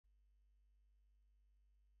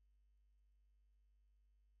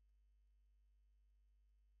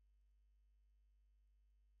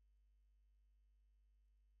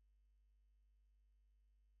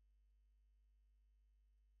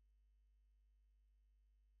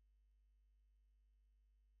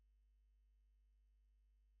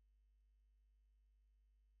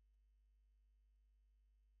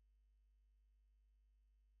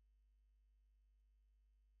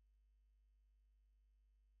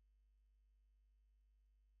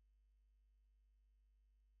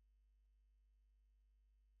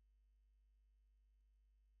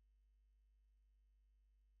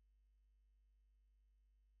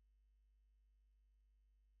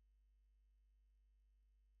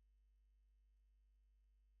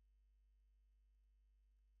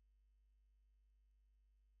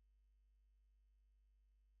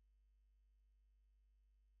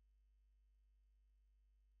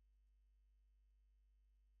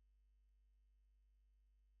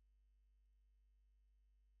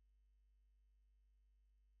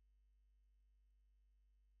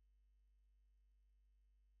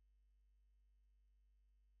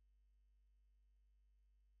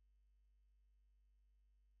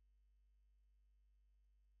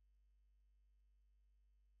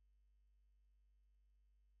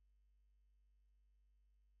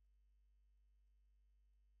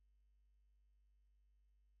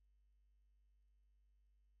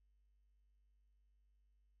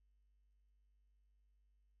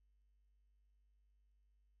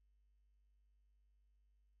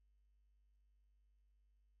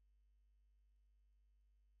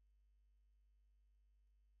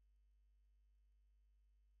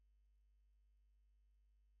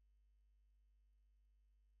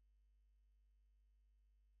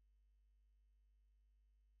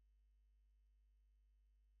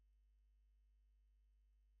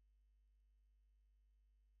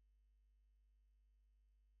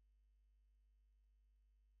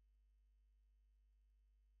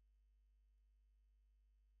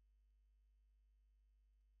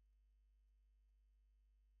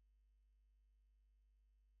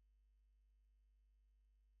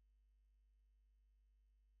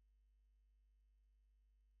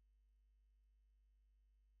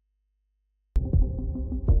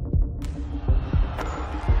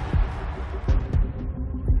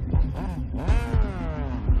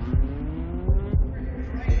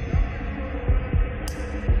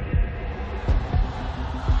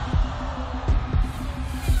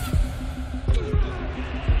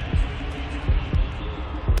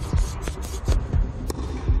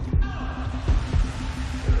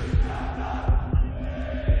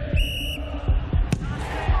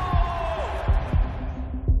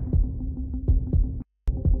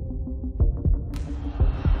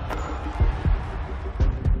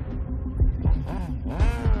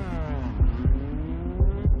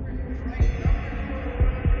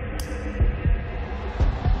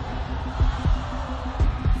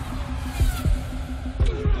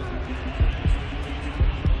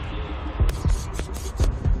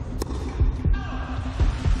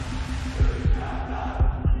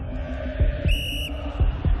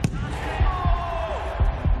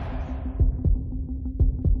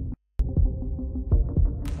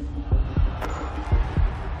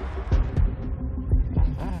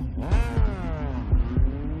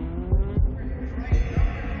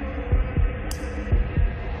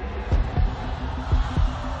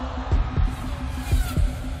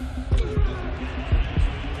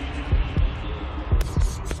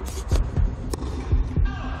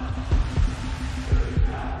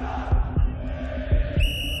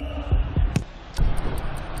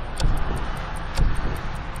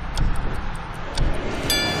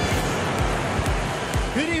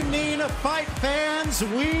fans,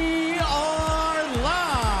 we are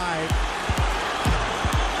live.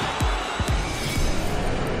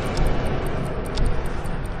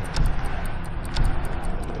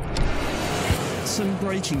 Some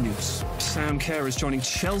breaking news. Sam Kerr is joining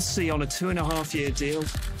Chelsea on a 2.5-year deal.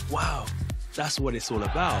 Wow, that's what it's all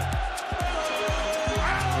about.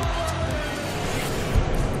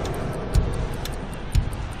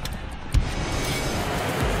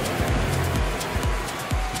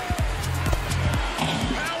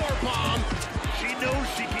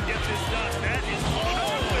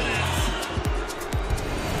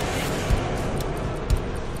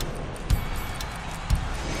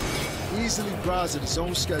 Easily browse at his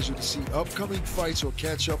own schedule to see upcoming fights or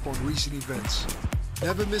catch up on recent events.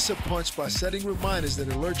 Never miss a punch by setting reminders that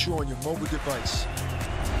alert you on your mobile device.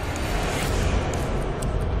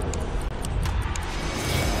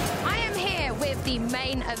 I am here with the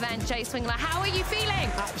main event, Jay Swingler. How are you feeling?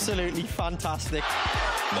 Absolutely fantastic.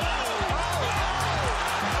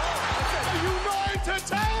 United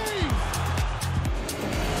team!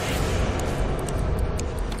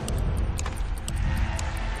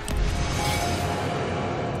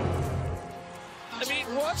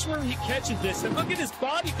 Watch where he catches this, and look at his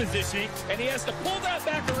body positioning, and he has to pull that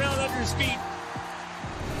back around under his feet.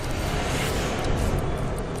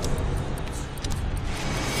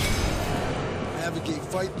 Navigate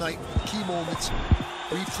fight night key moments.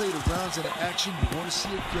 Replay the rounds and the action you want to see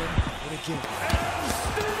again and again.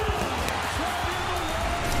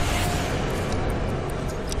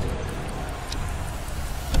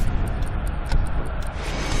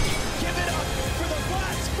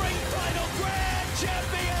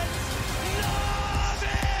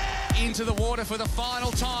 Into the water for the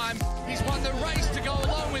final time. He's won the race to go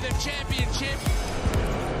along with a championship.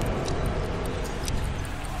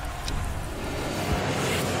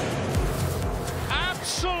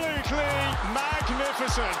 Absolutely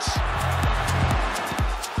magnificent.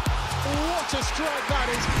 What a strike that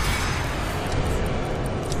is.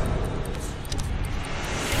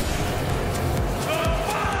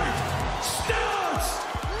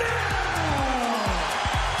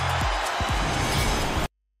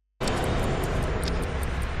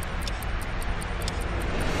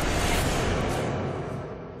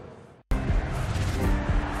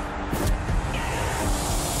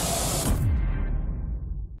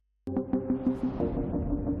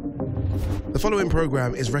 The following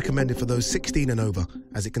programme is recommended for those 16 and over,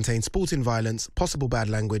 as it contains sporting violence, possible bad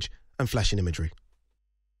language and flashing imagery.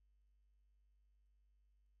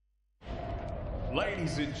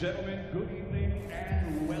 Ladies and gentlemen, good evening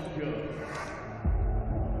and welcome.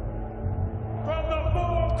 From the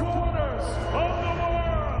four corners of the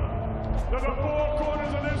world, to the four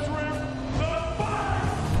corners of this ring, the fight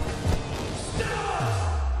starts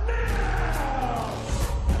now!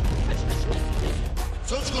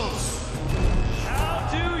 Touch goes. How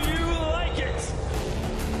do you like it?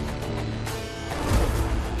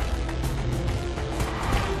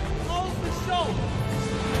 Off the shoulder.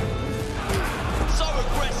 So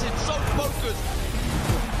aggressive, so focused.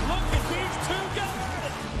 Look at these two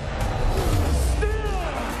guys. Still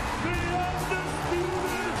the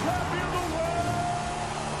undisputed champion of the world.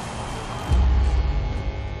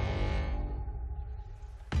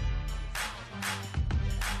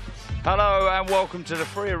 Hello and welcome to the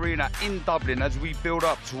Free Arena in Dublin as we build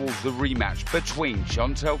up towards the rematch between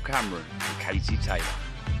Chantelle Cameron and Katie Taylor.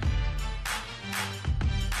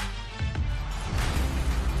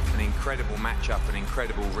 An incredible matchup, an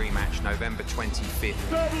incredible rematch, November 25th.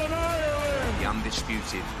 Dublin, Ireland. The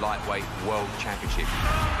undisputed lightweight world championship.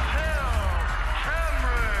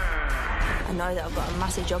 I know that I've got a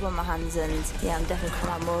massive job on my hands, and yeah, I'm definitely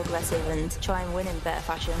coming out more aggressive and try and win in better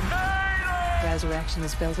fashion. Resurrection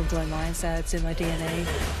is built into my mindset, it's in my DNA.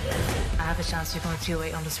 I have a chance to become a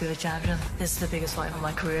 2-weight undisputed champion. This is the biggest fight of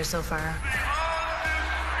my career so far.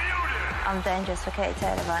 I'm dangerous for Katie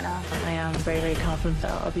Taylor right now. I am very, very confident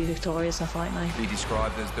that I'll be victorious in fight night. Be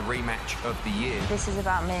described as the rematch of the year. This is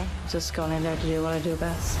about me. Just going in there to do what I do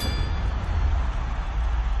best.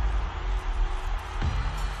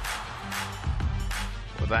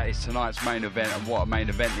 Well, that is tonight's main event, and what a main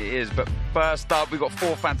event it is. But first up, we've got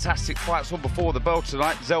 4 fantastic fights on before the bell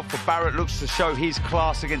tonight. Zelfa Barrett looks to show his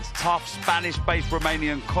class against tough Spanish-based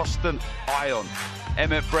Romanian Costin Ion.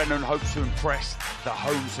 Emmett Brennan hopes to impress the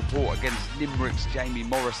home support against Limerick's Jamie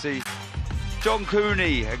Morrissey. John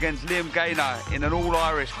Cooney against Liam Gaynor in an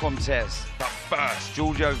all-Irish contest. But first,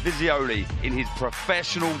 Giorgio Vizioli in his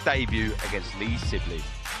professional debut against Lee Sibley.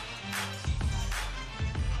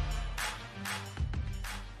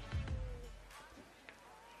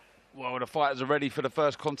 Well, the fighters are ready for the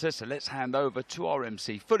first contest, so let's hand over to our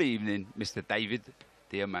MC for the evening, Mr. David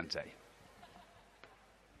Diamante.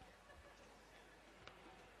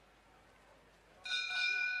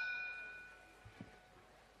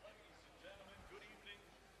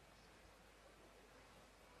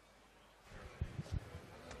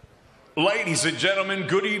 Ladies and gentlemen,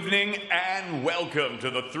 good evening and welcome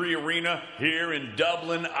to the 3 Arena here in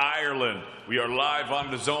Dublin, Ireland. We are live on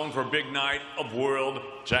DAZN for a big night of World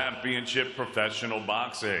Championship Professional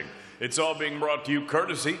Boxing. It's all being brought to you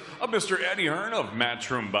courtesy of Mr. Eddie Hearn of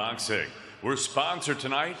Matchroom Boxing. We're sponsored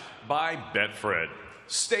tonight by Betfred,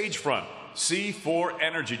 Stagefront, C4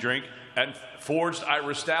 Energy Drink, and Forged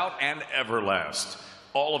Irish Stout and Everlast.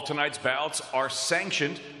 All of tonight's bouts are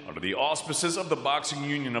sanctioned under the auspices of the Boxing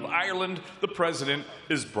Union of Ireland. The president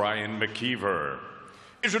is Brian McKeever.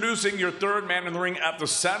 Introducing your third man in the ring at the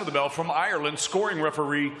sound of the bell from Ireland, scoring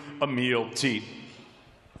referee Emil Teat.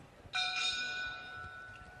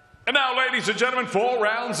 And now, ladies and gentlemen, 4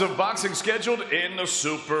 rounds of boxing scheduled in the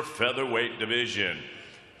super featherweight division.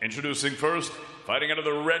 Introducing first, fighting out of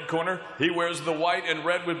the red corner, he wears the white and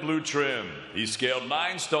red with blue trim. He's scaled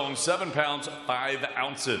 9 stone, 7 pounds, 5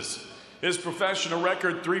 ounces. His professional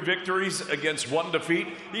record, 3 victories against 1 defeat.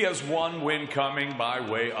 He has 1 win coming by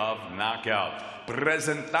way of knockout.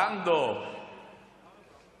 Presentando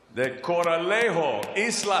de Coralejo,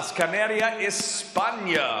 Islas Canarias,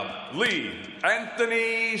 España, Lee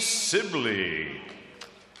Anthony Sibley.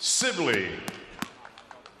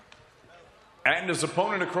 And his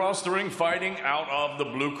opponent across the ring fighting out of the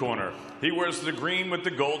blue corner. He wears the green with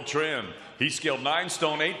the gold trim. He scaled 9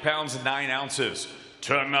 stone, 8 pounds, 9 ounces.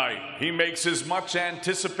 Tonight, he makes his much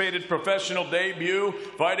anticipated professional debut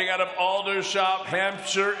fighting out of Aldershot,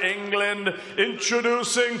 Hampshire, England.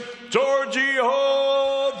 Introducing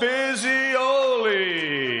Giorgio Vizioli.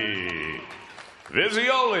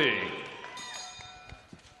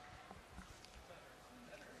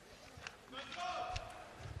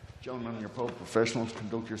 Gentlemen, you're both professionals.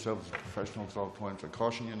 Conduct yourselves as professionals at all times. I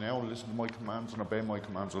caution you now, listen to my commands and obey my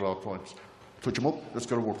commands at all times. Touch them up, let's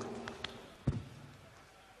go to work.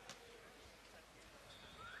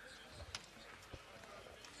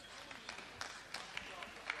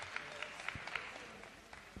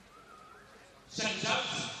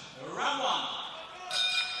 Round 1.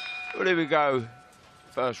 Well, here we go.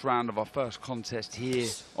 First round of our first contest here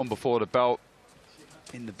on Before the Belt.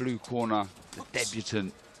 In the blue corner, the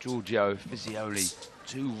debutant, Giorgio Vizioli,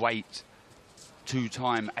 2-weight,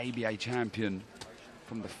 2-time ABA champion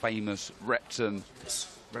from the famous Repton,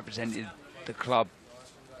 represented the club,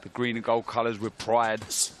 the green and gold colours with pride.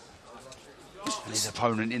 And his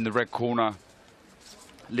opponent in the red corner,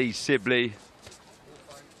 Lee Sibley,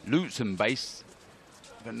 Luton-based,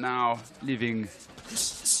 but now living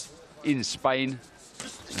in Spain.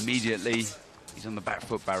 Immediately, he's on the back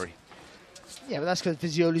foot, Barry. Yeah, but that's because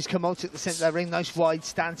Vizioli's come out at the centre of the ring, nice wide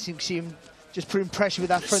stance. You can see him just putting pressure with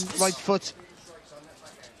that front right foot.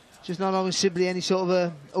 Just not allowing Sibley any sort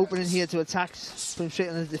of opening here to attack. Put him straight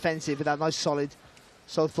on the defensive with that nice solid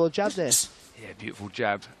southpaw jab there. Yeah, beautiful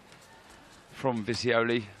jab from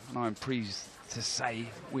Vizioli. And I'm pleased to say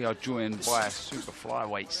we are joined by a super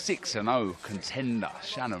flyweight 6-0 contender,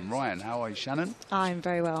 Shannon Ryan. How are you, Shannon? I'm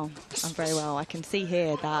very well. I'm very well. I can see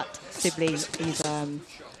here that Sibley is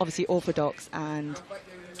obviously orthodox and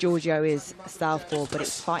Giorgio is southpaw, but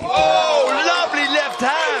it's fighting. Oh, lovely left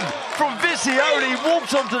hand from Vizioli.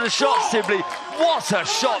 Walked onto the shot, Sibley. What a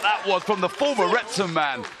shot that was from the former Repton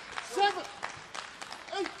man.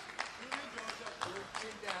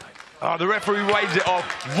 Oh, the referee waves it off.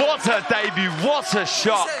 What a debut, what a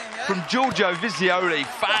shot from Giorgio Vizioli.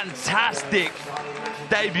 Fantastic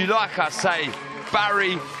debut, like I say.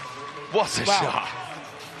 Barry, what a shot.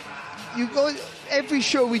 You go, every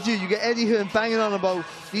show we do, you get Eddie Hearn banging on about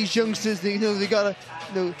these youngsters, they gotta,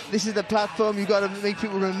 this is the platform, you gotta make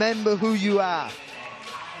people remember who you are.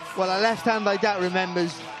 Well, a left hand like that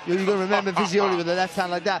remembers, you're gonna remember Vizioli with a left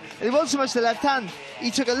hand like that. And it wasn't so much the left hand,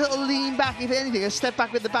 he took a little lean back, if anything, a step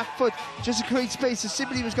back with the back foot, just to create space. As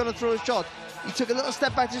Sibley was gonna throw a shot, he took a little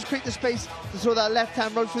step back, just create the space to throw that left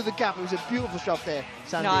hand right through the gap. It was a beautiful shot there,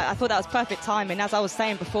 Sandy. No, I thought that was perfect timing. As I was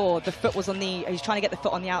saying before, the foot was on the, he's trying to get the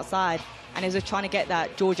foot on the outside, and he was trying to get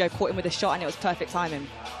that, Giorgio caught him with a shot, and it was perfect timing.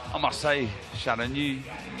 I must say, Shannon, you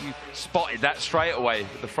spotted that straight away,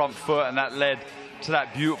 the front foot, and that led to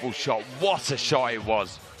that beautiful shot. What a shot it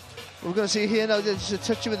was. We're going to see here now, just a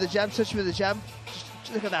touch with the jab, Just look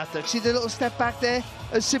at that there. See the little step back there?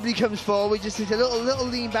 As Sibley comes forward, just takes a little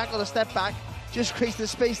lean back or a step back, just creates the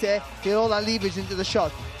space there, get all that leverage into the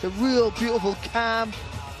shot. It's a real beautiful, calm,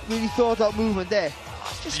 really thought out movement there.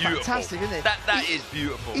 Just beautiful. fantastic, isn't it? That is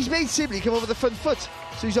beautiful. He's made Sibley come over the front foot,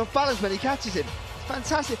 so he's off balance when he catches him. It's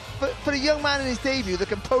fantastic. But for a young man in his debut, the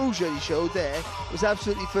composure he showed there was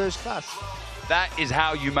absolutely first class. That is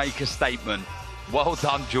how you make a statement. Well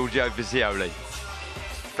done, Giorgio Visioli.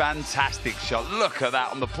 Fantastic shot. Look at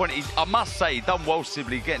that on the point. I must say, he done well,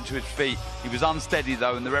 Sibley, getting to his feet. He was unsteady,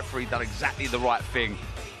 though, and the referee done exactly the right thing.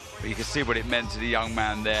 But you can see what it meant to the young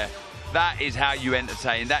man there. That is how you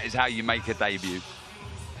entertain. That is how you make a debut.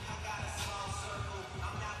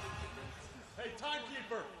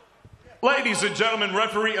 Ladies and gentlemen,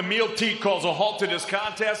 referee Emil Teat calls a halt to this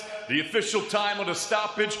contest. The official time of the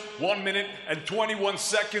stoppage, 1 minute and 21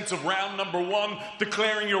 seconds of round number 1,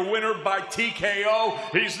 declaring your winner by TKO.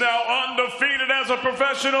 He's now undefeated as a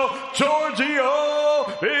professional, Giorgio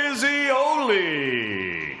Visioli.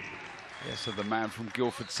 Yes, so the man from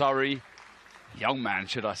Guildford, Surrey, young man,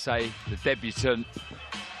 should I say, the debutant,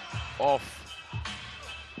 off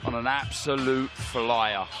on an absolute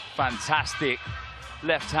flyer. Fantastic.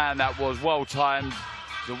 Left hand that was well timed.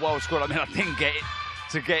 The world squad. I mean, I didn't get it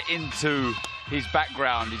to get into his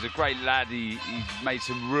background. He's a great lad. He's made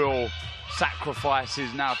some real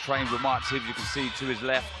sacrifices. Now trained with Mike Tibbs, you can see to his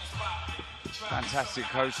left. Fantastic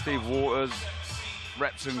coach, Steve Waters,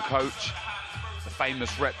 Repton coach, the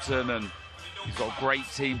famous Repton, and he's got a great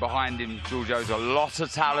team behind him. Giorgio's a lot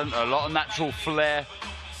of talent, a lot of natural flair,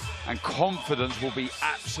 and confidence will be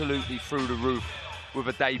absolutely through the roof with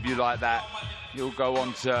a debut like that. He'll go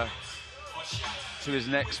on to his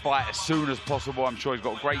next fight as soon as possible. I'm sure he's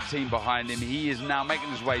got a great team behind him. He is now making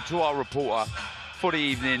his way to our reporter for the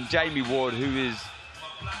evening, Jamie Ward, who is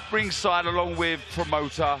ringside along with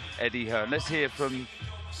promoter Eddie Hearn. Let's hear from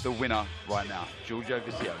the winner right now, Giorgio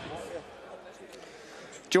Visioli.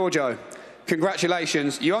 Giorgio,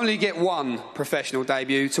 congratulations. You only get one professional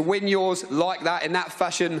debut. To win yours like that, in that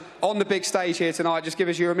fashion, on the big stage here tonight, just give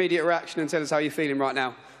us your immediate reaction and tell us how you're feeling right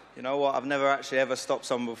now. You know what? I've never actually ever stopped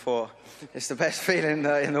someone before. It's the best feeling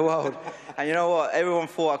in the world. And you know what? Everyone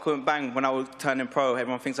thought I couldn't bang when I was turning pro.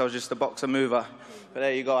 Everyone thinks I was just a boxer mover. But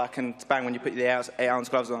there you go. I can bang when you put the 8-ounce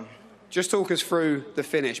gloves on. Just talk us through the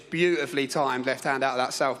finish. Beautifully timed, left hand out of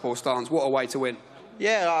that southpaw stance. What a way to win.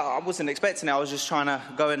 Yeah, I wasn't expecting it. I was just trying to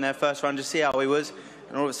go in there first round, just see how he was.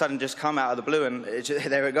 And all of a sudden just come out of the blue and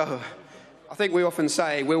there we go. I think we often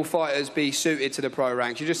say, will fighters be suited to the pro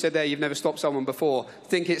ranks? You just said there you've never stopped someone before.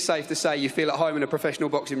 Think it's safe to say you feel at home in a professional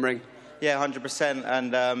boxing ring? Yeah, 100%,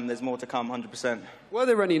 and there's more to come, 100%. Were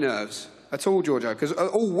there any nerves at all, Giorgio? Because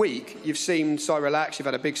all week you've seemed so relaxed, you've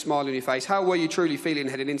had a big smile on your face. How were you truly feeling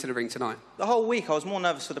heading into the ring tonight? The whole week I was more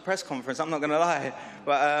nervous for the press conference, I'm not going to lie.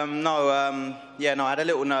 But I had a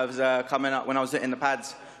little nerves coming up when I was hitting the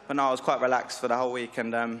pads. But no, I was quite relaxed for the whole week,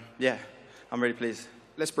 and yeah, I'm really pleased.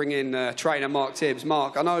 Let's bring in trainer Mark Tibbs.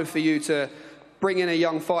 Mark, I know for you to bring in a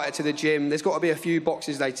young fighter to the gym, there's got to be a few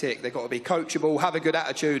boxes they tick. They've got to be coachable, have a good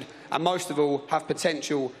attitude, and most of all, have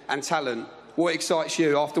potential and talent. What excites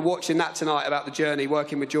you after watching that tonight about the journey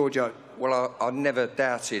working with Giorgio? Well, I never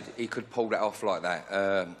doubted he could pull that off like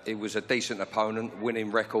that. He was a decent opponent,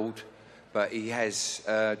 winning record, but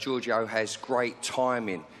Giorgio has great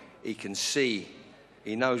timing. He can see.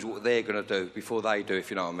 He knows what they're going to do before they do, if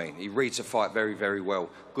you know what I mean. He reads a fight very, very well.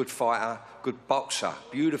 Good fighter, good boxer,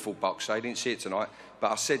 beautiful boxer. I didn't see it tonight,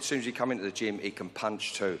 but I said as soon as he come into the gym, he can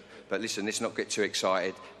punch too. But listen, let's not get too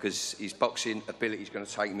excited, because his boxing ability is going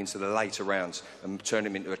to take him into the later rounds and turn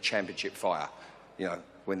him into a championship fighter, you know,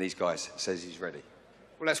 when these guys says he's ready.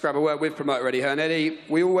 Well, let's grab a word with promoter Eddie Hearn. Eddie,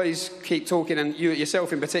 we always keep talking, and you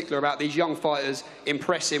yourself in particular, about these young fighters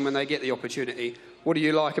impressing when they get the opportunity. What do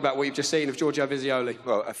you like about what you've just seen of Giorgio Visioli?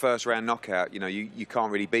 Well, a first-round knockout, you know, you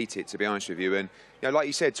can't really beat it, to be honest with you. And, you know, like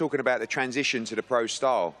you said, talking about the transition to the pro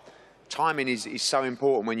style, timing is so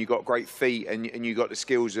important when you've got great feet and you've got the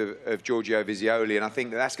skills of Giorgio Visioli. And I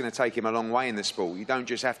think that's going to take him a long way in the sport. You don't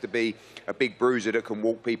just have to be a big bruiser that can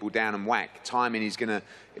walk people down and whack. Timing is going to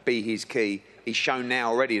be his key. He's shown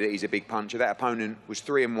now already that he's a big puncher. That opponent was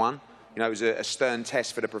 3-1. You know, it was a stern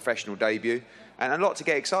test for the professional debut. And a lot to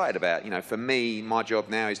get excited about. You know, for me, my job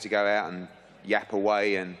now is to go out and yap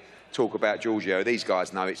away and talk about Giorgio. These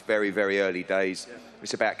guys know it's very, very early days.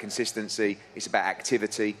 It's about consistency. It's about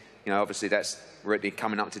activity. You know, obviously that's already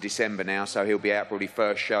coming up to December now, so he'll be out probably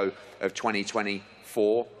first show of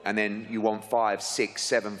 2024. And then you want 5, 6,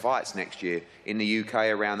 7 fights next year in the UK,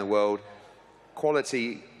 around the world.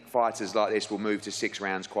 Quality fighters like this will move to 6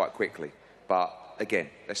 rounds quite quickly. But again,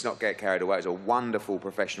 let's not get carried away. It's a wonderful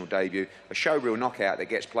professional debut, a showreel knockout that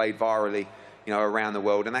gets played virally, you know, around the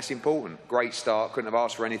world, and that's important. Great start, couldn't have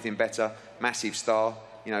asked for anything better. Massive star,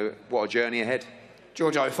 you know, what a journey ahead.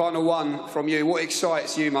 Giorgio, final one from you. What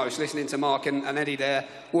excites you most, listening to Mark and Eddie there?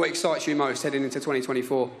 What excites you most heading into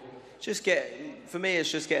 2024? For me, it's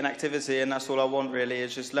just getting activity, and that's all I want, really,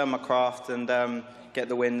 is just learn my craft and get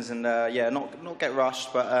the wins and, yeah, not get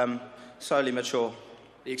rushed, but slowly mature.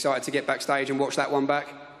 Are you excited to get backstage and watch that one back?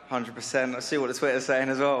 100%. I see what the Twitter's saying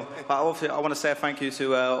as well. But I want to say a thank you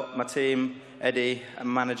to my team, Eddie, and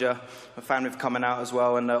my manager, my family for coming out as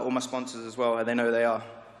well, and all my sponsors as well. They know who they are.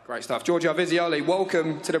 Great stuff. Giorgio Vizioli,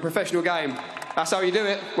 welcome to the professional game. That's how you do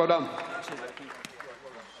it. Well done.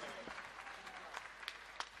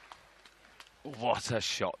 What a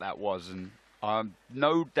shot that was, and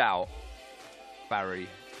no doubt, Barry,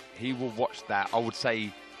 he will watch that, I would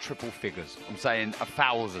say, triple figures. I'm saying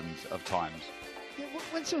thousands of times. Yeah,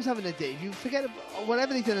 when someone's having a day, you forget about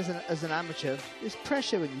whatever they've done as an amateur. There's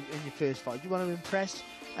pressure in your first fight. You want to impress,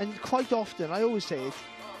 and quite often, I always say it,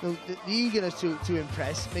 the eagerness to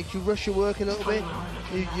impress makes you rush your work a little bit.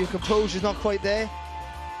 Your composure's not quite there,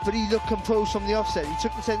 but he looked composed from the offset. He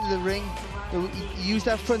took the centre of the ring. He used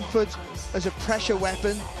that front foot as a pressure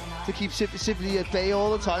weapon to keep Sibley at bay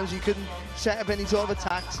all the time, so you couldn't set up any sort of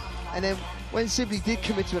attacks. And then when Sibley did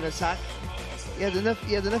commit to an attack, he had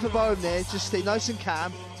enough about him there. Just stay nice and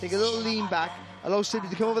calm, take a little lean back, allow Sibley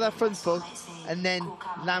to come over that front foot, and then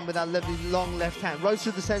land with that lovely long left hand right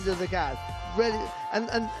through the centre of the guard. Ready,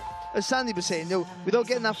 and as Sandy was saying, without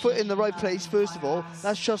getting that foot in the right place, first of all,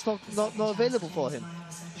 that shot's not available for him.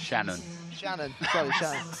 Shannon. Sorry,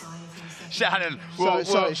 Shannon. Shannon,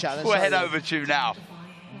 sorry, Shannon. We'll head over to you now.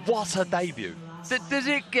 What a debut. Does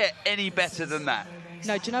it get any better than that?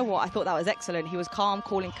 No, do you know what? I thought that was excellent. He was calm,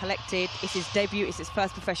 cool and collected. It's his debut. It's his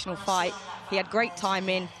first professional fight. He had great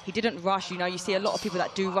timing. He didn't rush. You know, you see a lot of people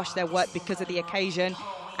that do rush their work because of the occasion.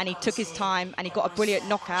 And he took his time and he got a brilliant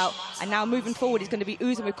knockout. And now moving forward, he's going to be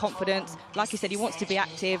oozing with confidence. Like he said, he wants to be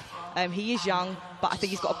active. He is young, but I think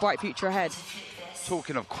he's got a bright future ahead.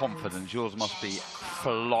 Talking of confidence, yours must be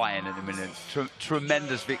flying in a minute.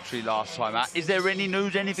 Tremendous victory last time out. Is there any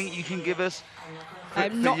news, anything you can give us for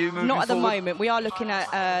you moving not at the forward? moment. We are looking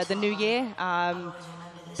at the new year.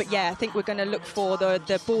 But yeah, I think we're going to look for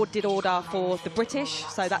the board did order for the British,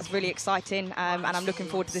 so that's really exciting, and I'm looking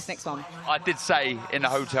forward to this next one. I did say in the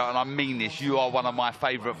hotel, and I mean this, you are one of my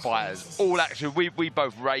favourite fighters. Actually, we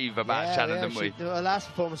both rave about Shannon, didn't we? Her last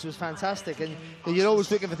performance was fantastic, and you're always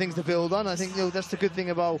looking for things to build on. I think that's the good thing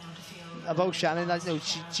about Shannon.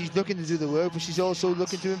 She's looking to do the work, but she's also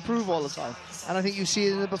looking to improve all the time. And I think you see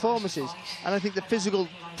it in the performances. And I think the physical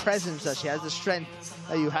presence that she has, the strength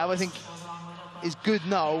that you have, I think is good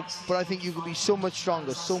now, but I think you can be so much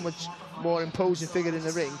stronger, so much more imposing figure in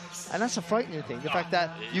the ring, and that's a frightening thing. The fact that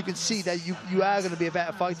you can see that you are going to be a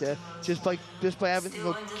better fighter just by having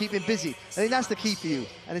keeping busy. I think that's the key for you,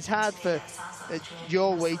 and it's hard for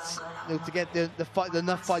your weight to get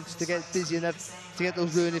enough fights to get busy enough to get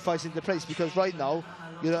those ruining fights into place, because right now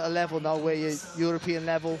you're at a level now where you're European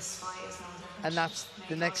level, and that's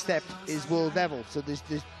the next step is world level. So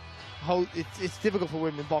it's difficult for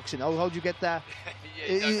women in boxing. How do you get that?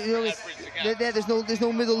 There's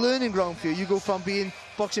no middle learning ground for you. You go from being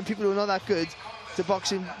boxing people who are not that good to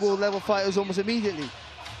boxing world level fighters almost immediately.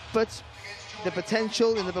 But the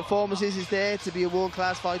potential in the performances is there to be a world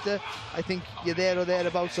class fighter. I think you're there or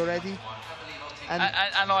thereabouts already. And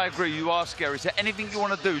I agree, you are scary. So anything you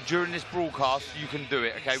want to do during this broadcast, you can do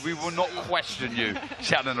it, okay? We will not question you,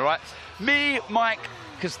 Shannon, all right? Me, Mike,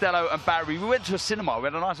 Costello and Barry, we went to a cinema. We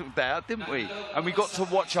had a nice little day out, didn't we? And we got to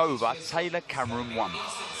watch over Taylor Cameron 1.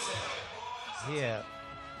 Here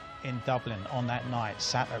in Dublin on that night,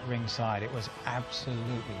 sat at ringside, it was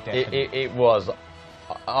absolutely deafening. It was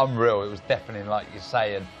unreal. It was deafening, like you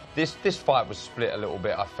say. And this fight was split a little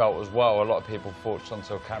bit, I felt, as well. A lot of people thought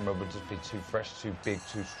Chantelle Cameron would just be too fresh, too big,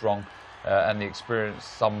 too strong. And the experience,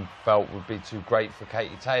 some felt, would be too great for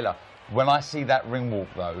Katie Taylor. When I see that ring walk,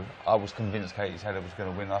 though, I was convinced Katie Taylor was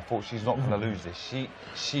going to win. I thought she's not going to lose this.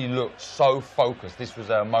 She looked so focused. This was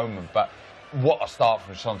her moment. But what a start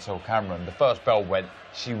from Chantelle Cameron. The first bell went,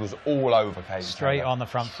 she was all over Katie Straight Taylor. on the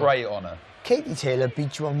front foot. Straight on her. Katie Taylor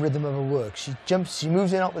beats you on rhythm of her work. She jumps, she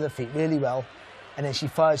moves in out with her feet really well, and then she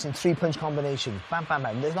fires in 3-punch combinations. Bam, bam,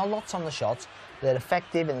 bam. There's not lots on the shots. They're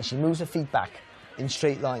effective, and then she moves her feet back in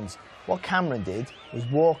straight lines. What Cameron did was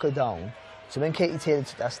walk her down. So when Katie Taylor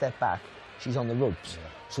took that step back, she's on the ropes. Yeah.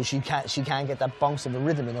 So she can't get that bounce of a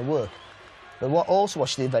rhythm in her work. But what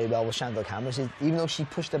she did very well with Chantelle Cameron is, even though she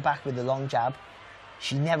pushed her back with the long jab,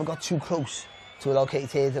 she never got too close to allow Katie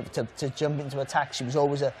Taylor to jump into attack. She was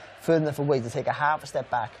always further enough away to take a half a step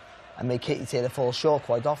back and make Katie Taylor fall short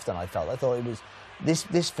quite often, I felt. I thought it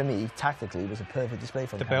This for me, tactically, was a perfect display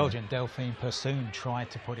from the Cameron. Belgian Delphine Persoon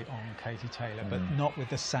tried to put it on Katie Taylor, but not with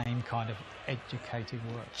the same kind of educated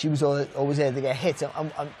work. She was always there to get hit.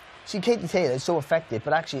 See, Katie Taylor is so effective,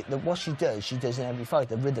 but actually, what she does in every fight.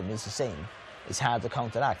 The rhythm is the same. It's hard to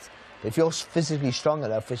counteract. But if you're physically strong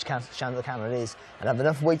enough, which Chantelle Cameron is, and have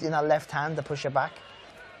enough weight in that left hand to push her back,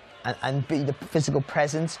 and be the physical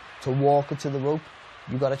presence to walk her to the rope,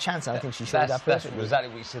 you've got a chance, and I think she showed that perfectly. That's exactly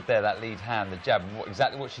what you said there, that lead hand, the jab,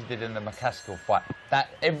 exactly what she did in the McCaskill fight. That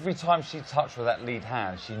every time she touched with that lead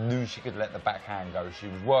hand, she knew she could let the backhand go. She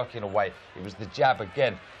was working away. It was the jab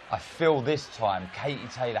again. I feel this time Katie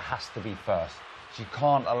Taylor has to be first. She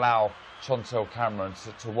can't allow Chantelle Cameron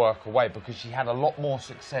to work away, because she had a lot more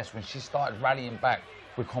success when she started rallying back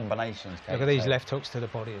with combinations. Look at these left hooks to the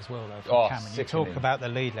body as well, though, from Cameron. You talk about the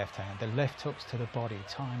lead left hand, the left hooks to the body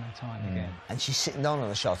time and time again. And she's sitting down on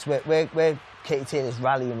the shots. Where Katie Taylor's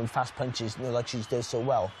rallying with fast punches, like she does so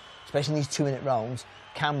well, especially in these 2-minute rounds,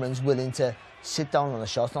 Cameron's willing to sit down on the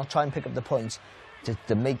shots, not try and pick up the points,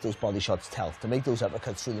 to make those body shots tell, to make those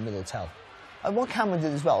uppercuts through the middle tell. And what Cameron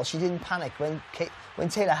did as well, she didn't panic. When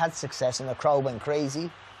Taylor had success and the crowd went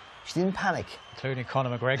crazy, she didn't panic. Including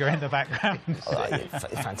Conor McGregor in the background.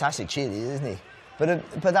 Fantastic cheerleader, isn't he?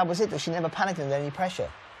 But that was it, though. She never panicked under any pressure.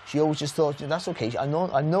 She always just thought, that's okay, I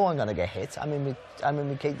know I'm going to get hit. I'm in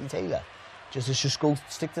with Katie Taylor. Just go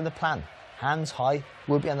stick to the plan. Hands high,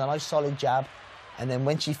 we'll be on a nice solid jab, and then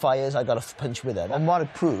when she fires, I got to punch with her. And what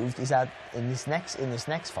it proved is that in this next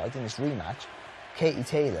fight, in this rematch, Katie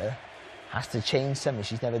Taylor has to change something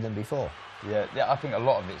she's never done before. Yeah, I think a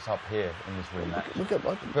lot of it's up here in this rematch. Look at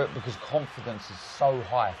what... But because confidence is so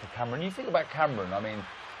high for Cameron. You think about Cameron, I mean,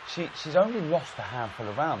 she's only lost a handful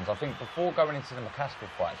of rounds. I think before going into the McCaskill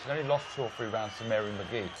fight, she's only lost 2 or 3 rounds to Mary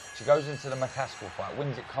McGee. She goes into the McCaskill fight,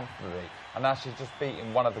 wins it comfortably, and now she's just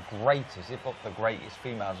beaten one of the greatest, if not the greatest,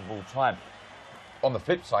 females of all time. On the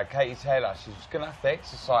flip side, Katie Taylor, she's going to have to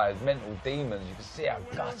exercise mental demons. You can see how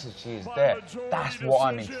gutted she is there. That's what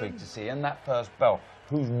I'm intrigued to see. And that first belt,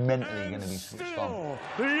 who's mentally going to be switched on?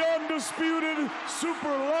 The undisputed super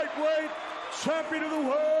lightweight champion of the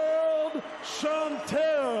world,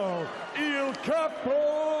 Chantelle Il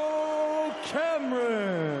Capo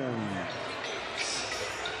Cameron.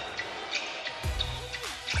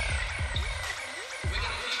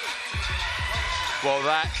 Well,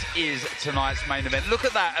 that is tonight's main event. Look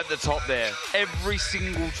at that at the top there. Every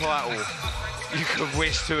single title you could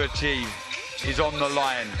wish to achieve is on the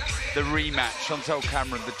line. The rematch, Chantelle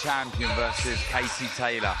Cameron, the champion, versus Katie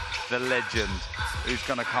Taylor, the legend, who's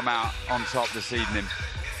going to come out on top this evening.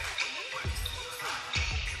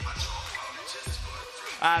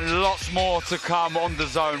 And lots more to come on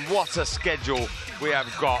DAZN. What a schedule we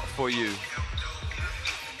have got for you.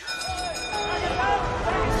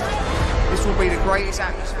 This will be the greatest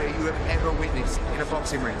atmosphere you have ever witnessed in a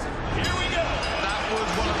boxing ring. Here we go. That was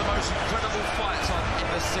one of the most incredible fights I've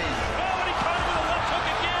ever seen. Oh, and he comes with a left hook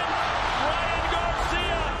again. Ryan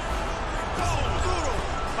Garcia. Boom. Brutal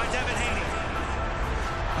by Devin Haney.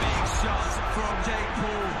 Big shots from Jake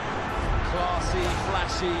Paul. Classy,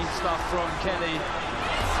 flashy stuff from Kenny.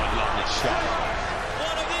 A lovely shot.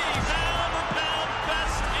 One of the pound-for-pound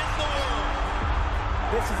best in the world.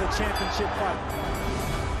 This is a championship fight.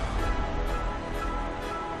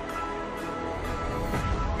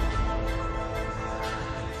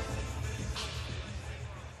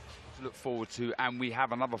 Look forward to, and we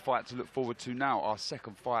have another fight to look forward to now. Our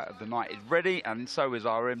second fight of the night is ready, and so is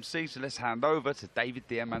our MC, so let's hand over to David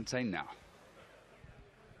Diamante now.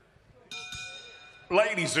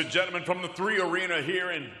 Ladies and gentlemen, from the 3 Arena here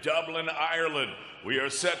in Dublin, Ireland, we are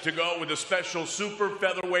set to go with a special super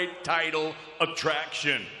featherweight title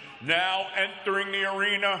attraction. Now entering the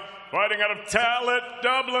arena, fighting out of Tallet,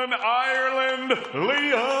 Dublin, Ireland,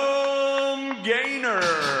 Liam Gaynor.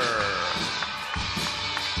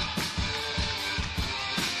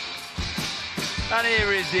 And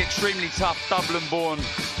here is the extremely tough Dublin-born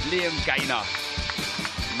Liam Gaynor.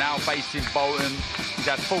 Now based in Bolton.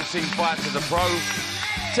 He's had 14 fights as a pro,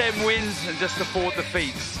 10 wins and just 4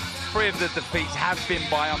 defeats. 3 of the defeats have been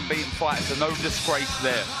by unbeaten fighters, so no disgrace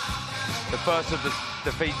there. The first of the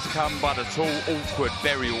defeats come by the tall, awkward,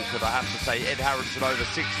 very awkward, I have to say, Ed Harrison over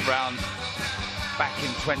 6 rounds back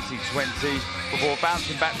in 2020, before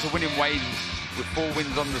bouncing back to winning ways with 4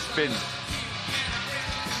 wins on the spin.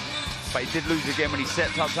 But he did lose again when he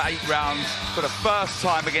stepped up to 8 rounds for the first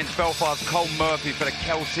time against Belfast's Cole Murphy for the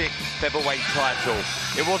Celtic featherweight title.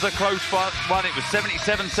 It was a close one. It was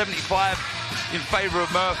 77-75 in favour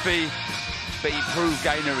of Murphy, but he proved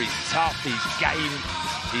Gaynor he's tough, he's game,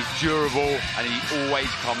 he's durable, and he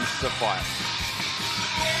always comes to fight.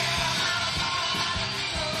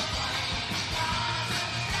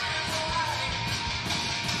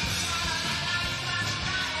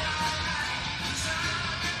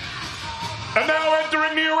 And now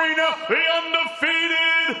entering the arena, the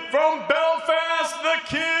undefeated from Belfast, the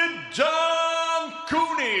Kid, John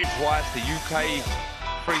Cooney. Twice, the UK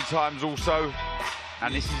 3 times also,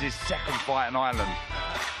 and this is his second fight in Ireland.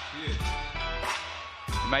 He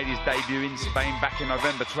made his debut in Spain back in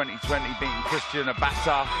November 2020, beating Christian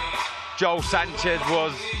Abata. Joel Sanchez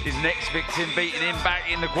was his next victim, beating him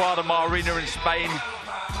back in the Guadalajara Arena in Spain.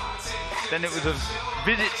 Then it was a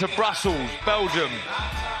visit to Brussels, Belgium,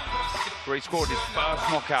 where he scored his first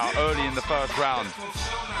knockout early in the first round.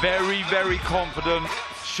 Very, very confident,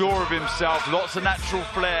 sure of himself, lots of natural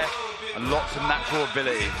flair and lots of natural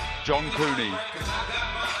ability. John Cooney.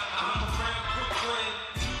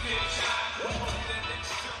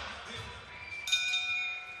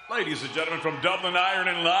 Ladies and gentlemen, from Dublin,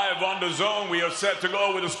 Ireland, live on DAZN, we are set to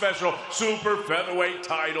go with a special super featherweight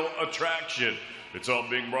title attraction. It's all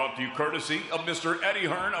being brought to you courtesy of Mr. Eddie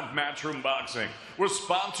Hearn of Matchroom Boxing. We're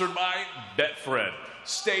sponsored by Betfred,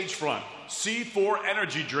 Stagefront, C4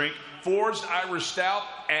 Energy Drink, Forged Irish Stout,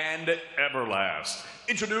 and Everlast.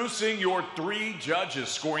 Introducing your 3 judges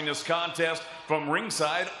scoring this contest from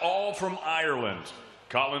ringside, all from Ireland.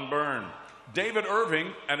 Colin Byrne, David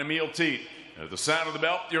Irving, and Emil Teat. At the sound of the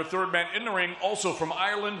bell, your third man in the ring, also from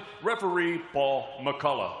Ireland, referee Paul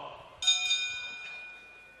McCullough.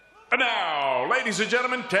 And now, ladies and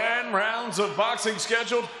gentlemen, 10 rounds of boxing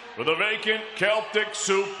scheduled for the vacant Celtic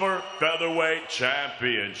Super Featherweight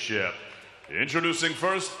Championship. Introducing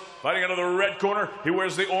first, fighting out of the red corner, he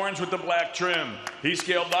wears the orange with the black trim. He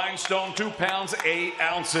scaled 9 stone, 2 pounds, 8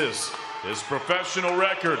 ounces. His professional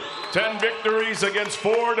record, 10 victories against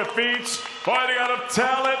 4 defeats. Fighting out of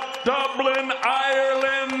Talent, Dublin,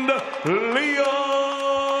 Ireland,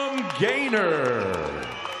 Liam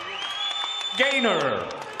Gaynor.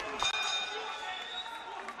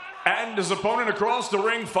 And his opponent across the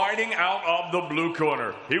ring, fighting out of the blue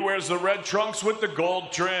corner. He wears the red trunks with the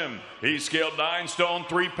gold trim. He scaled 9 stone,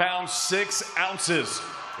 3 pounds, 6 ounces.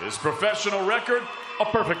 His professional record, a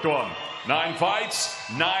perfect one. 9 fights,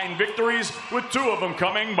 9 victories, with 2 of them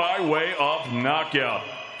coming by way of knockout.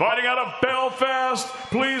 Fighting out of Belfast,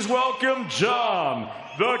 please welcome John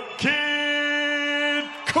the Kid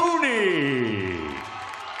Cooney.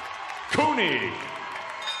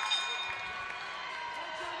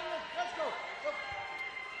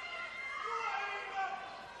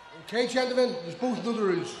 Okay, gentlemen, there's both of the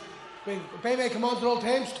rules. Obey my commands at all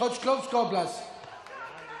times, touch gloves, God bless.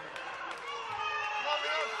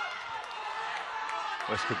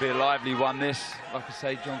 This could be a lively one, this. Like I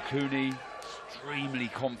say, John Cooney, extremely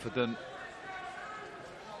confident,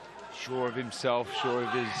 sure of himself, sure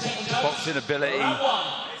of his boxing ability,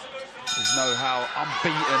 his know-how,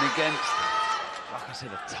 unbeaten against, like I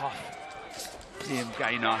said, a tough Liam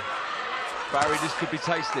Gaynor. Barry, this could be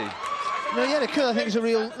tasty. No, yeah, it could. I think it's a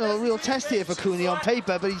real test here for Cooney on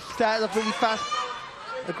paper, but he started off really fast,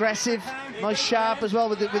 aggressive, nice sharp as well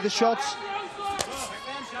with the shots.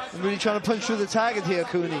 I'm really trying to punch through the target here,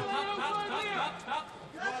 Cooney.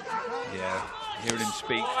 Yeah, hearing him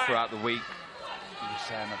speak throughout the week, he was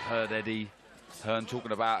saying, I've heard Eddie Hearn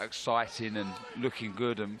talking about exciting and looking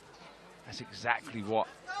good, and that's exactly what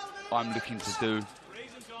I'm looking to do.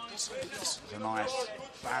 It's a nice,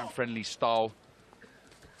 fan-friendly style.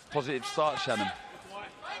 Positive start, Shannon.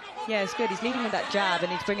 Yeah, it's good. He's leading with that jab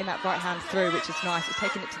and he's bringing that right hand through, which is nice. He's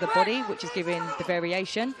taking it to the body, which is giving the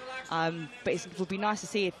variation. But it would be nice to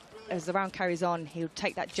see if, as the round carries on, he'll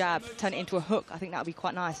take that jab, turn it into a hook. I think that would be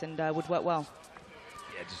quite nice and would work well.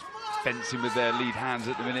 Yeah, just fencing with their lead hands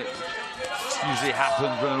at the minute. Usually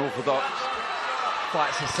happens when an orthodox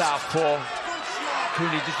fights a southpaw.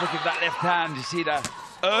 Cooney just looking at that left hand. You see that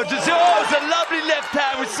urgency. Oh, it's a lovely left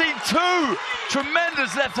hand. We've seen 2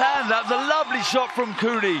 tremendous left hands. That was a lovely shot from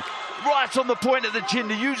Cooney. Right on the point of the chin.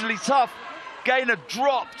 The usually tough Gaynor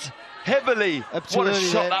dropped heavily. What a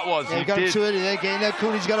shot that was. Yeah, he got up too early there, Gaynor.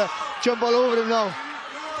 Cooney's got to jump all over him now.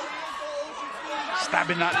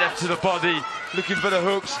 Stabbing that left to the body. Looking for the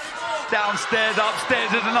hooks. Downstairs, upstairs.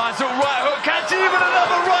 There's a nice little right hook. Catching even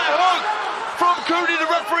another right hook from Cooney. The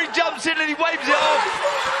referee jumps in and he waves it off.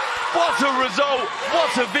 What a result,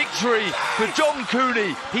 what a victory for John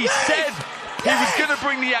Cooney. He said he was going to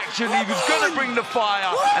bring the action, he was going to bring the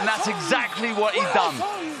fire, and that's exactly what he's done.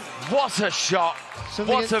 What a shot,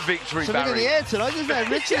 what a victory, Barry. Something in the air tonight, isn't it?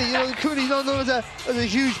 Literally, you know, Cooney's not known as a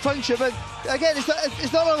huge puncher, but again,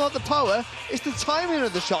 it's not all about the power, it's the timing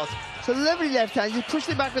of the shot. So lovely left hand, he pushed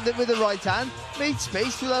it back with the right hand, made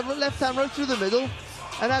space, threw that left hand right through the middle,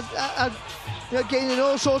 and you know, Gaynor in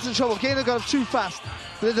all sorts of trouble. Gaynor got up too fast.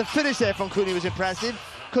 But the finish there from Cooney was impressive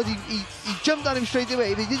because he jumped on him straight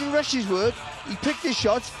away. He didn't rush his work. He picked his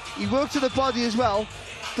shots. He worked to the body as well.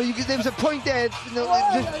 But there was a point there,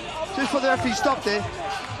 just before the referee stopped it,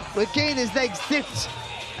 where again his legs dipped,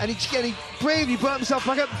 and he bravely brought himself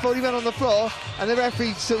back up before he went on the floor, and the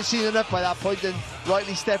referee sort of seen enough by that point and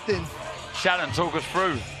rightly stepped in. Shannon, talk us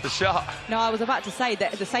through the shot. No, I was about to say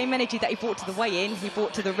that the same energy that he brought to the weigh-in, he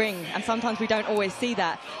brought to the ring, and sometimes we don't always see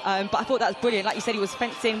that. But I thought that was brilliant. Like you said, he was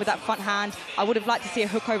fencing with that front hand. I would have liked to see a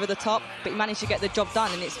hook over the top, but he managed to get the job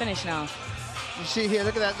done, and it's finished now. You see here,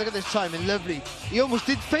 look at that, look at this timing, lovely. He almost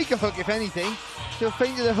did fake a hook, if anything. He'll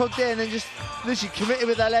feinted the hook there and then just literally committed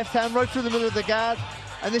with that left hand right through the middle of the guard.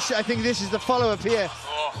 And this, I think this is the follow-up here.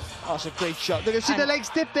 Oh, it's a great shot. Look, see the legs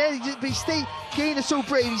dip there, Gain is so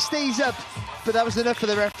brave, he stays up. But that was enough for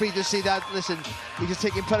the referee to see that, listen, he's just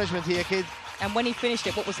taking punishment here, kid. And when he finished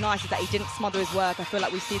it, what was nice is that he didn't smother his work. I feel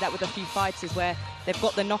like we see that with a few fighters where they've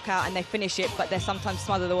got the knockout and they finish it, but they sometimes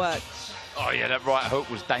smother the work. Oh yeah, that right hook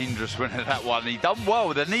was dangerous when that one. He done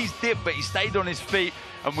well, the knees dipped, but he stayed on his feet.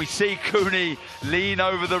 And we see Cooney lean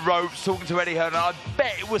over the ropes, talking to Eddie Hearn. And I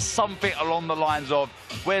bet it was something along the lines of,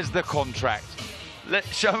 where's the contract?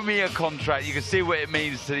 Show me a contract. You can see what it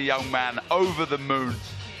means to the young man. Over the moon.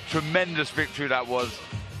 Tremendous victory that was.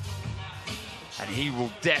 And he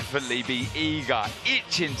will definitely be eager,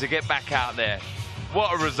 itching to get back out there.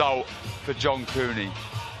 What a result for John Cooney.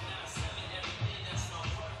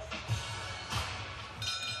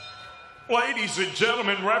 Ladies and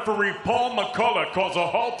gentlemen, referee Paul McCullough calls a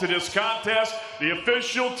halt to this contest. The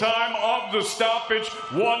official time of the stoppage,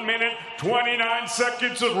 1 minute, 29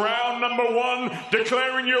 seconds of round number 1.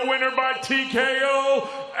 Declaring your winner by TKO,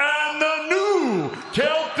 and the new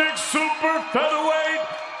Celtic Super Featherweight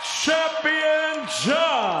champion,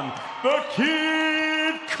 John the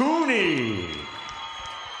Kid Cooney.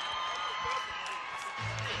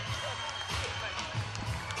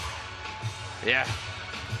 Yeah.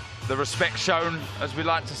 The respect shown, as we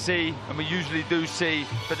like to see, and we usually do see,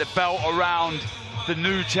 but the belt around the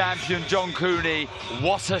new champion, John Cooney.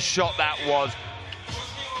 What a shot that was.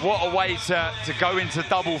 What a way to go into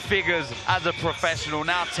double figures as a professional,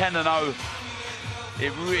 now 10-0.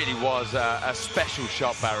 It really was a special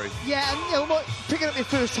shot, Barry. Yeah, and you know, picking up your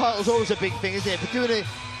first title is always a big thing, isn't it? But doing it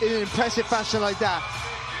in an impressive fashion like that,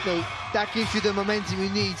 you know, that gives you the momentum you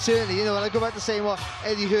need, certainly. You know, and I go back to saying what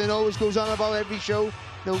Eddie Hearn always goes on about every show.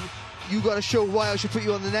 You know, you got to show why I should put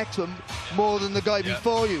you on the next one more than the guy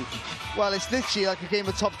before you. Well, it's literally like a game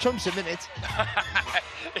of top trumps a minute.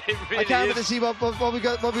 It really I can't wait is. to see what we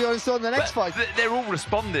got in the next fight. They're all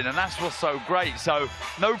responding, and that's what's so great. So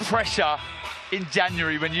no pressure in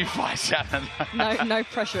January when you fight, Shannon. No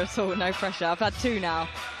pressure at all, no pressure. I've had 2 now,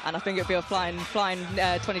 and I think it'll be a flying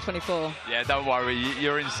 2024. Yeah, don't worry,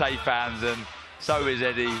 you're in safe hands, and so is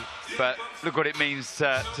Eddie. But look what it means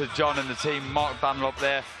to John and the team. Mark Dunlop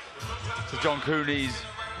there to John Cooney's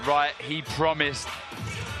right. He promised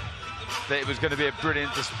that it was going to be a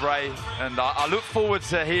brilliant display, and I look forward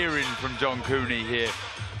to hearing from John Cooney here.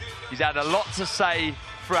 He's had a lot to say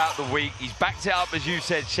throughout the week. He's backed it up, as you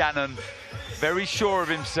said, Shannon. Very sure of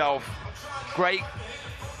himself. Great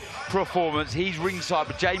performance. He's ringside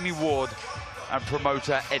with Jamie Ward and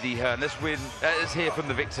promoter Eddie Hearn. Let's hear from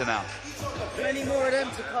the victor now. Many more of them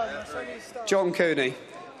to come. John Cooney,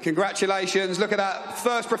 congratulations. Look at that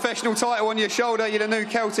first professional title on your shoulder. You're the new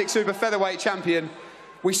Celtic Super Featherweight champion.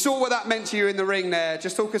 We saw what that meant to you in the ring there.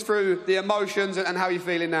 Just talk us through the emotions and how you're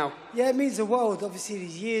feeling now. Yeah, it means the world. Obviously,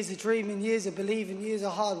 these years of dreaming, years of believing, years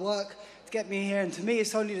of hard work to get me here. And to me,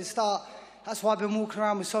 it's only the start. That's why I've been walking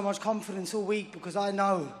around with so much confidence all week, because I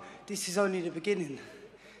know this is only the beginning.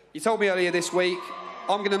 You told me earlier this week,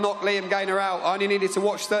 I'm going to knock Liam Gaynor out. I only needed to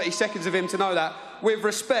watch 30 seconds of him to know that. With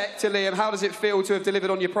respect to Liam, how does it feel to have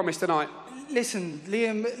delivered on your promise tonight? Listen,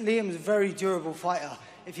 Liam's a very durable fighter.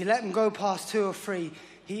 If you let him go past 2 or 3,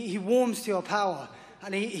 he warms to your power,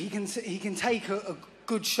 and he can take a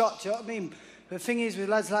good shot, do you know what I mean? But the thing is, with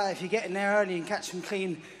lads like that, if you get in there early and catch them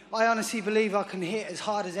clean, I honestly believe I can hit as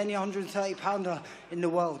hard as any 130-pounder in the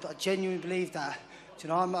world. I genuinely believe that. Do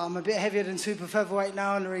you know, I'm a bit heavier than super featherweight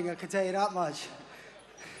now in the ring, I can tell you that much.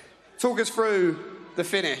 Talk us through the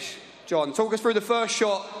finish, John. Talk us through the first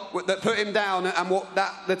shot that put him down and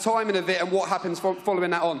the timing of it and what happens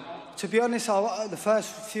following that on. To be honest, the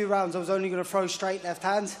first few rounds I was only going to throw straight left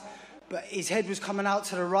hands, but his head was coming out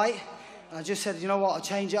to the right. And I just said, you know what, I'll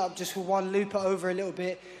change it up just for one, loop it over a little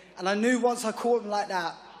bit. And I knew once I caught him like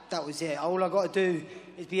that, that was it. All I got to do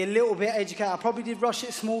is be a little bit educated. I probably did rush it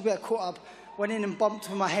a small bit, I caught up, went in and bumped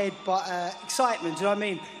with my head, but excitement, do you know what I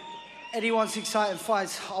mean? Eddie wants exciting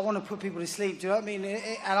fights. I want to put people to sleep, do you know what I mean?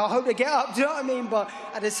 And I hope they get up, do you know what I mean? But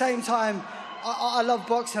at the same time, I love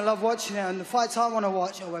boxing, I love watching it, and the fights I want to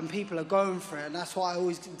watch are when people are going for it, and that's what I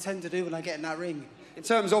always intend to do when I get in that ring. In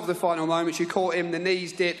terms of the final moments, you caught him, the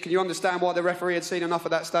knees dipped. Can you understand why the referee had seen enough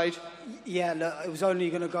at that stage? Yeah, look, it was only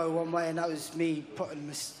going to go one way, and that was me putting him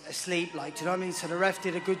asleep, like, do you know what I mean? So the ref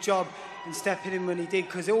did a good job in stepping in when he did,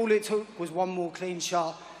 because all it took was one more clean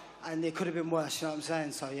shot, and it could have been worse, you know what I'm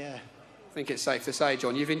saying? So, yeah. I think it's safe to say,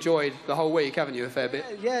 John, you've enjoyed the whole week, haven't you, a fair bit?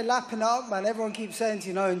 Yeah, lapping it up, man. Everyone keeps saying to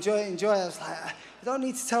you, know, enjoy it, enjoy it. I was like, you don't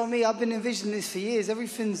need to tell me. I've been envisioning this for years.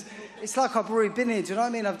 It's like I've already been here, do you know what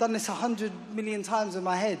I mean? I've done this 100 million times in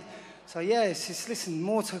my head. So, yeah, it's just, listen,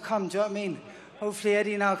 more to come, do you know what I mean? Hopefully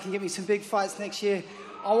Eddie now can get me some big fights next year.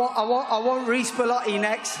 I want Reece Bellotti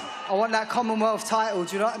next. I want that Commonwealth title,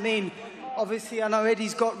 do you know what I mean? Obviously, I know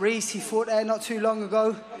Eddie's got Reece. He fought there not too long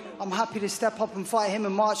ago. I'm happy to step up and fight him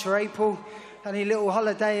in March or April. I need a little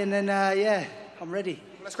holiday, and then, yeah, I'm ready.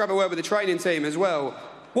 Let's grab a word with the training team as well.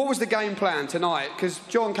 What was the game plan tonight? Because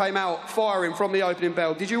John came out firing from the opening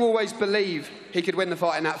bell. Did you always believe he could win the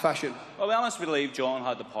fight in that fashion? Well, we honestly believe John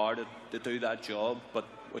had the power to do that job, but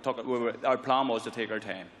our plan was to take our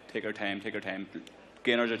time.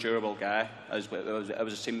 Gainer's a durable guy, as it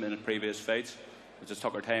was seen in the previous fights. We just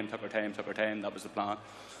took our time. That was the plan.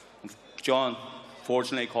 And John,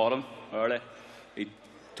 fortunately, caught him early. He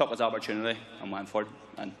took his opportunity and went for it,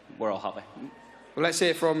 and we're all happy. Well, let's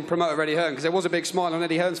hear from promoter Eddie Hearn, because there was a big smile on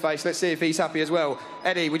Eddie Hearn's face. Let's see if he's happy as well.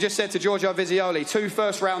 Eddie, we just said to Giorgio Vizioli, 2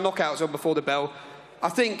 first-round knockouts on before the bell. I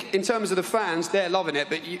think, in terms of the fans, they're loving it,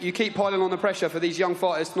 but you keep piling on the pressure for these young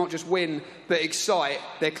fighters to not just win, but excite.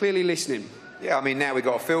 They're clearly listening. Yeah, I mean, now we've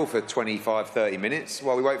got to fill for 25, 30 minutes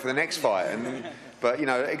while we wait for the next fight. But, you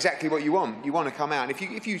know, exactly what you want. You want to come out. And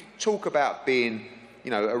if you talk about being,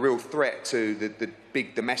 you know, a real threat to the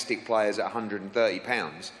big domestic players at 130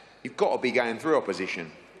 pounds, you've got to be going through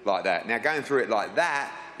opposition like that. Now, going through it like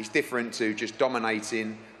that is different to just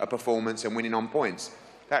dominating a performance and winning on points.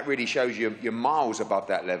 That really shows you're miles above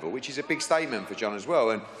that level, which is a big statement for John as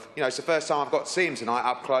well. And, you know, it's the first time I've got to see him tonight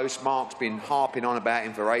up close. Mark's been harping on about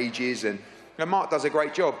him for ages, and you know, Mark does a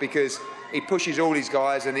great job because he pushes all his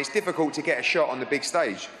guys, and it's difficult to get a shot on the big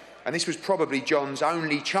stage. And this was probably John's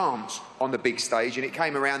only chance on the big stage, and it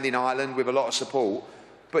came around in Ireland with a lot of support.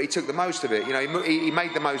 But he took the most of it. You know, he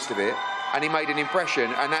made the most of it, and he made an impression,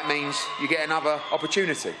 and that means you get another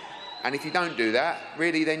opportunity. And if you don't do that,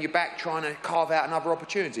 really, then you're back trying to carve out another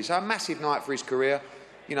opportunity. So a massive night for his career,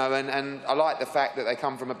 you know, and I like the fact that they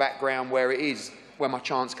come from a background where it is, when my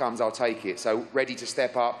chance comes, I'll take it. So ready to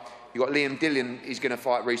step up. You've got Liam Dillon, he's going to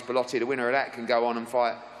fight Reece Bellotti. The winner of that can go on and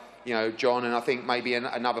fight, you know, John, and I think maybe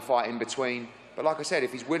another fight in between. But like I said,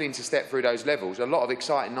 if he's willing to step through those levels, a lot of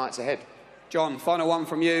exciting nights ahead. John, final one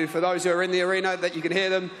from you. For those who are in the arena, that you can hear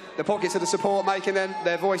them, the pockets of the support making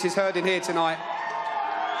their voices heard in here tonight.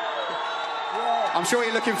 I'm sure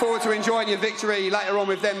you're looking forward to enjoying your victory later on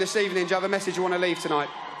with them this evening. Do you have a message you want to leave tonight?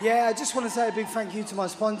 Yeah, I just want to say a big thank you to my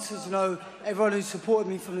sponsors, you know, everyone who supported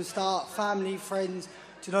me from the start, family, friends,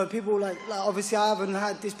 you know, people like obviously I haven't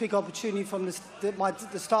had this big opportunity from the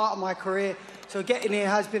start of my career, so getting here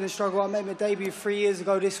has been a struggle. I made my debut 3 years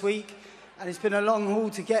ago this week, and it's been a long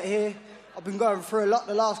haul to get here. I've been going through a lot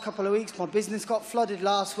the last couple of weeks. My business got flooded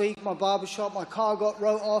last week, my barbershop, my car got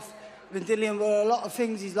wrote off. I've been dealing with a lot of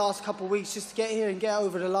things these last couple of weeks just to get here and get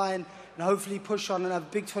over the line and hopefully push on and have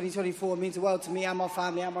a big 2024. It means the world to me and my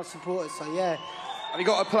family and my supporters, so yeah. Have you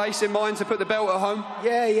got a place in mind to put the belt at home?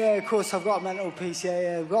 Yeah, of course, I've got a mental piece,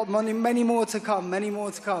 yeah. We've got many more to come,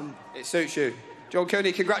 It suits you. John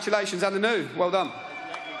Cooney, congratulations and the new. Well done.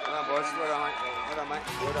 Well done, boys. Well done, mate. Well done, mate.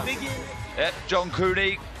 Well done. Yep, John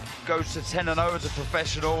Cooney goes to 10-0 as a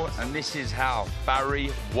professional, and this is how. Barry,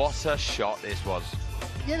 what a shot this was.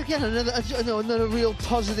 Yeah, again, another real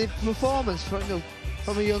positive performance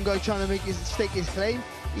from a young guy trying to stake his claim.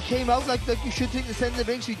 He came out like you should take the centre of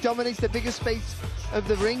the ring, so he dominates the biggest space of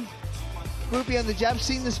the ring. Grew behind the jab,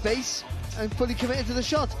 seen the space, and fully committed to the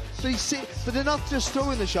shot. But they're not just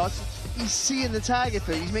throwing the shots, he's seeing the target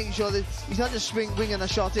for it. He's making sure that he's not just winging a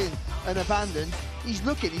shot in and abandon. He's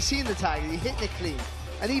looking, he's seeing the target, he's hitting it clean.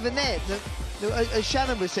 And even there, as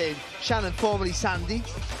Shannon was saying, Shannon, formerly Sandy,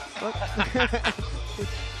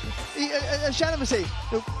 as Shannon was saying,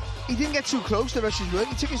 he didn't get too close to Rush's work.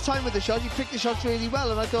 He took his time with the shot. He picked the shots really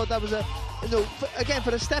well, and I thought that was again,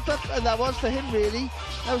 for a step up, and that was for him really.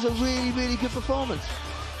 That was a really, really good performance.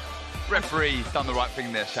 Referee done the right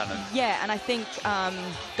thing there, Shannon. Yeah, and I think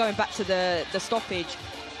going back to the stoppage,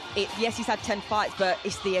 yes, he's had 10 fights, but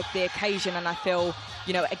it's the occasion, and I feel,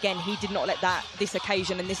 you know, again, he did not let this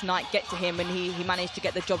occasion and this night get to him, and he managed to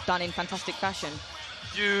get the job done in fantastic fashion.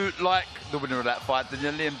 Do you like the winner of that fight,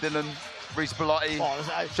 Liam Dillon, Reece Bellotti,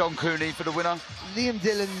 John Cooney for the winner? Liam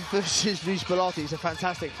Dillon versus Reece Bellotti is a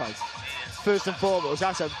fantastic fight. First and foremost,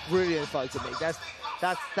 that's a brilliant fight to me.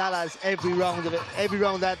 that has every round of it, every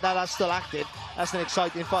round that has still active. That's an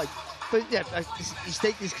exciting fight. But yeah, he's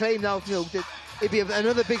taking his claim now. You know, it'd be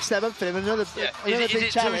another big step up for him, another big challenge. Is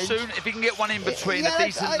it too soon? If he can get one in between, a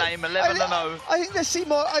decent name, 11-0. I think let's see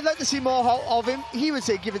more. I'd like to see more of him. He would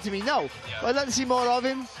say, "Give it to me now." But I'd like to see more of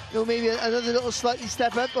him. You know, maybe another little slightly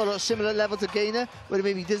step up or a similar level to Gainer, where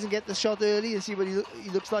maybe he doesn't get the shot early and see what he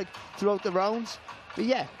looks like throughout the rounds. But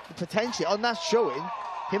yeah, potentially on that showing,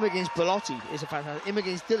 him against Bellotti is a fantastic. Him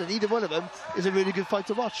against Dylan, either one of them is a really good fight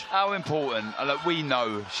to watch. How important, like we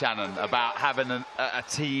know, Shannon, about having a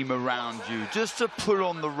team around you just to pull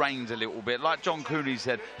on the reins a little bit. Like John Cooney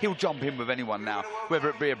said, he'll jump in with anyone now, whether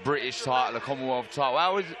it be a British title, a Commonwealth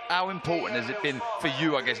title. How important has it been for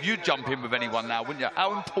you, I guess? You'd jump in with anyone now, wouldn't you?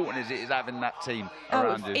 How important is it having that team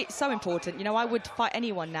around you? It's so important. You know, I would fight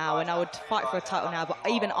anyone now, and I would fight for a title now, but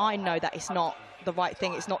even I know that it's not the right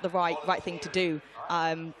thing. It's not the right thing to do.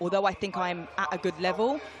 Although I think I'm at a good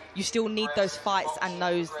level, you still need those fights and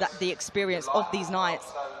the experience of these nights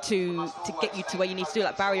to get you to where you need to do.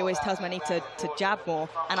 Like Barry always tells me I need to jab more,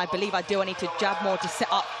 and I believe I do. I need to jab more to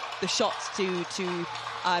set up the shots to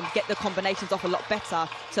get the combinations off a lot better.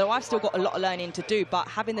 So I've still got a lot of learning to do, but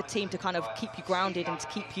having the team to kind of keep you grounded and to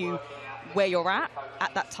keep you where you're at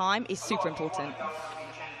that time is super important.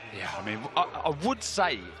 Yeah, I mean, I would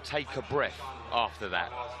say take a breath after that.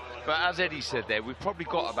 But as Eddie said there, we've probably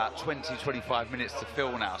got about 20, 25 minutes to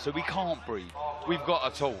fill now, so we can't breathe. We've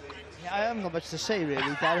got to talk. Yeah, I haven't got much to say, really,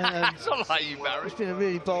 Darren. It's not like you, Barry. It's been a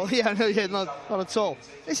really bold... Yeah, no, yeah, not at all.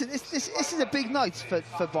 Listen, this is a big night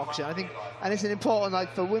for boxing, I think, and it's an important night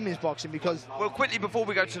for women's boxing because... Well, quickly, before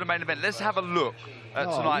we go to the main event, let's have a look at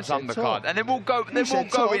tonight's undercard, and then we'll go into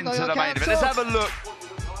the main event. Let's have a look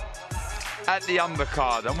at the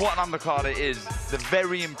undercard, and what an undercard it is. The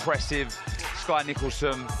very impressive Sky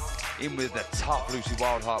Nicholson in with the tough Lucy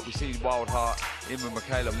Wildheart. We see Wildheart in with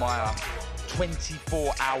Michaela Meyer.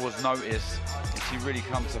 24 hours notice, and she really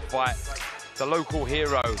comes to fight. The local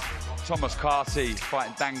hero, Thomas Carty,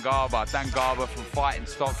 fighting Dan Garber. Dan Garber from Fighting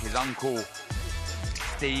Stock, his uncle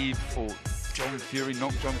Steve fought John Fury,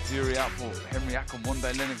 knocked John Fury out for Henry Ackam, one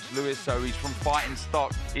day Lennox Lewis, so he's from Fighting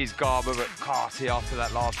Stock. He's Garber, but Carty after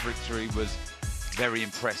that last victory was very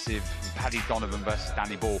impressive. Paddy Donovan versus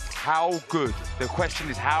Danny Ball. How good? The question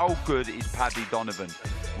is, how good is Paddy Donovan?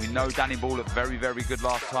 We know Danny Ball looked very, very good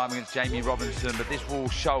last time against Jamie Robinson, but this will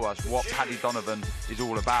show us what Paddy Donovan is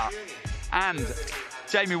all about. And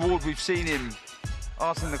Jamie Ward, we've seen him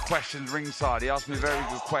asking the questions ringside. He asked me a very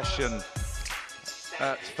good question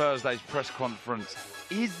at Thursday's press conference.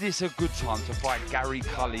 Is this a good time to fight Gary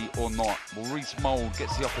Cully or not? Well, Reece Mould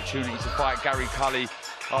gets the opportunity to fight Gary Cully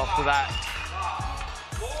after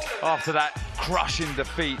that crushing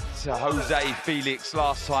defeat to Jose Felix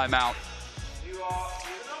last time out.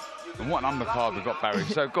 And what an undercard we've got, Barry.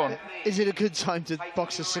 So, go on. Is it a good time to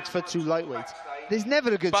box a 6'2" lightweight? There's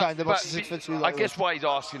never a good time to box a 6'2" lightweight. I guess why he's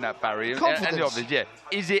asking that, Barry. Confidence. And the obvious, yeah.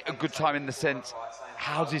 Is it a good time in the sense,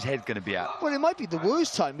 how's his head going to be at? Well, it might be the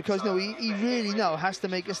worst time because he really now has to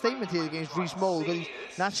make a statement here against Reece Mould because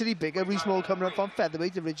he's naturally bigger. Reece Mould coming up from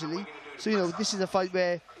featherweight originally. So, this is a fight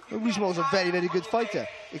where Reece Mould's a very, very good fighter.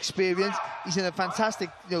 Experience. He's in a fantastic,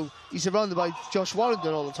 he's surrounded by Josh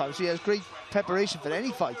Warrington all the time, so he has great preparation for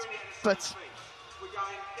any fight. But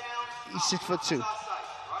he's 6'2".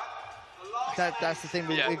 That's the thing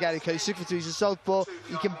with Gary Cully. 6'2", he's a southpaw.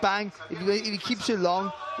 He can bang. If he keeps it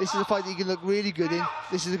long, this is a fight that he can look really good in.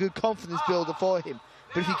 This is a good confidence builder for him.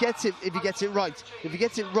 But if he gets it right, if he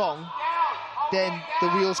gets it wrong, then the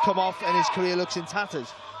wheels come off and his career looks in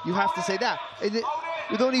tatters. You have to say that.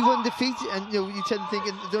 With only one defeat, and you tend to think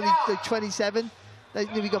it's only like 27,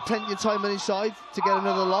 we got plenty of time on his side to get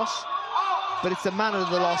another loss. But it's the manner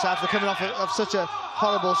of the loss after coming off of such a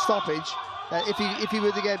horrible stoppage that if he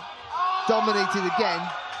were to get dominated again,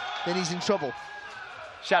 then he's in trouble.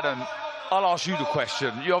 Shannon, I'll ask you the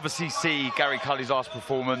question. You obviously see Gary Cully's last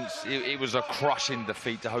performance. It was a crushing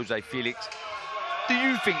defeat to Jose Felix. Do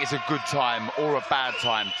you think it's a good time or a bad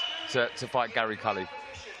time to fight Gary Cully?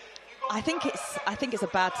 I think it's a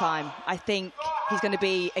bad time. I think he's going to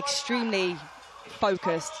be extremely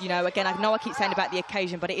focused. Again, I know I keep saying about the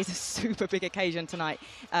occasion, but it is a super big occasion tonight.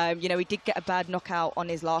 He did get a bad knockout on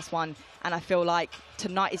his last one, and I feel like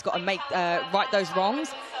tonight he's got to right those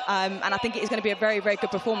wrongs. And I think it is going to be a very, very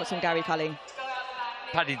good performance from Gary Cully.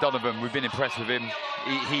 Paddy Donovan, we've been impressed with him.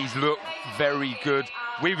 He's looked very good.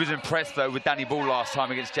 We was impressed, though, with Danny Ball last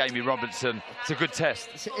time against Jamie Robinson. It's a good test.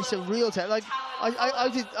 It's a real test. Like, I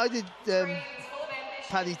did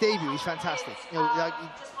Paddy's debut, he's fantastic. You know, like,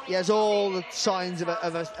 he has all the signs of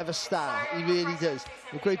a star. He really does.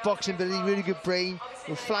 Great boxing ability, really good brain,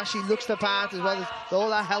 flashy, looks the part as well. All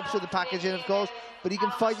that helps with the packaging, of course. But he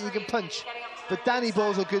can fight and he can punch. But Danny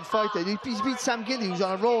Ball's a good fighter. He's beat Sam Gilly, who's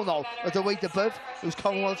on a roll now at the weight above, who's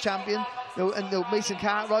Commonwealth champion. You know, and Mason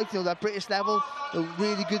Cartwright, you know, that British level, you know,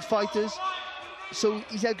 really good fighters. So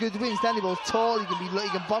he's had good wins. Danny Ball's tall, he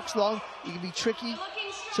can box long, he can be tricky.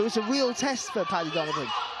 So it's a real test for Paddy Donovan.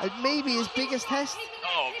 Maybe his biggest test.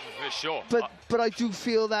 Oh, for sure. But I do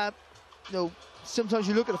feel that, you know, sometimes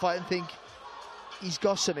you look at a fight and think he's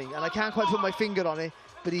got something, and I can't quite put my finger on it,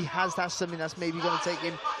 but he has that something that's maybe going to take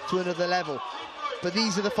him to another level. But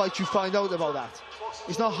these are the fights you find out about that.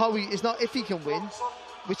 It's not if he can win,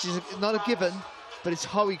 which is not a given, but it's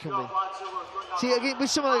how he can win. See, again, with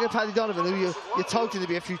someone like a Paddy Donovan, who you're touting to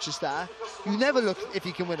be a future star, you never look if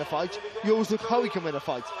he can win a fight, you always look how he can win a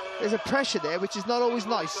fight. There's a pressure there, which is not always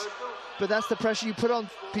nice, but that's the pressure you put on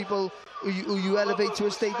people who you elevate to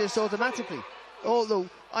a status automatically. Although,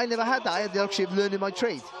 I never had that. I had the luxury of learning my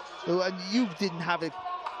trade. And you didn't have it,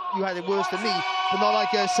 you had it worse than me, but not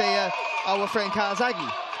like, say, our friend Carl Zaghi,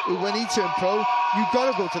 who when he turned pro, you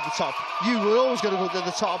got to go to the top. You were always going to go to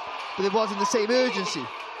the top, but it wasn't the same urgency.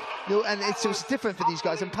 You know, and it's different for these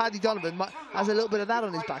guys. And Paddy Donovan has a little bit of that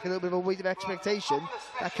on his back, a little bit of a weight of expectation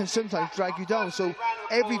that can sometimes drag you down. So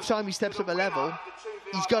every time he steps up a level,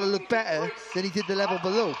 he's got to look better than he did the level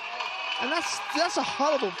below. And that's a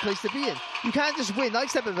horrible place to be in. You can't just win. I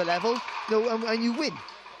step up a level, you know, and you win.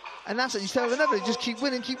 And that's what you step up another. You just keep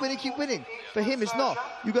winning, keep winning, keep winning. For him, it's not.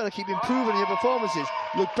 You've got to keep improving your performances.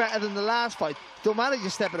 Look better than the last fight. Don't matter if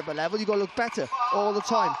you're stepping up a level, you've got to look better all the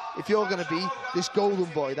time. If you're going to be this golden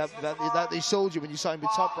boy that they sold you when you signed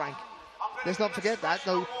with Top Rank. Let's not forget that.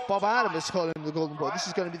 No, Bob Adam is calling him the golden boy. This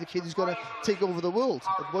is going to be the kid who's going to take over the world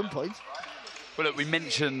at one point. Well, look, we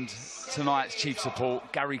mentioned tonight's chief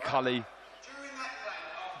support, Gary Cully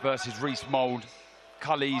versus Reece Mould.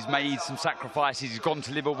 Cully's made some sacrifices. He's gone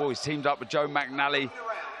to Liverpool. He's teamed up with Joe McNally.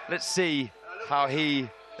 Let's see how he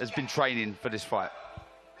has been training for this fight.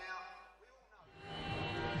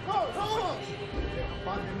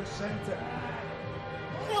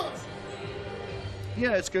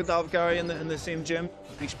 Yeah, it's good to have Gary in the same gym.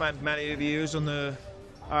 We spent many years on the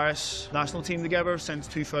Irish national team together since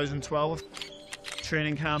 2012.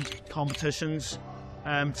 Training camp, competitions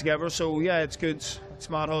together. So yeah, it's good. It's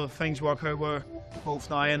mad how things work out. We're both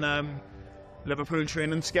now in Liverpool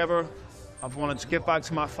training together. I've wanted to give back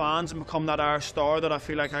to my fans and become that Irish star that I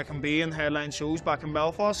feel like I can be in headline shows back in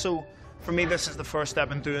Belfast. So for me, this is the first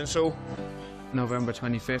step in doing so. November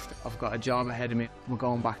 25th, I've got a job ahead of me. We're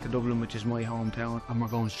going back to Dublin, which is my hometown, and we're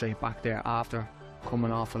going straight back there after coming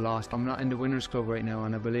off a loss. I'm not in the winners club right now,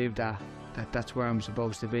 and I believe that's where I'm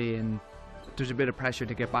supposed to be. And there's a bit of pressure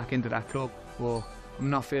to get back into that club. Well, I'm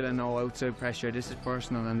not feeling no outside pressure. This is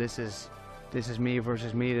personal, and this is me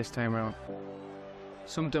versus me this time around.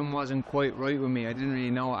 Something wasn't quite right with me. I didn't really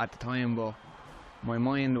know it at the time, but my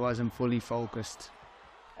mind wasn't fully focused.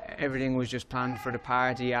 Everything was just planned for the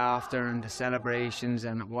party after and the celebrations,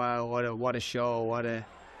 and wow, what a show, what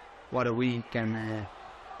a week. And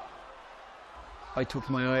I took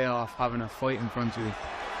my eye off having a fight in front of me.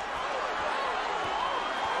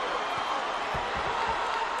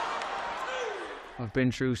 I've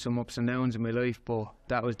been through some ups and downs in my life, but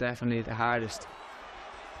that was definitely the hardest.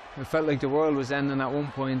 I felt like the world was ending at one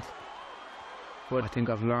point, but I think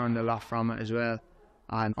I've learned a lot from it as well.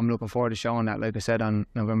 And I'm looking forward to showing that, like I said, on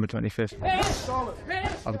November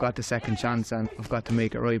 25th. I've got the second chance and I've got to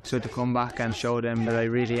make it right. So to come back and show them that I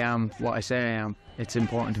really am what I say I am, it's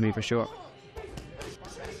important to me for sure.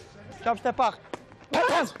 Jump, step back.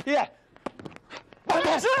 Yeah.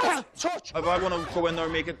 If I want to go in there,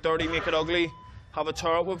 make it dirty, make it ugly, have a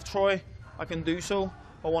tear up with Troy, I can do so.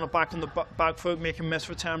 I want to back on the back foot, make him miss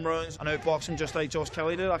for 10 rounds and outbox him just like Josh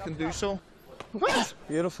Kelly did, I can do so.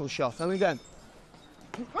 Beautiful shot. And again.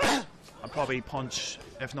 I probably punch,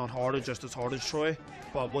 if not harder, just as hard as Troy.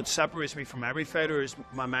 But what separates me from every fighter is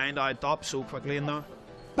my mind. I adapt so quickly in there.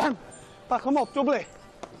 Bam! Back him up, doubly.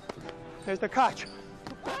 Here's the catch.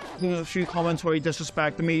 There's a few comments where he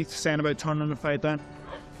disrespected me, saying about turning the fight down.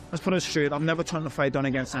 Let's put it straight, I've never turned the fight down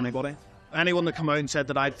against anybody. Anyone that came out and said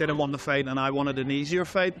that I didn't want the fight and I wanted an easier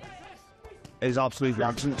fight is absolute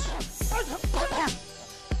nonsense.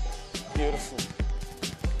 Beautiful.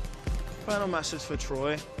 Final message for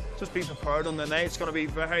Troy. Just be prepared on the night. It's going to be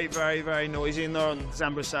very, very, very noisy in there on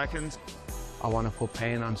December 2nd. I want to put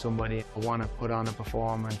pain on somebody. I want to put on a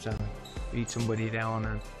performance and beat somebody down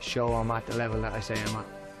and show I'm at the level that I say I'm at.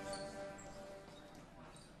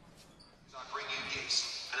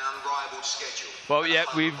 Well, yeah,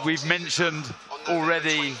 we've mentioned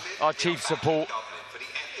already our chief support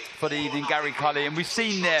for the evening, Gary Cully, and we've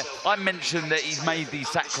seen there, I mentioned that he's made these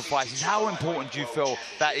sacrifices. How important do you feel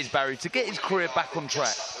that is, Barry, to get his career back on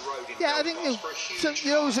track? Yeah, I think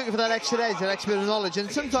you're always looking for that extra edge, that extra bit of knowledge,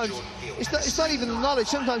 and sometimes it's not even the knowledge,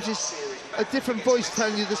 sometimes it's a different voice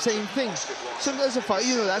telling you the same thing. Sometimes a fight,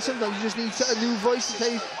 you know that, sometimes you just need a new voice to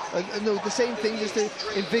tell you the same thing just to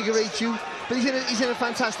invigorate you. But he's in a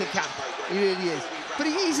fantastic camp, he really is. But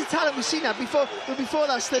he's a talent, we've seen that before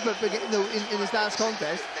that slip-up in his last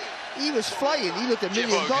contest. He was flying, he looked $1 million.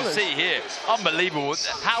 You can see here, unbelievable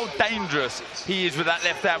how dangerous he is with that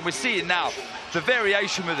left hand. We're seeing now the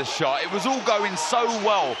variation with the shot. It was all going so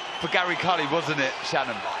well for Gary Cully, wasn't it,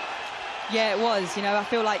 Shannon? Yeah, it was. You know, I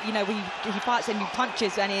feel like, you know, he fights and he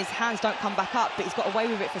punches and his hands don't come back up, but he's got away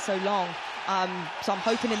with it for so long. So I'm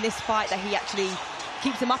hoping in this fight that he actually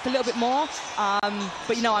keeps him up a little bit more.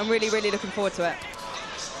 But, you know, I'm really, really looking forward to it.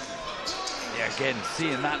 Yeah, again,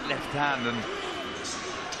 seeing that left hand, and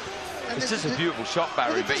it's just a beautiful shot,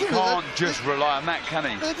 Barry, but he can't just rely on that, can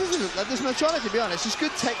he? It doesn't look like there's much on it, to be honest. It's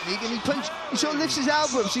good technique, and he sort of lifts his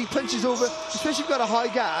elbow up, so he punches over, especially if you've got a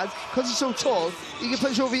high guard, because he's so tall, he can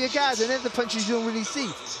punch over your guard, and then the punches you don't really see.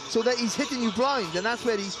 So that he's hitting you blind, and that's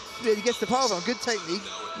where he gets the power from. Good technique,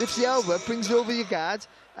 lifts the elbow up, brings it over your guard,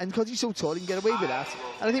 and because he's so tall, he can get away with that.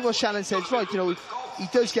 And I think what Shannon said is right, you know, he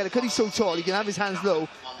does get it, because he's so tall, he can have his hands low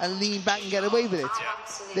and lean back and get away with it.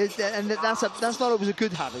 And that's not always a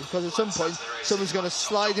good habit, because at some point, someone's going to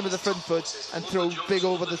slide him with the front foot and throw big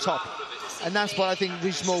over the top. And that's what I think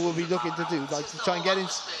Richemont will be looking to do, like to try and get in,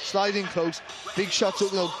 slide in close, big shots,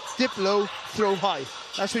 you know, dip low, throw high.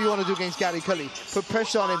 That's what you want to do against Gary Cully. Put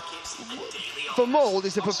pressure on him. For Mould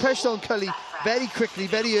is to put pressure on Cully very quickly,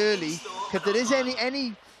 very early, because if there is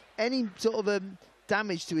any sort of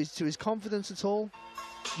damage to his confidence at all,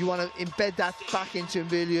 you want to embed that back into him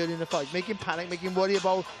really early in the fight. Make him panic, make him worry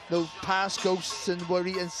about those past ghosts and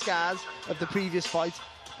worry and scars of the previous fight,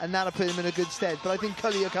 and that'll put him in a good stead. But I think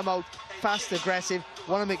Cully will come out fast, aggressive,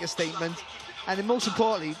 want to make a statement, and then most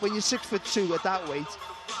importantly, when you're 6'2" at that weight,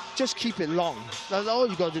 just keep it long. All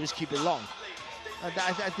you got to do is keep it long.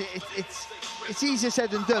 It's easier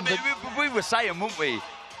said than done. I mean, but we were saying, weren't we,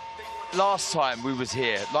 last time we was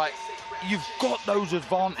here, like, you've got those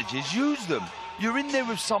advantages, use them. You're in there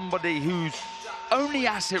with somebody whose only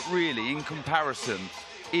asset really in comparison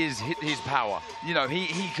is his power. You know, he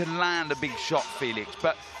can land a big shot, Felix,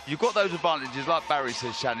 but you've got those advantages, like Barry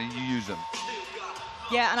says, Shannon, you use them.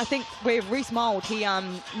 Yeah, and I think with Reece Mould, he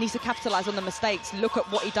needs to capitalise on the mistakes, look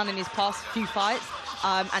at what he's done in his past few fights,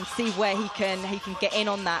 and see where he can get in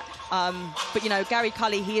on that. But, you know, Gary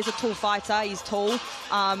Cully, he is a tall fighter, he's tall.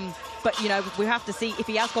 But, you know, we have to see if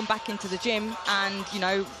he has gone back into the gym and, you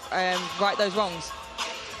know, right those wrongs.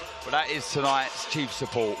 Well, that is tonight's chief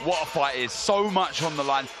support. What a fight is. So much on the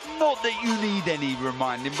line. Not that you need any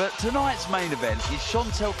reminding, but tonight's main event is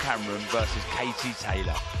Chantelle Cameron versus Katie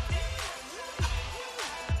Taylor.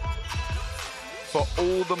 For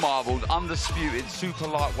all the marbles, undisputed super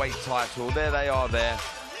lightweight title. There they are there.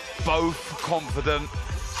 Both confident.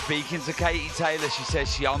 Speaking to Katie Taylor, she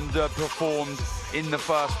says she underperformed in the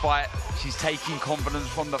first fight. She's taking confidence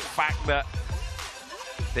from the fact that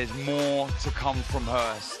there's more to come from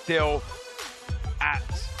her. Still at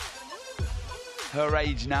her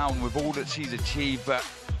age now and with all that she's achieved, but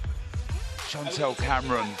Chantelle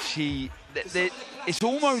Cameron, it's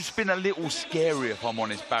almost been a little scary, if I'm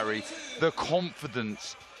honest, Barry, the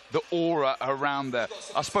confidence, the aura around her.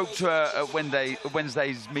 I spoke to her at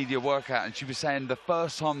Wednesday's media workout, and she was saying the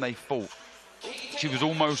first time they fought, she was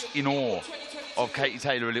almost in awe of Katie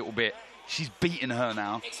Taylor a little bit. She's beaten her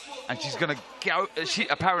now, and she's going to go.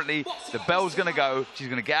 Apparently, the bell's going to go. She's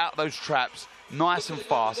going to get out those traps nice and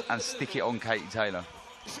fast and stick it on Katie Taylor.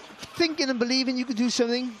 Thinking and believing you can do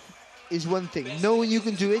something is one thing. Knowing you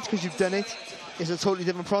can do it because you've done it is a totally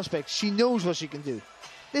different prospect. She knows what she can do.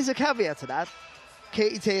 There's a caveat to that.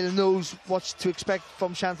 Katie Taylor knows what to expect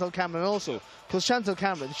from Chantelle Cameron also, because Chantelle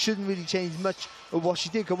Cameron shouldn't really change much of what she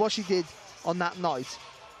did, because what she did on that night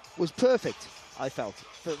was perfect, I felt,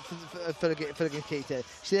 for Katie Taylor.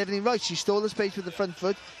 She did everything right. She stole the space with the front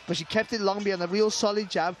foot, but she kept it long behind a real solid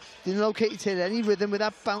jab. Didn't allow Katie Taylor any rhythm with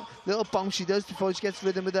that little bounce she does before she gets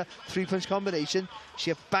rhythm with a three-punch combination.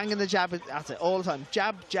 She kept banging the jab at it all the time.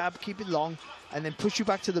 Jab, jab, keep it long, and then push you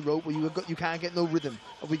back to the rope where you can't get no rhythm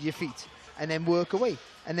with your feet. And then work away,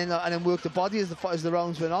 and then work the body as the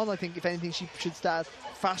rounds went on. I think if anything, she should start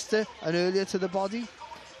faster and earlier to the body.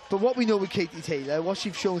 But what we know with Katie Taylor, what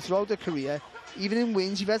she's shown throughout her career, even in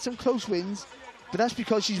wins, she's had some close wins, but that's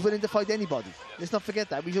because she's willing to fight anybody. Let's not forget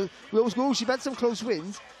that. We always go, she's had some close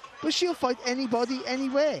wins, but she'll fight anybody,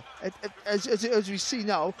 anywhere, as we see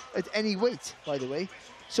now, at any weight, by the way.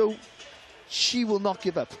 So she will not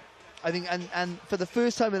give up, I think, and for the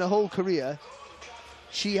first time in her whole career,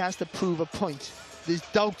 she has to prove a point. There's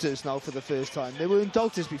doubters now for the first time. There weren't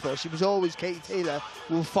doubters before. She was always Katie Taylor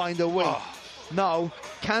will find a way. Oh. Now,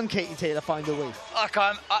 can Katie Taylor find a way?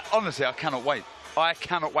 Honestly, I cannot wait. I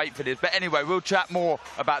cannot wait for this. But anyway, we'll chat more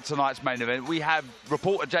about tonight's main event. We have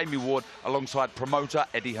reporter Jamie Ward alongside promoter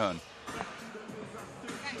Eddie Hearn.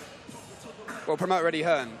 Well, promoter Eddie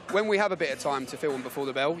Hearn, when we have a bit of time to film before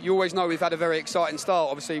the bell, you always know we've had a very exciting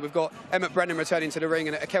start. Obviously, we've got Emmett Brennan returning to the ring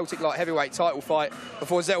and a Celtic light heavyweight title fight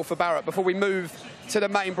before Zelfa Barrett, before we move to the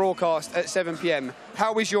main broadcast at 7 p.m.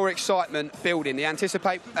 How is your excitement building? The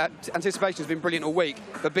anticipation's been brilliant all week,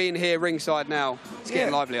 but being here ringside now, it's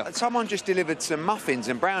getting livelier. Someone just delivered some muffins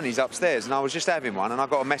and brownies upstairs, and I was just having one, and I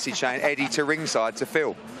got a message saying Eddie to ringside to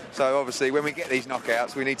film. So obviously, when we get these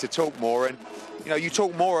knockouts, we need to talk more. And you know, you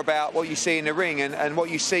talk more about what you see in the ring and what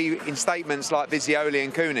you see in statements like Vizioli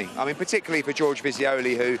and Cooney. I mean, particularly for George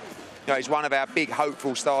Vizioli, who is one of our big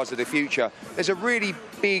hopeful stars of the future. There's a really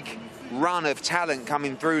big run of talent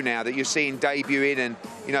coming through now that you're seeing debuting, and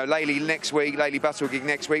Laley Buttigieg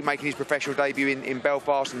next week making his professional debut in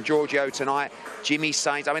Belfast, and Giorgio tonight, Jimmy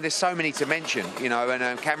Saints. I mean, there's so many to mention,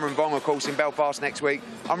 and Cameron Vong, of course, in Belfast next week.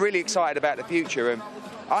 I'm really excited about the future. And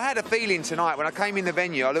I had a feeling tonight when I came in the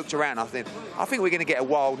venue, I looked around, I think we're going to get a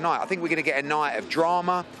wild night. I think we're going to get a night of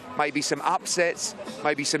drama, maybe some upsets,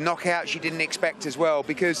 maybe some knockouts you didn't expect as well,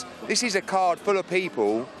 because this is a card full of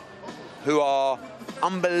people who are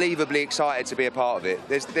unbelievably excited to be a part of it.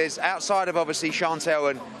 There's outside of obviously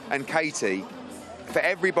Chantelle and Katie, for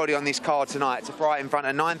everybody on this card tonight to fight in front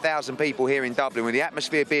of 9,000 people here in Dublin, with the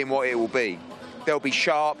atmosphere being what it will be. They'll be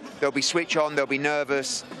sharp, they'll be switch on, they'll be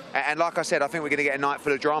nervous, and like I said, I think we're going to get a night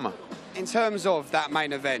full of drama. In terms of that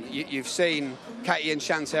main event, you've seen Katie and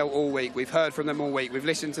Chantelle all week, we've heard from them all week, we've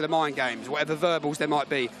listened to the mind games, whatever verbals there might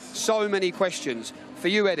be. So many questions. For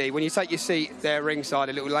you, Eddie, when you take your seat there ringside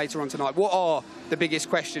a little later on tonight, what are the biggest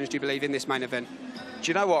questions, do you believe, in this main event? Do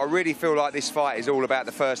you know what? I really feel like this fight is all about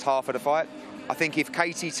the first half of the fight. I think if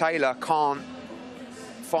Katie Taylor can't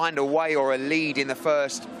find a way or a lead in the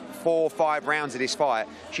first 4 or 5 rounds of this fight,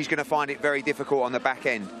 she's going to find it very difficult on the back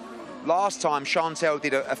end. Last time, Chantelle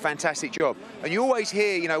did a fantastic job. And you always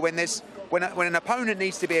hear, when an opponent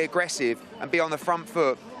needs to be aggressive and be on the front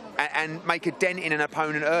foot and make a dent in an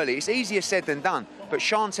opponent early, it's easier said than done. But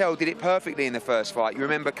Chantelle did it perfectly in the first fight. You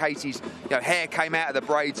remember Katie's hair came out of the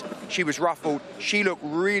braids, she was ruffled, she looked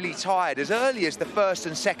really tired as early as the first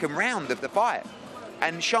and second round of the fight.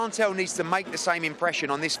 And Chantelle needs to make the same impression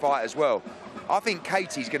on this fight as well. I think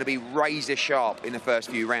Katie's going to be razor sharp in the first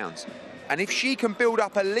few rounds. And if she can build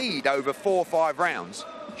up a lead over 4 or 5 rounds,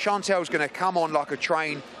 Chantelle's going to come on like a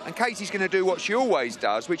train, and Katie's going to do what she always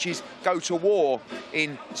does, which is go to war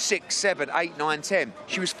in 6, 7, 8, 9, 10.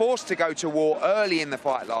 She was forced to go to war early in the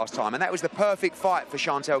fight last time, and that was the perfect fight for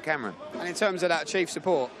Chantelle Cameron. And in terms of that chief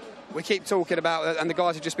support, we keep talking about, and the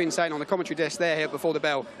guys have just been saying on the commentary desk there here before the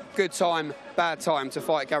bell, good time, bad time to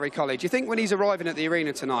fight Gary Cully. Do you think when he's arriving at the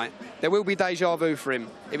arena tonight, there will be deja vu for him?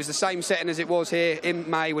 It was the same setting as it was here in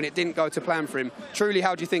May when it didn't go to plan for him. Truly,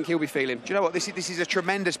 how do you think he'll be feeling? Do you know what? This is a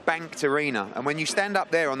tremendous banked arena, and when you stand up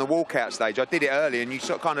there on the walkout stage, I did it earlier, and you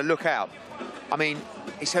sort of kind of look out. I mean,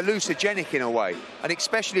 it's hallucinogenic in a way, and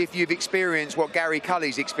especially if you've experienced what Gary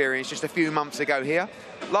Cully's experienced just a few months ago here.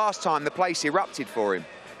 Last time, the place erupted for him.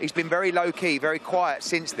 He's been very low-key, very quiet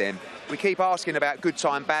since then. We keep asking about good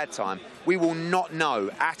time, bad time. We will not know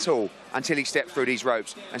at all until he steps through these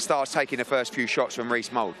ropes and starts taking the first few shots from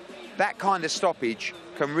Reece Mould. That kind of stoppage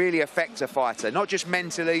can really affect a fighter, not just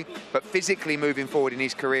mentally, but physically moving forward in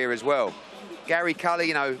his career as well. Gary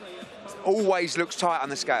Cully, always looks tight on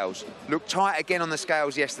the scales. Looked tight again on the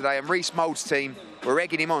scales yesterday, and Reece Mould's team were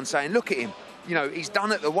egging him on, saying, look at him, he's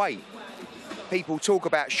done at the weight. People talk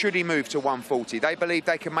about should he move to 140. They believe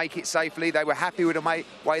they can make it safely. They were happy with the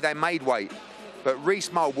way they made weight. But Reece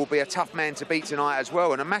Mould will be a tough man to beat tonight as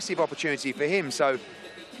well, and a massive opportunity for him. So,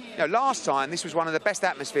 last time, this was one of the best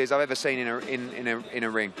atmospheres I've ever seen in a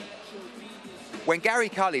ring. When Gary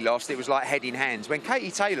Cully lost, it was like head in hands. When Katie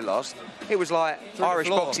Taylor lost, it was like Irish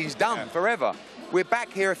boxing's done forever. We're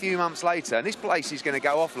back here a few months later, and this place is going to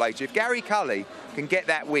go off later. If Gary Cully can get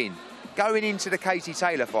that win, going into the Katie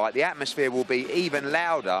Taylor fight, the atmosphere will be even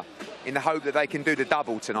louder in the hope that they can do the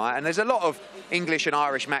double tonight. And there's a lot of English and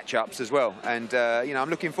Irish matchups as well. And, I'm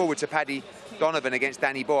looking forward to Paddy Donovan against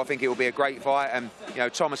Danny Boy. I think it will be a great fight. And,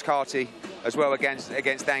 Thomas Carty as well against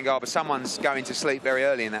Dangar, but someone's going to sleep very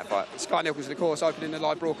early in that fight. Sky Nicholson, of course, opening the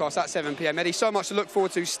live broadcast at 7 p.m. Eddie, so much to look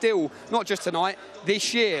forward to still, not just tonight,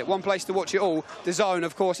 this year. One place to watch it all. DAZN,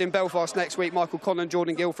 of course, in Belfast next week. Michael Conlon,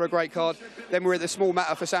 Jordan Gill for a great card. Then we're at the Small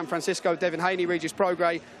Matter for San Francisco. Devin Haney, Regis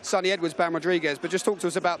Prograis, Sonny Edwards, Bam Rodriguez. But just talk to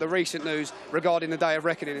us about the recent news regarding the Day of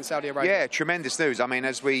Reckoning in Saudi Arabia. Yeah, tremendous news. I mean,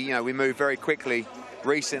 as we moved very quickly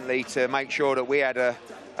recently to make sure that we had a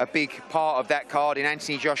big part of that card in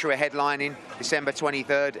Anthony Joshua headlining December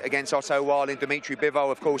 23rd against Otto Wallin, Dimitri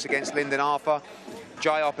Bivol, of course, against Lyndon Arthur,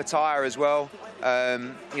 Jai Opetaia as well.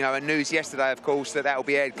 And news yesterday, of course, that will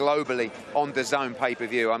be aired globally on DAZN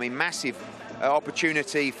pay-per-view. I mean, massive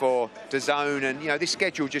opportunity for DAZN, and this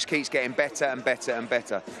schedule just keeps getting better and better and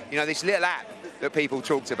better. This little app that people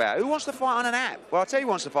talked about. Who wants to fight on an app? Well, I'll tell you who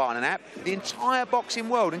wants to fight on an app. The entire boxing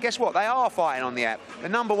world. And guess what? They are fighting on the app. The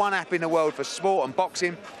 #1 app in the world for sport and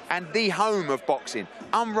boxing, and the home of boxing.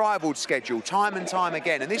 Unrivaled schedule, time and time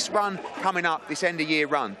again. And this run coming up, this end-of-year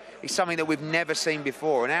run, is something that we've never seen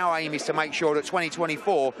before. And our aim is to make sure that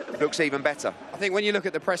 2024 looks even better. I think when you look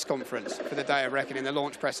at the press conference for the Day of Reckoning, the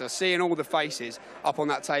launch presser, seeing all the faces up on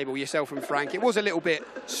that table, yourself and Frank, it was a little bit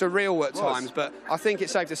surreal at times, but I think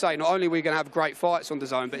it's safe to say not only are we going to have great fights on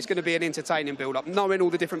DAZN, but it's going to be an entertaining build-up, knowing all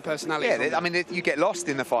the different personalities. Yeah, I mean, you get lost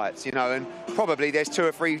in the fights, and probably there's 2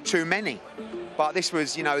 or 3 too many. But this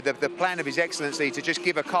was, the plan of His Excellency to just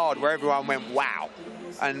give a card where everyone went, wow.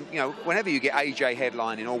 And, whenever you get AJ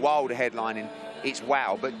headlining or Wilder headlining, it's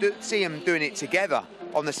wow. But see him doing it together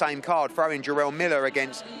on the same card, throwing Jarrell Miller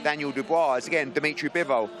against Daniel Dubois, again, Dimitri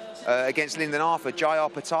Bivol against Lyndon Arthur, Jai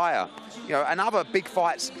Opetaia, and other big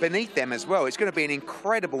fights beneath them as well. It's going to be an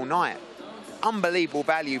incredible night. Unbelievable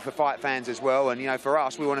value for fight fans as well, and for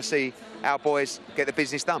us, we want to see our boys get the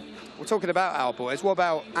business done. We're talking about our boys. What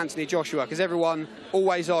about Anthony Joshua? Because everyone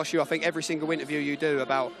always asks you, I think every single interview you do,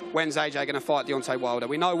 about when's AJ going to fight Deontay Wilder.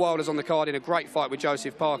 We know Wilder's on the card in a great fight with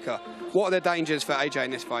Joseph Parker. What are the dangers for AJ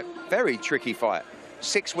in this fight? Very tricky fight.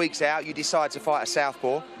 6 weeks out, you decide to fight a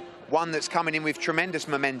southpaw, one that's coming in with tremendous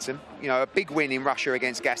momentum. A big win in Russia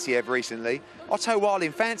against Gassiev recently. Otto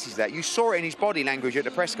Wallin fancies that. You saw it in his body language at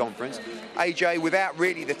the press conference. AJ, without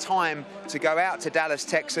really the time to go out to Dallas,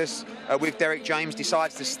 Texas, with Derek James,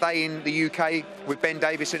 decides to stay in the UK with Ben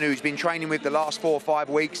Davison, who's been training with the last 4 or 5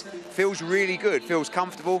 weeks. Feels really good, feels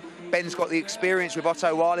comfortable. Ben's got the experience with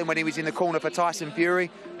Otto Wallin when he was in the corner for Tyson Fury.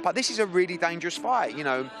 But this is a really dangerous fight.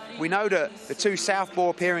 We know that the 2 southpaw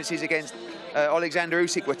appearances against Alexander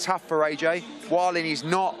Usyk were tough for AJ. Wallin is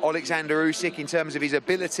not Alexander Usyk in terms of his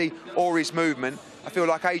ability or his movement. I feel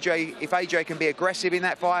like if AJ can be aggressive in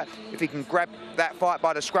that fight, if he can grab that fight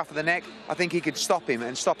by the scruff of the neck, I think he could stop him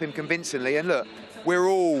and stop him convincingly. And look, we're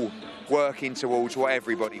all working towards what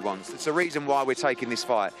everybody wants. It's the reason why we're taking this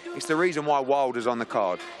fight. It's the reason why Wilder's on the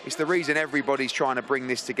card. It's the reason everybody's trying to bring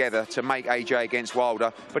this together to make AJ against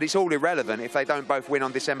Wilder. But it's all irrelevant if they don't both win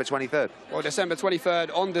on December 23rd. Well, December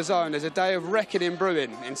 23rd on DAZN, there's a Day of Reckoning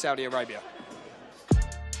brewing in Saudi Arabia.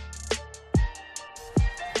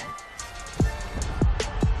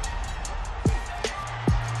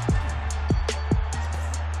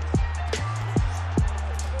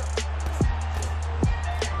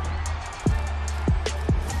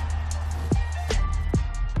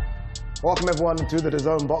 Welcome everyone to the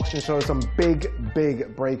DAZN Boxing Show. Some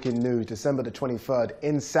big breaking news. December the 23rd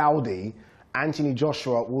in Saudi, Anthony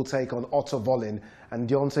Joshua will take on Otto Wallin and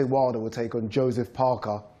Deontay Wilder will take on Joseph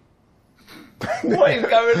Parker. What is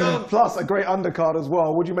going on? Plus a great undercard as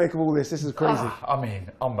well. What do you make of all this? This is crazy. I mean,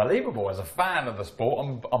 unbelievable. As a fan of the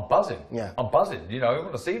sport, I'm buzzing. Yeah. I'm buzzing. I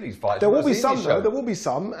want to see these fights. There will be some though. There will be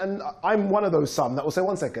some, and I'm one of those some that will say,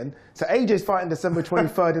 1 second. So AJ's fighting December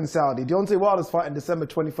 23rd in Saudi. Deontay Wilder's fighting December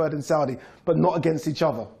 23rd in Saudi, but not against each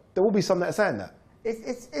other. There will be some that are saying that.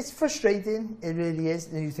 It's frustrating. It really is.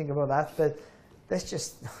 When you think about that, but let's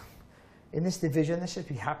just in this division, let's just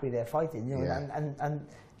be happy they're fighting. Yeah. And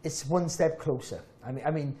it's one step closer. I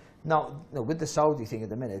mean, now with the Saudi thing at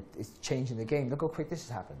the minute, it's changing the game. Look how quick this has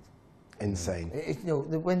happened. Insane.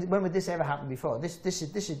 When would this ever happen before? This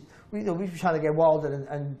is we've been trying to get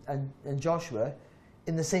Wilder and Joshua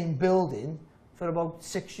in the same building for about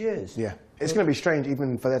 6 years. Yeah, it's going to be strange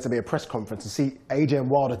even for there to be a press conference to see AJ and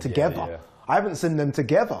Wilder together. Yeah. I haven't seen them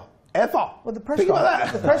together ever. Well, the press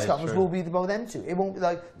conference will be about them two. It won't be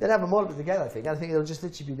like they'll have them all together. I think it'll just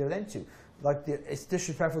literally be them two. Like it's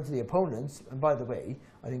disrespectful to the opponents. And by the way,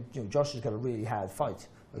 I think Josh has got a really hard fight,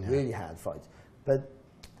 really hard fight. But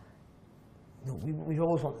we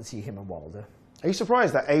always want to see him and Wilder. Are you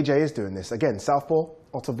surprised that AJ is doing this again? Southpaw,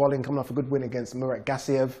 Otto Wallin coming off a good win against Murat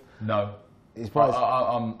Gassiev. No, he's surprised.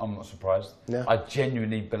 I'm not surprised. Yeah. I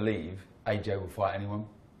genuinely believe AJ will fight anyone.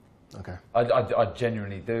 Okay. I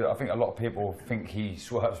genuinely do. I think a lot of people think he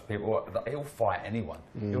swerves people. He'll fight anyone.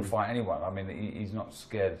 He'll fight anyone. I mean, he's not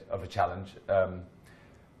scared of a challenge.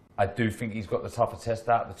 I do think he's got the tougher test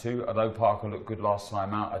out of the two. Although Parker looked good last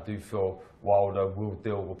time out, I do feel Wilder will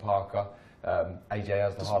deal with Parker. AJ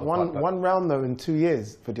has the harder fight. One round though in 2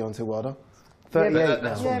 years for Deontay Wilder. 38 yeah, now.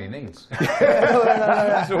 That's all he needs. No.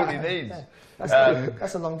 That's all he needs.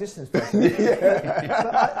 That's a long distance person.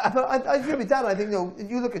 But I agree with that. I think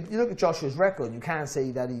you look at Joshua's record. You can't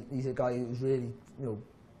say that he's a guy who's really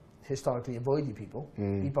historically avoided people.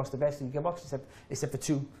 He boxed the best he can box, except for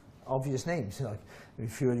two obvious names like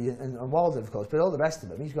Fury and Wilder, of course. But all the rest of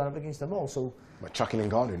them, he's gone up against them all. So we're chucking in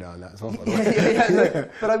Ngannou now and that as well.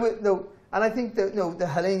 But I would and I think that the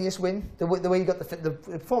Helenius win, the way he got the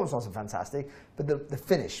performance wasn't fantastic, but the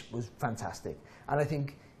finish was fantastic. And I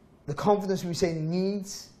think the confidence we say he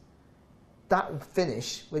needs, that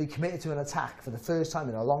finish where he committed to an attack for the first time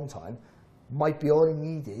in a long time, might be all he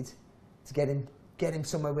needed to get him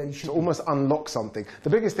somewhere where he should. To almost unlock something. The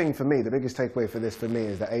biggest thing for me, the biggest takeaway for this for me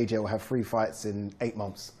is that AJ will have 3 fights in 8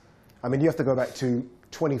 months. I mean, you have to go back to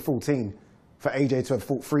 2014 for AJ to have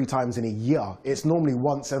fought 3 times in a year. It's normally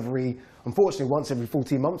unfortunately once every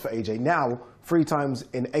 14 months for AJ. Now, 3 times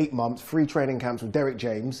in 8 months, 3 training camps with Derek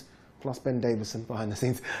James, plus Ben Davison behind the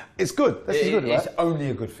scenes. It's good. That's good, right? It's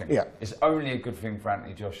only a good thing. Yeah. It's only a good thing for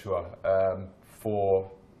Anthony Joshua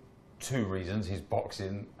for 2 reasons: his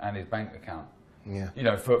boxing and his bank account. Yeah. You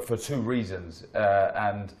know, for 2 reasons,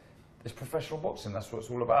 and it's professional boxing. That's what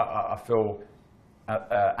it's all about. I feel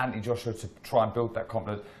Anthony Joshua to try and build that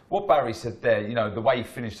confidence. What Barry said there, the way he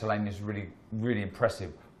finished Helene is really, really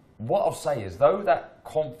impressive. What I'll say is, though that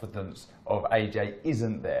confidence of AJ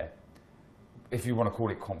isn't there, if you want to call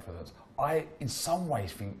it confidence, I in some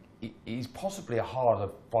ways think he's possibly a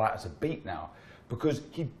harder fighter to beat now, because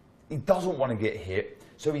he doesn't want to get hit.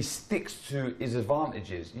 So he sticks to his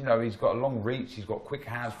advantages. He's got a long reach, he's got quick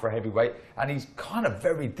hands for a heavyweight, and he's kind of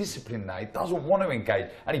very disciplined now. He doesn't want to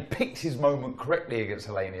engage, and he picks his moment correctly against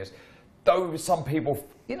Helenius. Though some people,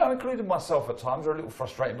 including myself at times, are a little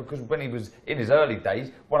frustrated because when he was in his early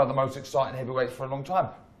days, one of the most exciting heavyweights for a long time.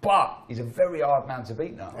 But he's a very hard man to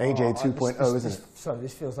beat now. AJ 2.0, isn't it? Sorry,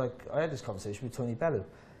 this feels like I had this conversation with Tony Bellew.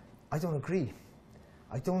 I don't agree.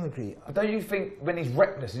 But don't you think when he's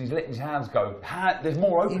reckless and he's letting his hands go, there's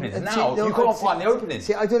more openings now? You can't find the openings.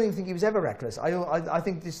 See, I don't even think he was ever reckless. I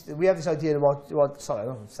think we have this idea of what. Sorry, I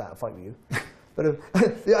don't want to start a fight with you. But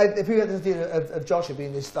if we had this idea of Joshua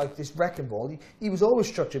being this wrecking ball, he was always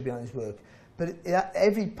structured behind his work. But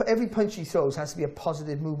every punch he throws has to be a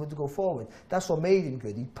positive movement to go forward. That's what made him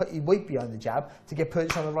good. He wait behind the jab to get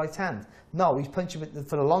purchased on the right hand. No, he's punching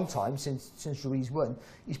for a long time since Ruiz won.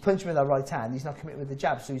 He's punching with that right hand. He's not committing with the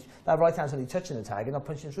jab. So that right hand's only touching the tag and not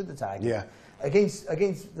punching through the tag. Yeah. Against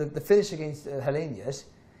the finish against Helenius,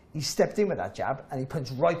 he stepped in with that jab and he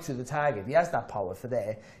punched right through the target. He has that power for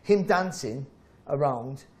there. Him dancing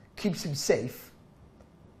around keeps him safe,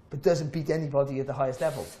 but doesn't beat anybody at the highest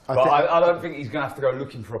level. But I don't think he's going to have to go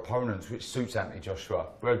looking for opponents which suits Anthony Joshua.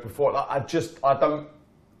 Whereas before,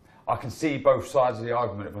 I can see both sides of the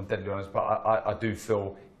argument, if I'm deadly honest, but I do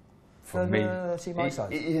feel, for me... No, see my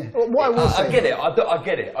side. What I will say... I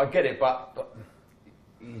get it, but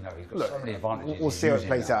he's got so many advantages. We'll see how it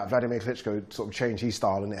plays out. Vladimir Klitschko sort of changed his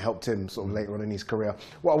style and it helped him sort of later on in his career.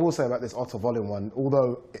 What I will say about this Otto Volin one,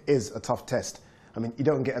 although it is a tough test, I mean, you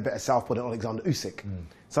don't get a better southpaw than Alexander Usyk.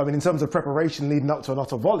 So, I mean, in terms of preparation leading up to an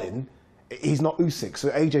Otto Volin, he's not Usyk. So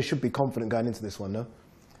AJ should be confident going into this one, no?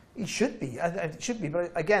 He should be. It should be.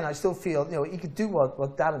 But again, I still feel, he could do what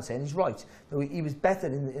Darren's saying. He's right. He was better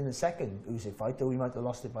in the second Usyk fight, though he might have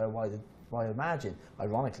lost it by a wider margin,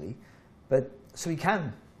 ironically. But so he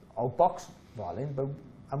can outbox Volin,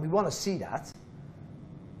 and we want to see that.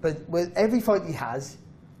 But with every fight he has,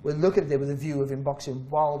 we'll look at it with a view of him boxing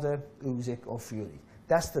Wilder, Usyk, or Fury.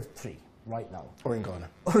 That's the 3 right now. Or Ngannou.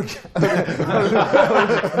 Or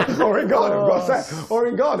Ngannou, I've got to say. Or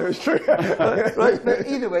Ngannou, it's true. Right, but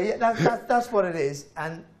either way, that's what it is.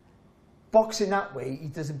 And boxing that way, he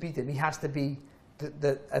doesn't beat him. He has to be,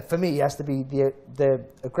 for me, he has to be the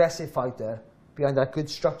aggressive fighter behind that good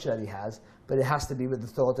structure that he has. But it has to be with the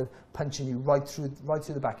thought of punching you right through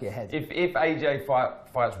the back of your head. If AJ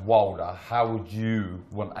fights Wilder, how would you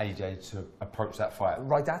want AJ to approach that fight?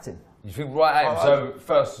 Right at him. You think right at him, so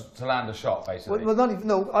first to land a shot, basically? Well, not even,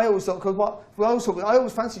 no, I always thought, I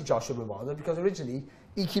always fancied Joshua with Wilder because originally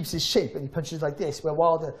he keeps his shape and he punches like this, where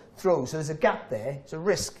Wilder throws. So there's a gap there, it's a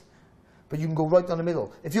risk. But you can go right down the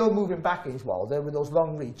middle. If you're moving back against Wilder with those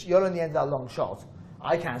long reach, you're on the end of that long shot,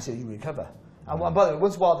 I can't see you recover. And by the way,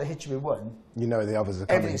 once Wilder hits you with one, the others are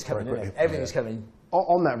coming. Everything's coming.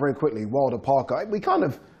 on that very quickly, Wilder Parker, we kind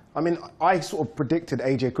of, I mean, I sort of predicted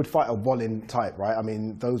AJ could fight a Volin type, right? I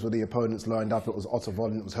mean, those were the opponents lined up. It was Otto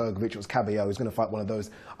Volin, it was Hrgovic, it was Cabello. He was going to fight one of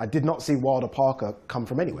those. I did not see Wilder Parker come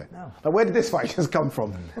from anywhere. No. Now, where did this fight just come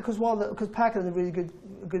from? Because Parker had a really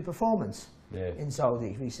good performance in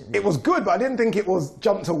Saudi recently. It was good, but I didn't think it was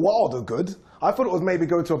jump to Wilder good. I thought it was maybe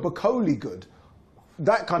go to a Bacoli good.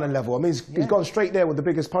 That kind of level. I mean, he's gone straight there with the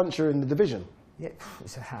biggest puncher in the division. Yeah,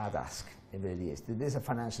 it's a hard ask. It really is. There's a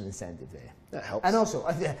financial incentive there. That helps. And also,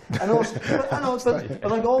 but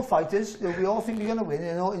like all fighters, we all think we're going to win,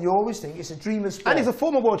 and you always think it's a dreamer's sport. And he's a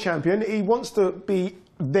former world champion. He wants to be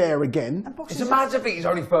there again. It's a mad to think he's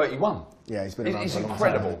only 31. Yeah, he's been around It's for a long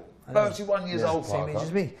incredible. time. 31 years old, Same Parker. age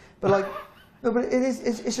as me. But like, no, but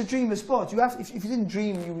it's a dreamer's sport. You have, if you didn't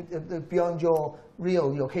dream beyond your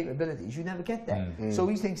capabilities, you never get there. So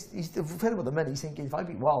he thinks he's fed up with the money. He's thinking, if I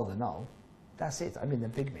beat Wilder now, that's it. I'm in the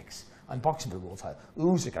big mix. I'm boxing for the world title.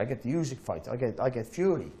 Usyk, I get the Usyk fight. I get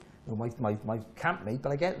Fury, you know, my campmate.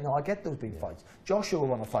 But I get those big fights. Joshua will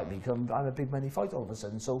want to fight me because I'm a big money fight all of a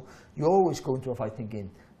sudden. So you always go into a fight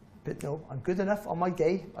thinking, but no, I'm good enough on my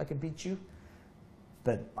day. I can beat you.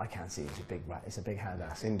 But I can't see it's a big hand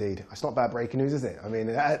ass. Indeed. It's not bad breaking news, is it? I mean,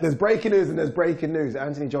 there's breaking news and there's breaking news.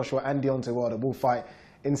 Anthony Joshua and Deontay Wilder will fight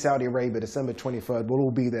in Saudi Arabia, December 23rd. We'll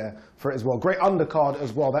all be there for it as well. Great undercard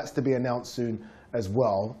as well. That's to be announced soon as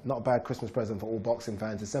well. Not a bad Christmas present for all boxing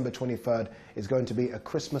fans. December 23rd is going to be a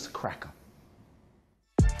Christmas cracker.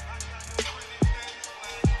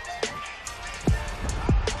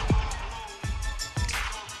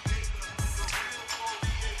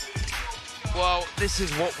 Well, this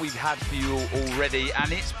is what we've had for you already,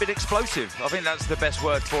 and it's been explosive. I think that's the best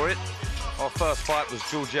word for it. Our first fight was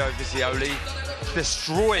Giorgio Visioli.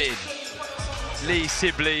 Destroyed Lee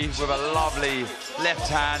Sibley with a lovely left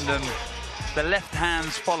hand, and the left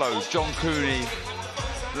hands followed. John Cooney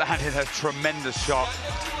landed a tremendous shot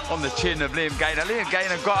on the chin of Liam Gaynor. Liam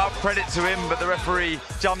Gaynor got up, credit to him, but the referee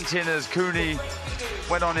jumped in as Cooney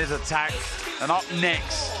went on his attack. And up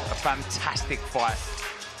next, a fantastic fight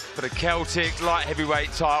for the Celtic light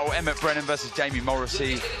heavyweight title, Emmett Brennan versus Jamie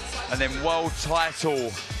Morrissey, and then world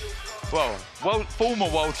title, well, former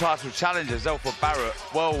world title challenger Zelfa Barrett,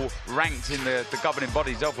 well ranked in the governing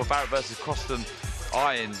body. Zelfa Barrett versus Croston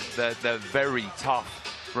Iron, the very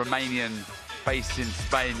tough Romanian based in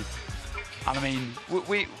Spain. And I mean,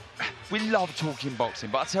 we love talking boxing,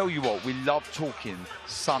 but I tell you what, we love talking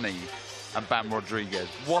Sonny and Bam Rodriguez.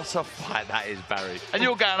 What a fight that is, Barry. And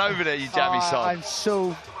you're going over there, you jammy son. I'm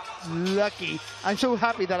so lucky. I'm so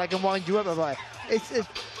happy that I can wind you up about it.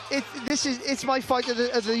 It's my fight of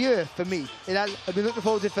the year for me. I've been looking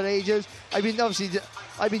forward to it for ages. I've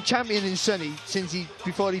been championing Sonny since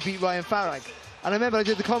before he beat Ryan Farag. And I remember I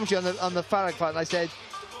did the commentary on the Farag fight, and I said,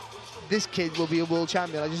 this kid will be a world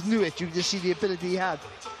champion. I just knew it. You could just see the ability he had.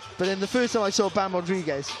 But then the first time I saw Bam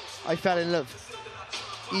Rodriguez, I fell in love.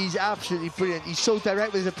 He's absolutely brilliant. He's so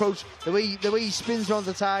direct with his approach, the way he spins around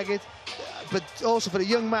the target. But also for a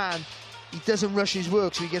young man, he doesn't rush his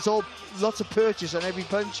work, so he gets lots of purchase on every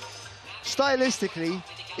punch. Stylistically,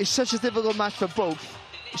 it's such a difficult match for both.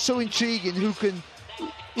 It's so intriguing who can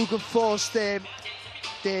force their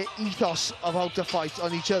ethos of how to fight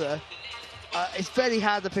on each other. It's very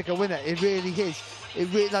hard to pick a winner. It really is. It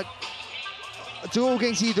really, like, to go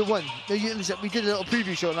against either one. We did a little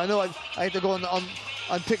preview show, and I know I had to go on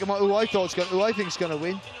and pick who I think's going to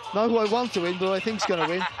win. Not who I want to win, but who I think's going to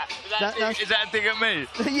win. Is that a dig at me?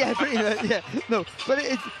 Yeah, pretty much. Yeah, no,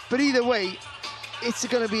 but either way, it's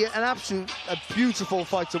going to be a beautiful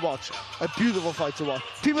fight to watch. A beautiful fight to watch.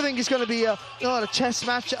 People think it's going to be a chess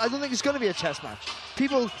match. I don't think it's going to be a chess match.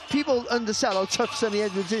 People undersell how tough Sonny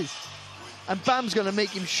Edwards is, and Bam's going to make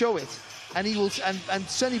him show it. And he will, and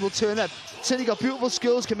Sonny will turn up. Sonny got beautiful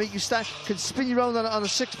skills, can make you stand, can spin you around on a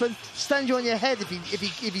six-pin, stand you on your head if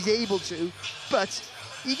he's able to. But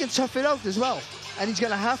he can tough it out as well, and he's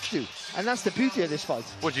going to have to. And that's the beauty of this fight.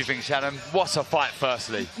 What do you think, Shannon? What a fight,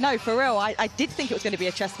 firstly. No, for real. I did think it was going to be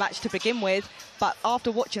a chess match to begin with, but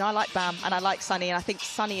after watching, I like Bam and I like Sonny, and I think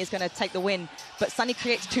Sonny is going to take the win. But Sonny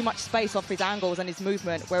creates too much space off his angles and his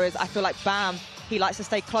movement, whereas I feel like Bam, he likes to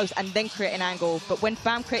stay close and then create an angle. But when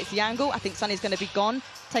Bam creates the angle, I think Sonny's going to be gone,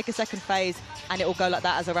 take a second phase, and it will go like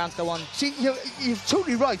that as the rounds go on. See, you're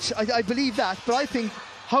totally right. I believe that, but I think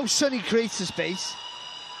how Sonny creates the space,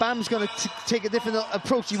 Bam's going to take a different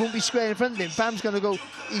approach. He won't be square in front of him. Bam's going to go,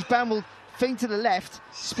 Bam will feint to the left,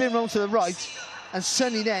 spin round to the right, and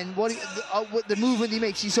Sonny then, the movement he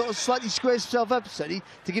makes, he sort of slightly squares himself up, Sonny,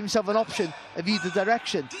 to give himself an option of either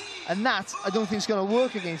direction. And that, I don't think is going to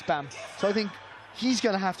work against Bam. So I think he's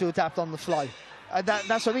going to have to adapt on the fly.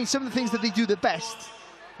 That's what I mean. Some of the things that they do the best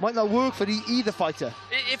might not work for either fighter.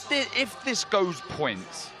 If this goes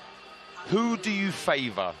points, who do you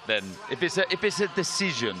favour then? If it's a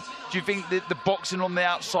decision, do you think that the boxing on the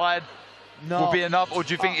outside will be enough, or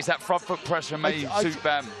do you think it's that front foot pressure may suit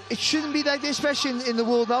Bam? It shouldn't be like this, especially in the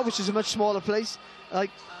world now, which is a much smaller place.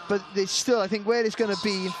 But it's still, I think, where it's going to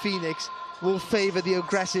be in Phoenix will favour the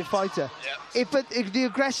aggressive fighter. But the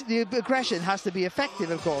aggression has to be effective,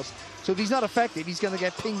 of course. So if he's not effective, he's going to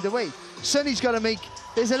get pinged away. Sonny's got to make,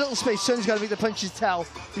 there's a little space, Sonny's got to make the punches tell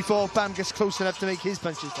before Bam gets close enough to make his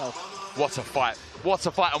punches tell. What a fight. What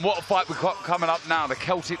a fight. And what a fight we've got coming up now. The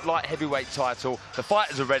Celtic light heavyweight title. The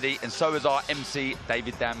fighters are ready, and so is our MC,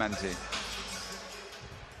 David Diamante.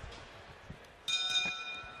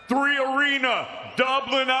 3 Arena,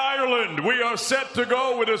 Dublin, Ireland. We are set to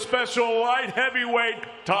go with a special light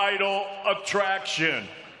heavyweight title attraction.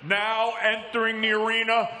 Now entering the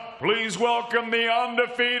arena, please welcome the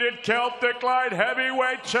undefeated Celtic light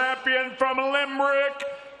heavyweight champion from Limerick,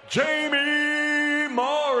 Jamie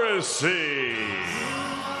Morrissey.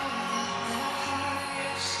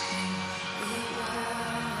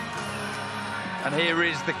 And here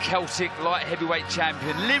is the Celtic light heavyweight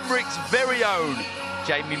champion, Limerick's very own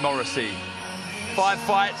Jamie Morrissey. 5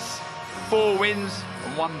 fights, 4 wins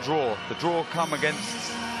and 1 draw. The draw come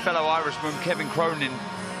against fellow Irishman Kevin Cronin.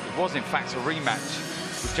 It was in fact a rematch,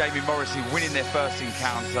 with Jamie Morrissey winning their first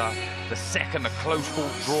encounter. The second, a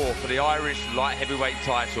close-fought draw for the Irish light heavyweight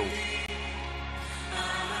title.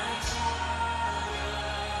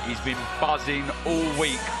 He's been buzzing all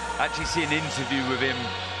week. I actually see an interview with him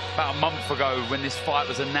about a month ago when this fight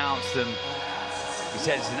was announced, and he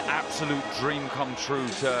said it's an absolute dream come true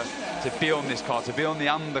to be on this card, to be on the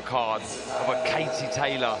undercard of a Katie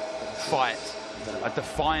Taylor fight, a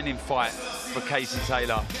defining fight for Katie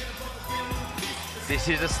Taylor. This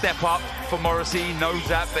is a step up for Morrissey, he knows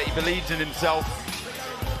that, but he believes in himself.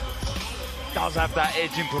 Does have that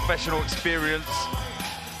edge in professional experience.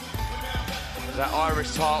 That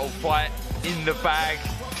Irish title fight in the bag.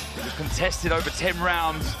 It was contested over 10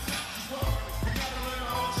 rounds.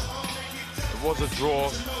 It was a draw.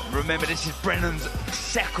 Remember, this is Brennan's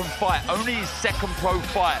second fight, only his second pro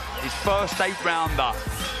fight, his first 8-rounder.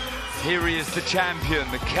 Here he is, the champion,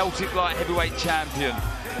 the Celtic light heavyweight champion,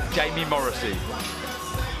 Jamie Morrissey.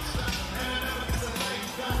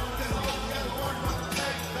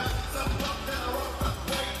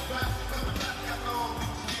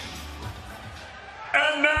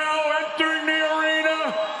 And now entering the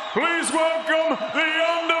arena, please welcome the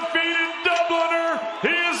undefeated Dubliner. He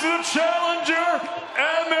is the challenger,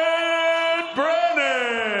 Emmett Brennan.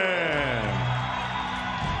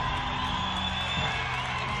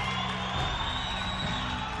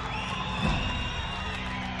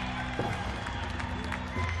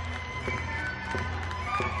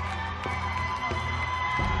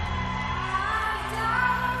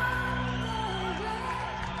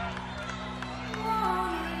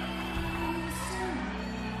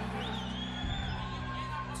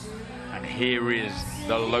 And here is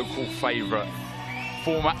the local favourite,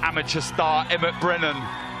 former amateur star Emmett Brennan.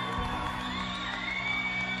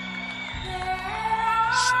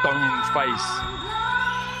 Stone face.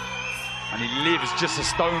 And he lives just a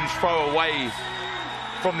stone's throw away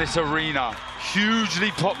from this arena.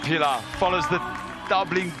 Hugely popular, follows the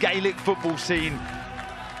Dublin Gaelic football scene.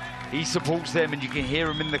 He supports them, and you can hear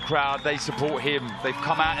him in the crowd. They support him. They've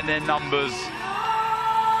come out in their numbers.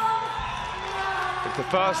 If the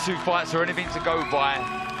first 2 fights are anything to go by,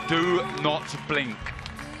 do not blink.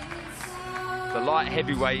 The light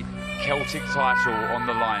heavyweight Celtic title on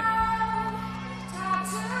the line.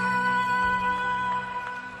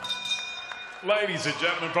 Ladies and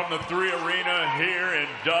gentlemen, from the 3 Arena here in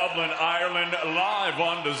Dublin, Ireland, live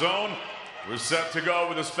on DAZN, we're set to go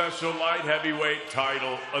with a special light heavyweight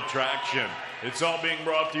title attraction. It's all being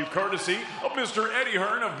brought to you courtesy of Mr. Eddie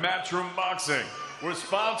Hearn of Matchroom Boxing. We're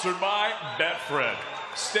sponsored by Betfred,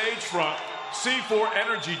 Stagefront, C4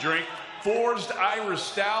 Energy Drink, Forged Irish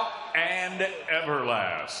Stout, and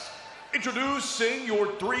Everlast. Introducing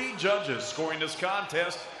your 3 judges scoring this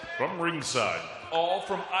contest from ringside, all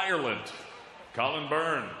from Ireland. Colin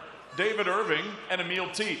Byrne, David Irving, and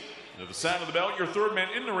Emil Teat. To the sound of the bell, your 3rd man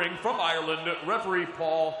in the ring from Ireland, referee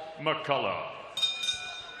Paul McCullough.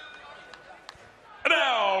 And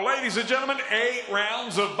now, ladies and gentlemen, 8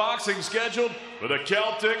 rounds of boxing scheduled for the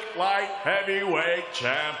Celtic Light Heavyweight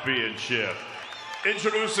Championship.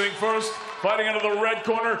 Introducing first, fighting out of the red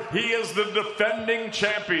corner, he is the defending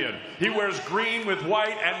champion. He wears green with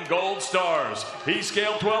white and gold stars. He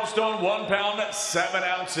scaled 12 stone, 1 pound, 7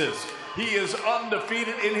 ounces. He is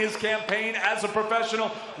undefeated in his campaign as a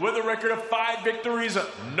professional with a record of 5 victories,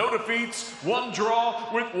 no defeats, 1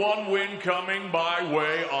 draw, with 1 win coming by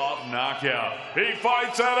way of knockout. He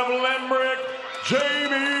fights out of Limerick,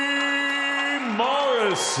 Jamie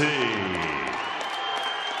Morrissey.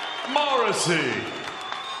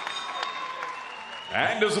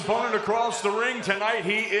 And his opponent across the ring tonight,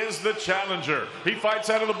 he is the challenger. He fights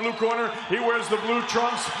out of the blue corner. He wears the blue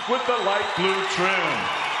trunks with the light blue trim.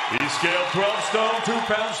 He scaled 12 stone, 2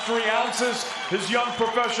 pounds, 3 ounces. His young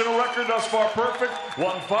professional record thus far perfect.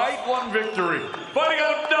 1 fight, 1 victory. Fighting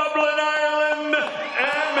out of Dublin, Ireland,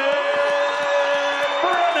 Emmett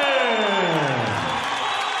Brennan.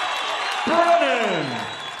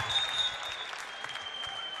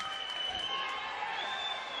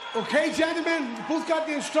 Okay, gentlemen, you both got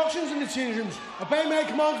the instructions in the change rooms. Obey my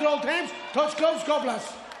commands at all times. Touch gloves, God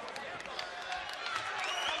bless.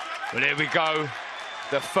 Well, here we go.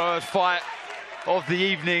 The third fight of the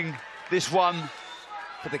evening. This one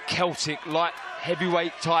for the Celtic light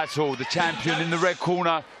heavyweight title. The champion in the red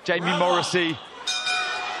corner, Jamie Morrissey.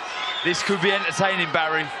 This could be entertaining,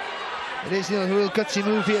 Barry. It is, a real gutsy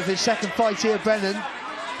move here for his second fight here, Brennan.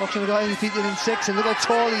 Boxing a guy undefeated in 6, and look how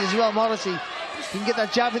tall he is as well, Morrissey. He can get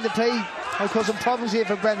that jab into play. I'll cause some problems here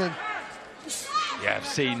for Brennan. Yeah, I've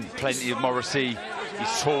seen plenty of Morrissey.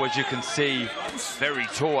 He's tall, as you can see, very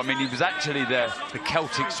tall. I mean, he was actually the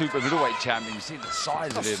Celtic super middleweight champion. You see the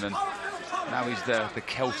size of him, and now he's the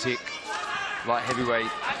Celtic light heavyweight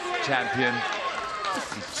champion.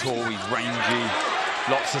 He's tall, he's rangy,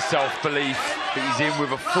 lots of self-belief, but he's in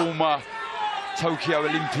with a former Tokyo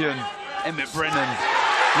Olympian, Emmett Brennan.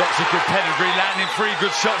 Lots of good pedigree, landing 3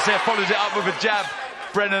 good shots there, follows it up with a jab.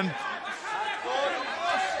 Brennan.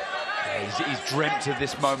 He's dreamt of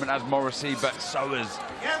this moment as Morrissey, but so has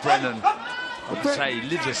Brennan. I would say he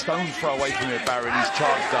lives a stone's throw away from it, Barry, and he's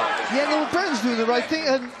charged up. Yeah, no, Brennan's doing the right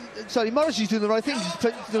thing. Sorry, Morrissey's doing the right thing.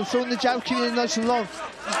 He's throwing the jab, keeping it nice and long.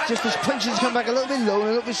 Just his punches come back a little bit low and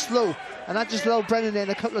a little bit slow. And that just allowed Brennan in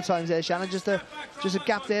a couple of times there, Shannon. Just a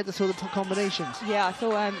gap there to throw the combinations. Yeah, I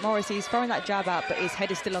thought Morrissey's throwing that jab out, but his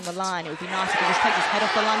head is still on the line. It would be nice if he just take his head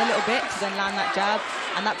off the line a little bit to then land that jab.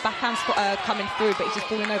 And that backhand's coming through, but he's just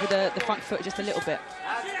falling over the front foot just a little bit.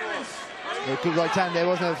 Yeah, good right hand there,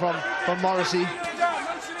 wasn't it, from Morrissey?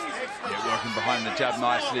 Yeah, working behind the jab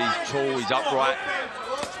nicely. He's tall, he's upright.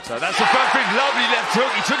 So that's the first big lovely left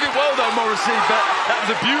hook. He took it well though, Morrissey, but that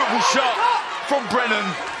was a beautiful shot from Brennan.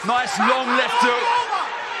 Nice long left hook.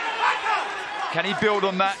 Can he build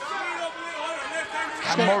on that?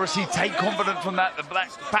 Can Morrissey take confidence from that? The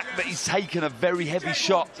fact that he's taken a very heavy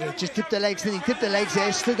shot. Yeah, just dipped the legs, then he dipped the legs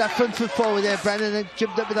there, stood that front foot forward there, Brennan, and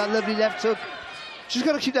jumped up with that lovely left hook. Just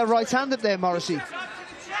got to keep that right hand up there, Morrissey.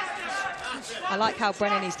 I like how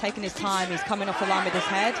Brennan is taking his time. He's coming off the line with his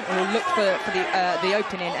head. He'll look for the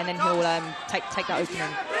opening, and then he'll take that opening. Yeah,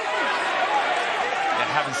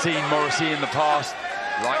 haven't seen Morrissey in the past.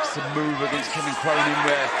 Likes to move against Kevin Cronin,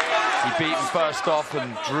 where he beat him first off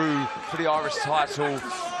and drew for the Irish title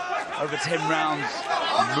over 10 rounds.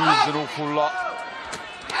 He moves an awful lot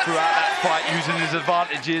throughout that fight, using his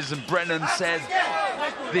advantages. And Brennan said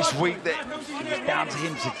this week that it was down to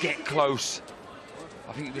him to get close.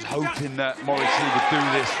 I think he was hoping that Morrissey would do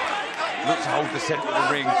this. Looked to hold the centre of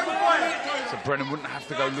the ring, so Brennan wouldn't have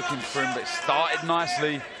to go looking for him, but it started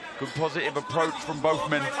nicely. Good positive approach from both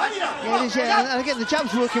men. Yeah, it is, yeah. And again, the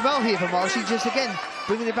jab's working well here for Morrissey, just again,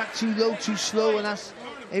 bringing it back too low, too slow, and that's,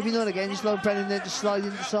 every now and again, just allowed Brennan there to slide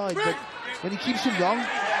in the side, but when he keeps him long,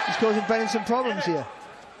 he's causing Brennan some problems here.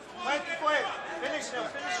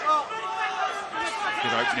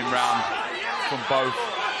 Good opening round from both.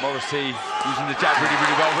 Morrissey using the jab really,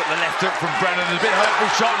 really well, but the left hook from Brennan is a bit hurtful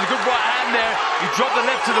shot. There's a good right hand there. He dropped the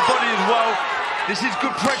left to the body as well. This is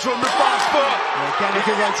good pressure on the front foot. Again, a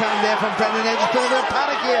good right hand there from Brennan there. Just put a bit of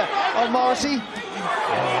panic here on Morrissey.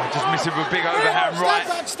 Just missing with a big overhand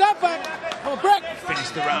right. Step back. Come on, break.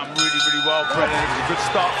 Finished the round really, really well, Brennan. It was a good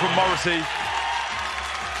start from Morrissey.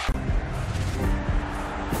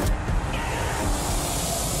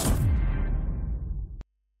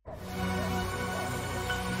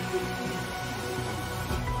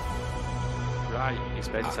 Right, it's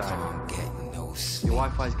bedtime. Your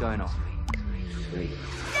Wi-Fi's going off. EE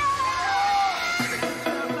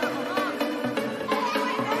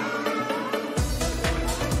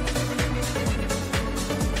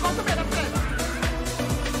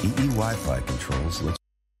Wi-Fi controls lets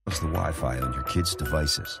the Wi-Fi on your kids'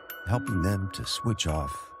 devices, helping them to switch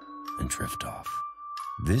off and drift off.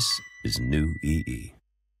 This is New EE.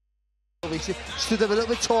 He stood up a little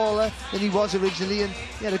bit taller than he was originally, and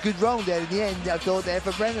he had a good round there in the end. I thought there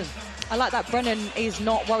for Brennan. I like that Brennan is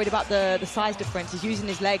not worried about the size difference. He's using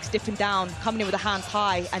his legs, dipping down, coming in with the hands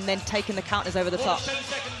high, and then taking the counters over the top.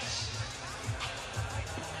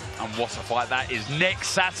 And what a fight that is. Next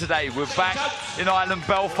Saturday, we're back in Ireland,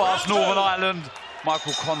 Belfast, Northern Ireland.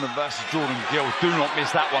 Michael Conlon versus Jordan Gill. Do not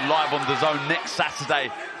miss that one, live on DAZN next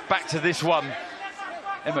Saturday. Back to this one.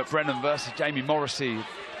 Emmett Brennan versus Jamie Morrissey.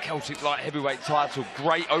 Celtic light heavyweight title.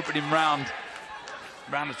 Great opening round.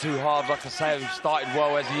 Round of two halves, like I say, started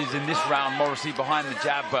well as he is in this round. Morrissey behind the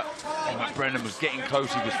jab, but Emmett Brennan was getting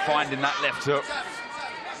close. He was finding that left hook.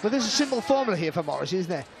 But there's a simple formula here for Morrissey,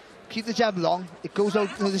 isn't there? Keep the jab long. It goes out.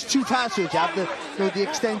 You know, there's two parts to a jab: the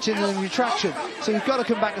extension and the retraction. So you've got to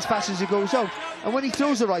come back as fast as it goes out. And when he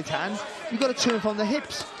throws the right hand, you've got to turn from the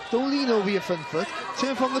hips. Don't lean over your front foot.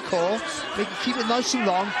 Turn from the core. Keep it nice and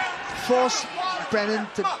long. Force Brennan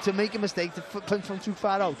to make a mistake, to punch from too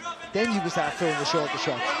far out. Then you can start throwing the shorter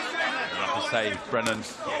shot. Like I say, Brennan,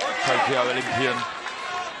 Tokyo Olympian,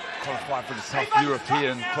 qualified for the tough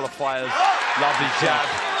European qualifiers. Lovely jab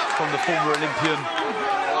from the former Olympian.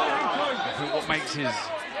 I think what makes his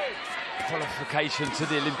qualification to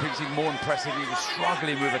the Olympics even more impressive, he was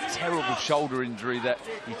struggling with a terrible shoulder injury that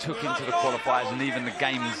he took into the qualifiers and even the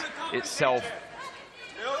games itself.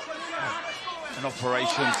 An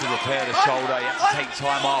operation to repair the shoulder. He had to take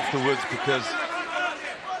time afterwards because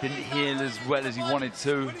didn't heal as well as he wanted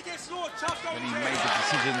to. When he made the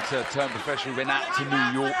decision to turn professional, he went out to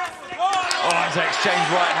New York. Oh, as they exchanged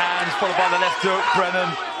right hands, followed by the left hook, Brennan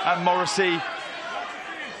and Morrissey.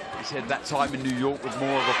 He said that time in New York was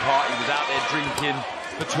more of a party. He was out there drinking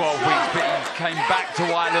for 12 weeks, but he came back to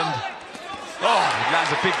Ireland. Oh, he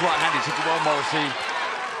lands a big right hand. He took it well, Morrissey.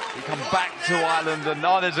 He come back to Ireland, and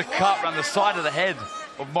now there's a cut around the side of the head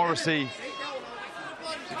of Morrissey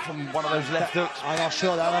from one of those left hooks. I'm not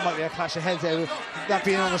sure that might be a clash of heads there, that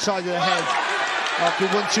being on the side of the head.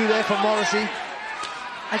 Good 1-2 there from Morrissey.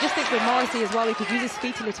 I just think with Morrissey as well, he could use his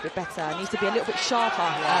feet a little bit better. He needs to be a little bit sharper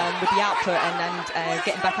with the output and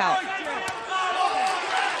getting back out.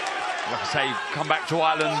 Like I say, come back to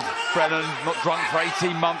Ireland. Brennan, not drunk for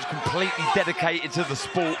 18 months, completely dedicated to the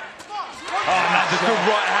sport. Oh, and that's a good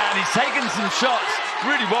right hand. He's taken some shots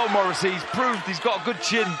really well, Morrissey. He's proved he's got a good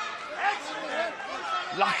chin.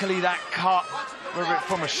 Luckily, that cut, whether it's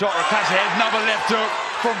from a shot or a catch ahead, another left hook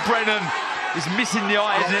from Brennan. He's missing the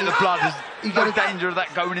eye, isn't it, the blood? There's no danger of that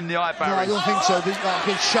going in the eye, Barry. No, I don't think so. There's a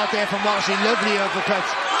good shot there from Morrissey. Lovely uppercut.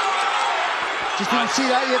 Just didn't see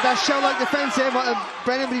that. He had that shell-like defence there,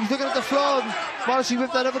 Brennan, but he was looking at the floor, and Morrissey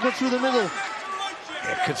whipped that uppercut through the middle.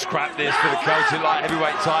 Yeah, could scrap this for the Celtic light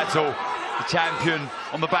heavyweight title. The champion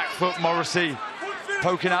on the back foot, Morrissey,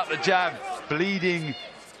 poking out the jab, bleeding.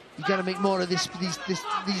 You got to make more of these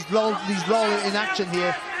lull in action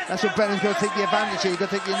here. That's what Brennan's got to take the advantage here. He's got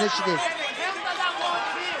to take the initiative.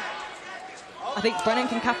 I think Brennan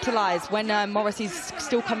can capitalise when Morrissey's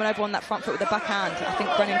still coming over on that front foot with the backhand. I think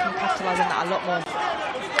Brennan can capitalise on that a lot more.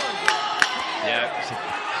 Yeah, it's a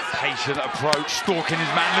patient approach, stalking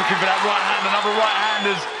his man, looking for that right hand. Another right hand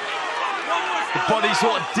as the body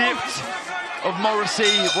sort of dipped of Morrissey.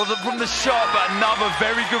 It wasn't from the shot, but another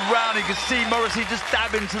very good round. You can see Morrissey just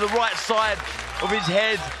dabbing to the right side of his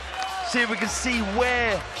head. See if we can see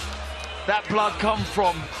where that blood come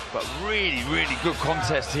from. But really, really good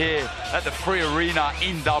contest here at the Free Arena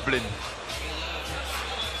in Dublin.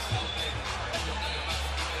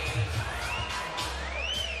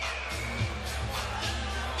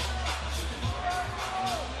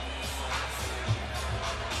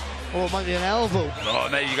 Oh, it might be an elbow. Oh,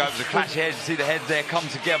 there you go. It was a clash head. See the heads there come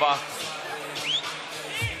together.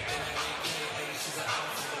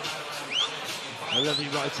 A lovely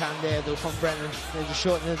right hand there, though, from Brennan. There's a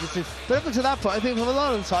short and distance. But up until that point, I think from a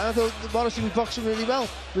lot of the time, I thought Morrissey was boxing really well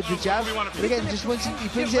with the jab. But again, just once he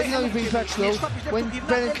brings it, he brings back slow. When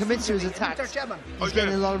Brennan commits to his attacks, he's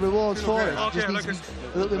getting a lot of rewards for it. Just needs to be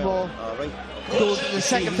a little bit more. The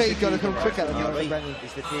second phase got to come quicker than Brennan.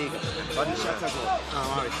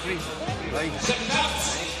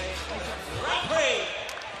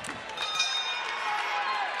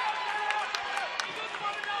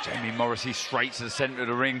 Jamie Morrissey straight to the centre of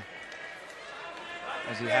the ring,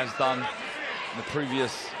 as he has done in the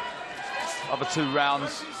previous other two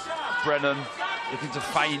rounds. Brennan looking to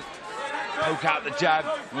feint, poke out the jab,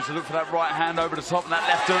 wants to look for that right hand over the top and that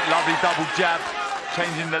left hook. Lovely double jab,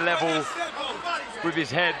 changing the level with his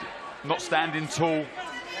head, not standing tall.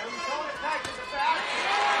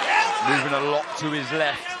 Moving a lot to his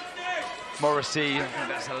left. Morrissey, I think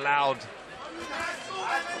that's allowed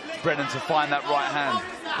Brennan to find that right hand.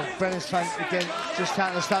 Brennan's trying, again, just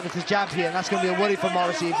trying to establish the jab here, and that's going to be a worry for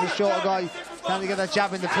Morrissey. If he's a shorter guy, trying to get that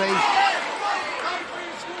jab into play.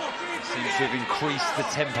 Seems to have increased the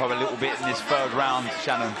tempo a little bit in this third round,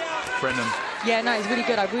 Brennan. Yeah, no, it's really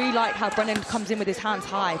good. I really like how Brennan comes in with his hands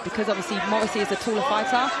high, because obviously Morrissey is a taller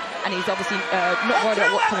fighter, and he's obviously not worried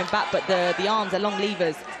about what's coming back, but the arms are long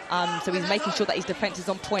levers, so he's making sure that his defence is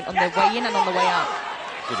on point on the way in and on the way out.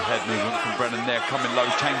 Good head movement from Brennan there, coming low,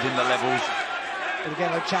 changing the levels. But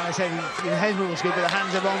again, like Chantelle said, the head movement's good, but the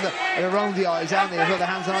hands are around the eyes, aren't they? As well, the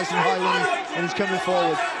hands are nice and high when he's coming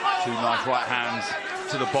forward. Two nice right hands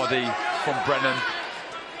to the body from Brennan.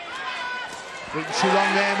 Waiting too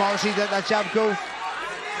long there, Morrissey, let that jab go.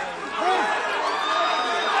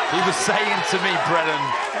 He was saying to me, Brennan,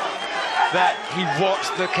 that he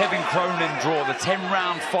watched the Kevin Cronin draw, the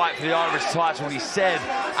 10-round fight for the Irish title, and he said,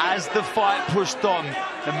 as the fight pushed on,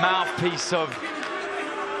 the mouthpiece of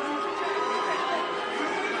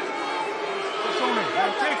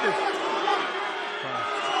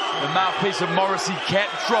Morrissey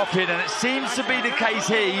kept dropping, and it seems to be the case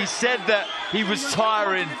here. He said that he was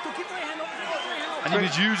tiring and he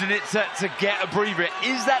was using it to get a breather.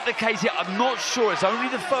 Is that the case here? I'm not sure. It's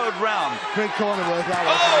only the third round. Great corner work. Oh,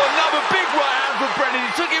 another big right hand from Brennan.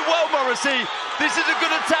 He took it well, Morrissey. This is a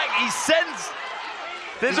good attack. He sensed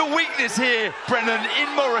there's a weakness here, Brennan, in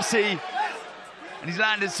Morrissey. And he's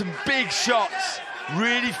landed some big shots.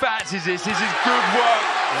 Really fancies this. This is good work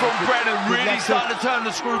from Brennan. Really starting to turn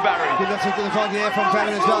the screw, Barry. Good left hook to the front here from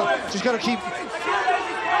Brennan as well. Just got to keep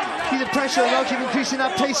the pressure and keep increasing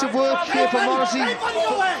that pace of work here for Morrissey.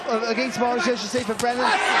 Against Morrissey, I should say, for Brennan.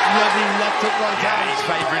 Lovely left hook right hand. He's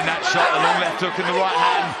favouring that shot, the long left hook in the right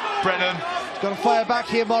hand. Brennan. He's got to fire back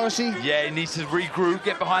here, Morrissey. Yeah, he needs to regroup,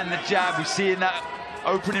 get behind the jab. We see in that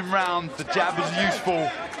opening round, the jab was useful.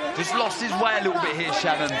 Just lost his way a little bit here,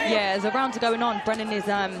 Shannon. Yeah, as the rounds are going on, Brennan is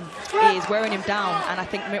wearing him down, and I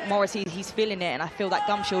think Morrissey, he's feeling it, and I feel that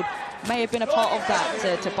gum shield may have been a part of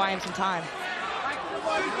that to buy him some time.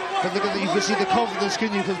 But look at that, you can see the confidence,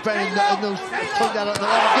 couldn't you? Because Brennan knows took that on the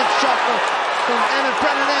good shot from Emmett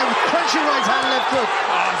Brennan there with crunching right hand left hook.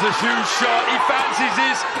 Oh, it's a huge shot. He fancies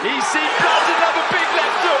this. He's seen another big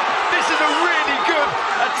left hook. This is a really good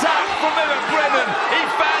attack from Emmett Brennan. He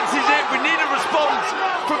fancies it. We need a response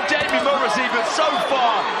from Jamie Morrissey, but so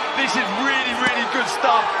far this is really, really good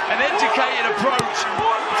stuff. An educated approach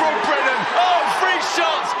from Brennan. Oh, 3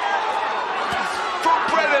 shots from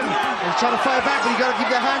Brennan. He's trying to fire back, but you've got to keep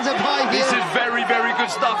their hands up high here. This is very, very good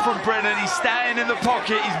stuff from Brennan. He's standing in the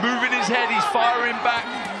pocket, he's moving his head, he's firing back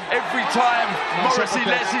every time Morrissey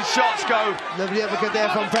lets his shots go. Lovely uppercut there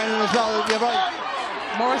from Brennan as well. You're right.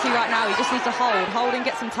 Morrissey right now, he just needs to hold and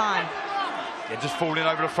get some time. Yeah, just falling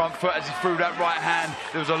over the front foot as he threw that right hand.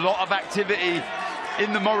 There was a lot of activity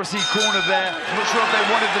in the Morrissey corner there. I'm not sure if they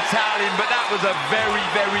wanted the towel in, but that was a very,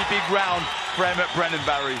 very big round for Emmett Brennan,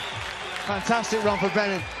 Barry. Fantastic run for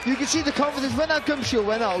Brennan. You can see the confidence when that gum shield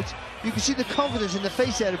went out. You can see the confidence in the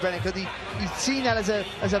face there of Brennan, because he's seen that as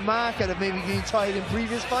a marker of maybe getting tired in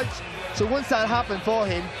previous fights. So once that happened for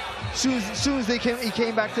him, soon as he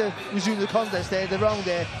came back to resume the contest there, the round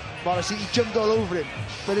there, Morrissey, he jumped all over him.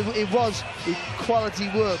 But it was quality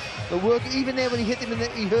work. The work, even there when he hit him,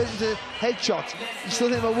 he hurt him to headshot. He still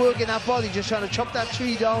hit him work in that body, just trying to chop that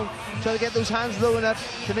tree down, trying to get those hands low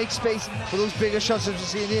enough to make space for those bigger shots as you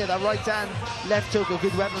see in here. That right hand, left hook, a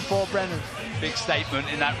good weapon for Brennan. Big statement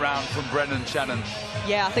in that round from Brennan, Shannon.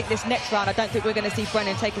 Yeah, I think this next round, I don't think we're going to see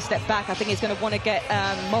Brennan take a step back. I think he's going to want to get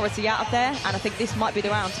Morrissey out of there, and I think this might be the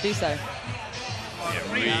round to do so.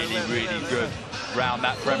 Yeah, really, really good round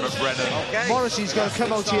that from Brennan. Okay. Morrissey's got to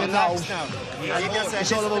come out here now.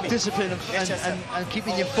 It's all about discipline and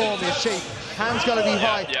keeping your form, your shape. Hands got to be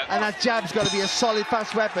high, and that jab's got to be a solid,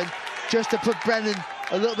 fast weapon just to put Brennan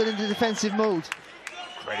a little bit into defensive mode.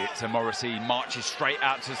 Credit to Morrissey, marches straight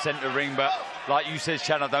out to the centre ring, but like you said,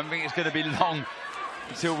 Shannon, I don't think it's going to be long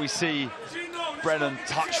until we see Brennan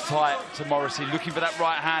touch tight to Morrissey, looking for that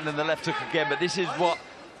right hand and the left hook again, but this is what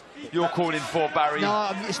you're calling for, Barry.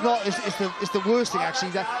 No, it's not. It's the worst thing,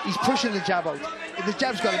 actually, that he's pushing the jab out. The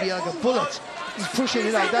jab's got to be like a bullet. He's pushing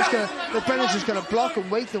it out. The Brennan's just going to block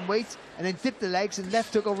and wait, and then dip the legs and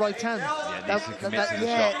left hook or right hand.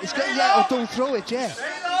 Yeah, or don't throw it, yeah.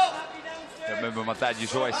 I remember my dad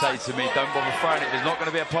used to always say to me, don't bother throwing it, there's not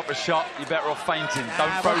going to be a proper shot, you're better off fainting,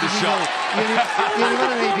 don't throw the shot. You only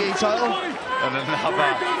won an ABA title. And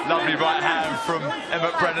another lovely right hand from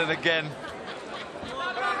Emmett Brennan again.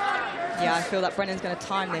 Yeah, I feel that Brennan's going to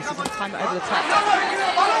time this. He's going to time it over the top.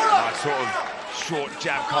 Nice sort of short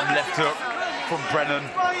jab come left hook from Brennan.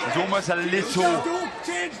 He's almost a little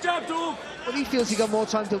Change jab, Doug. But he feels he got more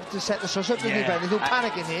time to set the shot up, doesn't he, Ben? There's no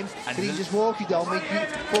panic in him. Can he just walk you down,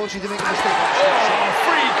 force you to make a mistake? Oh,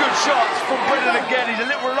 3 good shots from Brennan again. He's a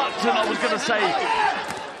little reluctant, I was going to say,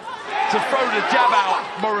 to throw the jab out,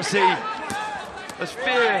 Morrissey. There's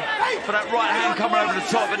fear for that right hand coming over the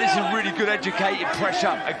top, but this is really good educated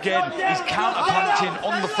pressure. Again, he's counter-punching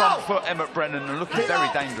on the front foot, Emmett Brennan, and looking very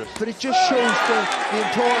dangerous. But it just shows the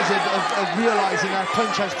importance of realising that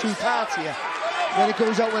punch has 2 parts here. When it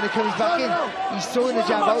goes out, when it comes back in, he's throwing the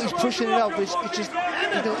jab out, he's pushing it out, but it's just,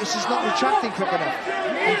 you know, it's just not retracting quick enough.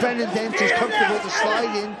 And Brendan then is comfortable to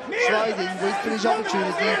slide in, wait for his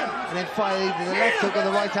opportunity, and then fire either the left hook or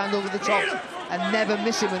the right hand over the top, and never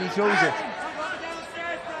miss him when he throws it.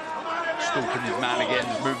 Stalking his man again,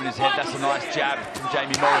 moving his head. That's a nice jab from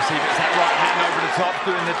Jamie Morrissey, but it's that right hand over the top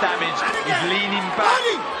doing the damage. He's leaning back.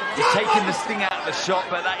 He's taking the sting out of the shot,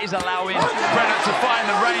 but that is allowing Brennan to find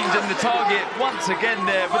the range and the target once again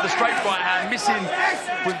there with the straight right hand, missing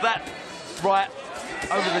with that right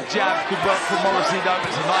over the jab. Good work from Morrissey though.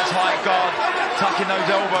 It's a nice high guard, tucking those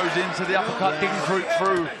elbows into the uppercut, digging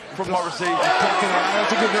through from Morrissey.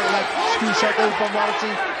 That's a good little like screw shot though from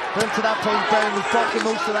Morrissey. But up to that point, Brennan was blocking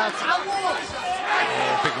most of that.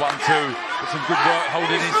 Big 1-2. Some good work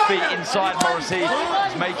holding his feet inside Morrissey.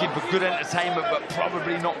 He's making for good entertainment, but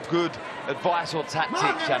probably not good advice or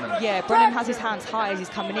tactics, Shannon. Yeah, Brennan has his hands high as he's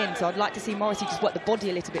coming in, so I'd like to see Morrissey just work the body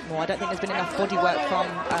a little bit more. I don't think there's been enough body work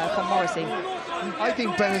from Morrissey. I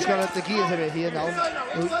think Brennan's got up the gears a bit here now.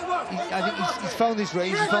 I think he's found his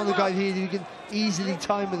range. He's found a guy here who can easily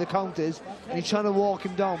time with the counters, and he's trying to walk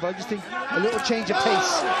him down. But I just think a little change of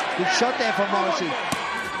pace. Good shot there from Morrissey.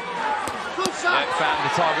 Yeah, found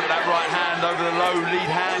the target with that right hand over the low lead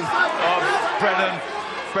hand of Brennan.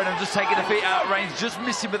 Brennan just taking the feet out of range, just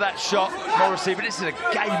missing with that shot, Morrissey. But this is a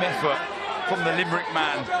game effort from the Limerick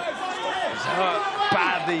man. He's hurt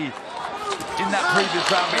badly in that previous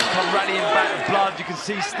round, but he's come rallying back. Blood, you can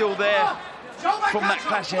see still there from that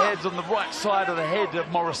clash of heads on the right side of the head of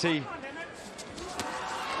Morrissey.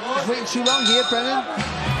 He's waiting too long here, Brennan.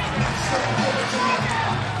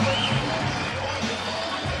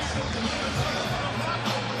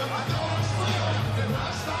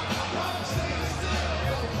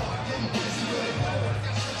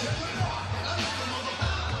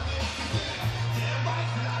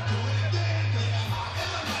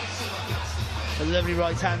 A lovely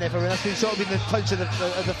right hand there for him. That's been sort of been the punch of the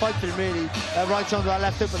fight for him, really. Right on to that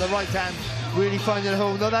left hook, but the right hand really finding a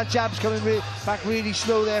hole. No, that jab's coming back really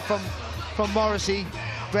slow there from Morrissey.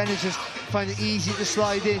 Brennan's just finding it easy to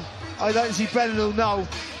slide in. I'd like to see Brennan now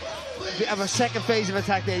have a second phase of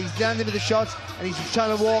attack there. He's landing with the shots and he's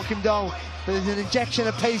trying to walk him down. But there's an injection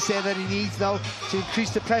of pace there that he needs now to increase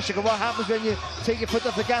the pressure. Because what happens when you take your foot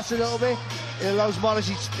off the gas a little bit? It allows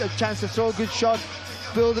Morrissey a chance to throw a good shot,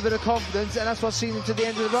 build a bit of confidence, and that's what's seen him to the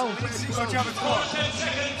end of the round.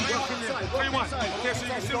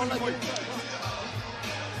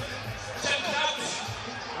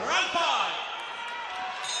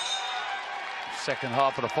 Second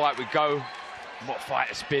half of the fight we go. What fight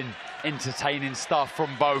it's been. Entertaining stuff from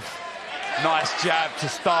both. Nice jab to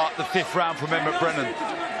start the 5th round from Emmett Brennan.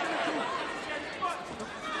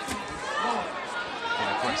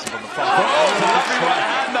 Aggressive on the front. Oh, it's a lovely right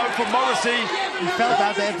hand though from Morrissey. He felt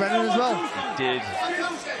that there, Brennan, as well. He did.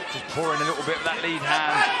 Just pouring a little bit of that lead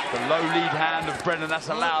hand. The low lead hand of Brennan, that's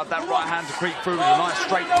allowed that right hand to creep through with a nice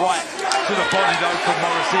straight right to the body though from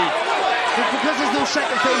Morrissey. But because there's no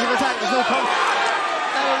second phase of attack, there's no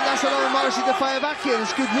that's allowing Morrissey to fire back here.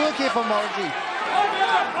 It's good work here from Morrissey. He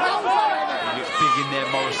looks big in there,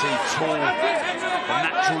 Morrissey, tall, a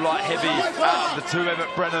natural light heavy out of the two.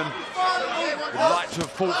 Emmett Brennan would like to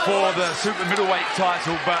have fought for the super middleweight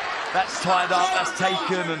title, but that's tied up, that's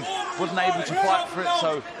taken, and wasn't able to fight for it.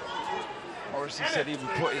 So Morrissey said he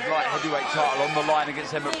would put his light heavyweight title on the line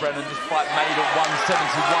against Emmett Brennan. This fight made at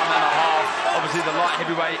 171.5. Obviously the light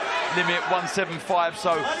heavyweight limit 175.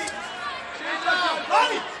 So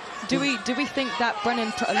do we think that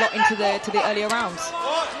Brennan put a lot into the earlier rounds?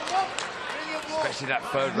 Especially that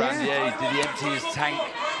 3rd round, yeah. Did he empty his tank?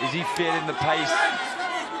 Is he feeling the pace?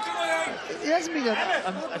 It hasn't been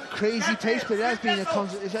a crazy pace, but it has been I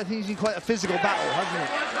think it's been quite a physical battle, hasn't it?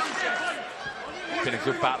 It's been a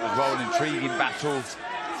good battle as well, an intriguing battle. This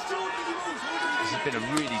has been a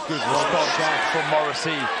really good response from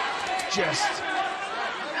Morrissey. Just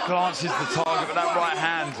glances the target with that right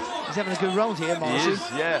hand. He's having a good round here, Morrissey. He is,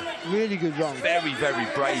 yeah. Really good round. Very, very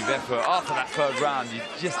brave effort. After that 3rd round, you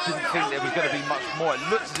just didn't think there was going to be much more. It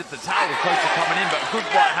looks as if the towel was close to coming in, but a good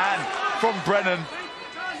right hand from Brennan.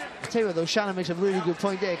 I'll tell you what though, Shannon makes a really good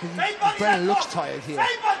point there, because Brennan looks tired here.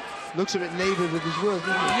 looks a bit laboured with his work,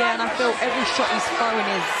 doesn't he? Yeah, and I feel every shot he's throwing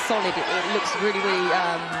is solid. It looks really, really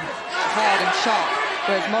hard and sharp.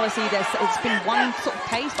 Whereas Morrissey, it's been one sort of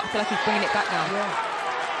pace, but I feel like he's bringing it back now.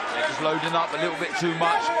 Yeah, just loading up a little bit too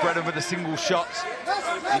much. Brennan with the single shots.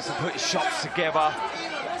 Needs to put his shots together.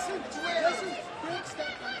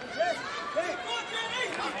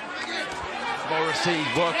 Morrissey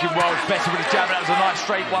working well, better with his jab. That was a nice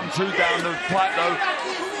straight 1-2 down the pipe though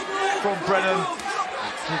from Brennan.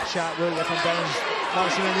 Good shot, really, from Brennan.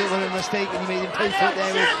 Morrissey made a little bit of a mistake and he made him pay for it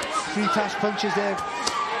there with 3 fast punches there.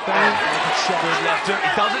 Brennan, good shot. Good left hook.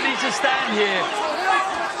 He doesn't need to stand here.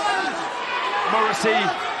 Morrissey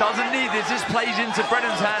doesn't need this. This plays into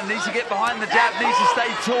Brennan's hand. Needs to get behind the jab, needs to stay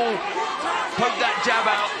tall. Poke that jab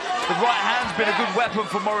out. The right hand's been a good weapon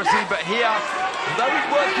for Morrissey, but here, though he's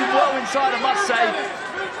working well inside, I must say,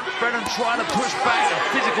 Brennan trying to push back, a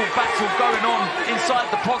physical battle going on inside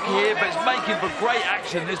the pocket here, but it's making for great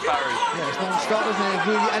action, this Barry. Yeah, it's non-stop, isn't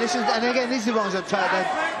it? Really, and again, this is the ones that try to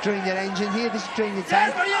drain your engine here. This is drain your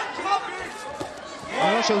tank.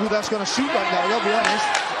 I'm not sure who that's going to suit right now, I'll be honest.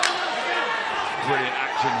 Brilliant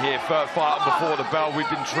action here. First fight on before the bell. We've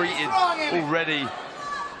been treated already.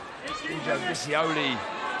 Vicioli,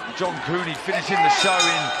 John Cooney finishing the show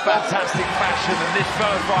in fantastic fashion, and this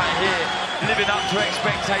first fight here living up to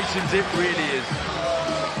expectations. It really is.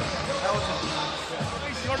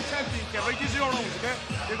 You're champion, okay? Right, these are your rounds, okay?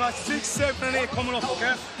 You've got 6, 7, and 8 coming up,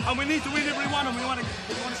 okay? And we need to win every one, and we want to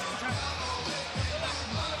see the champion.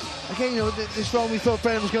 Again, you know, this round we thought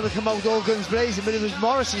Brennan was going to come out all guns blazing, but it was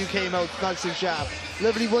Morrissey who came out nice and sharp.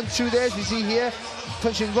 Lovely 1-2 there, as we see here,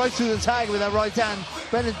 punching right through the tag with that right hand.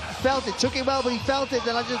 Brennan felt it, took it well, but he felt it,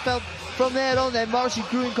 and I just felt from there on then Morrissey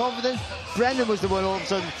grew in confidence. Brennan was the one all of a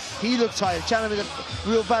sudden, he looked tired. Chantelle made a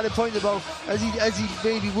real valid point about as he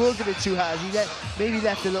maybe worked a bit too hard, he maybe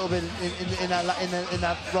left a little bit in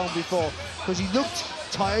that round before, because he looked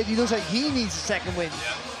tired. He looks like he needs a second win.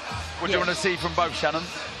 What do you want to see from both, Shannon?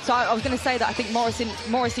 So I was going to say that I think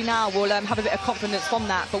Morrissey now will have a bit of confidence from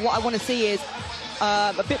that, but what I want to see is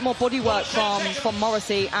a bit more body work from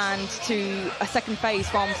Morrissey and to a second phase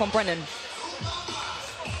from Brennan.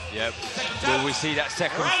 Yep. Will we see that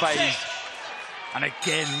second phase? And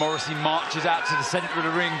again, Morrissey marches out to the centre of the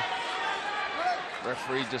ring.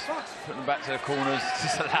 Referee just putting them back to the corners,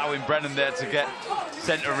 just allowing Brennan there to get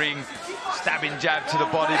centre ring. Stabbing jab to the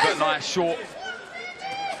body, but nice short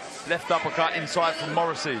left uppercut inside from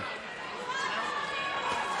Morrissey.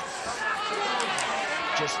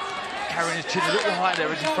 Just carrying his chin a little high there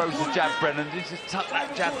as he throws the jab, Brennan. He just tuck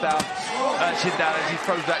that jab down, chin down as he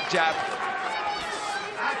throws that jab.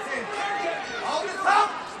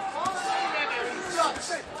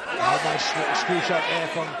 Nice little screw shot there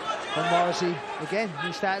from Morrissey. Again,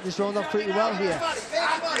 he started this round off pretty well here.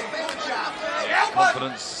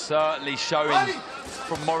 Confidence certainly showing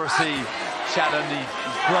from Morrissey. Shannon, he's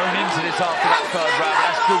grown into this after that third round.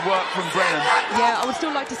 That's good work from Brennan. Yeah, I would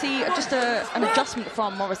still like to see just an adjustment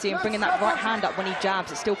from Morrissey and bringing that right hand up when he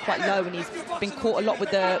jabs. It's still quite low, and he's been caught a lot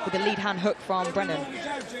with the lead hand hook from Brennan.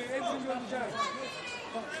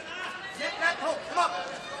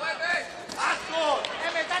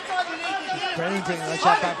 Brennan bringing that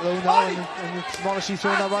jab back low now, and it's Morrissey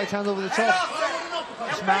throwing that right hand over the top.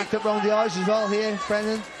 It's marked up around the eyes as well here,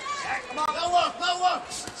 Brennan.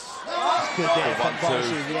 It's good there from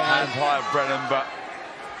Morrissey, yeah. Hand high of Brennan, but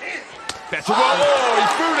better work. Oh, he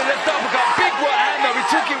threw the left uppercut. Big work hand though. He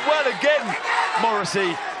took it well again,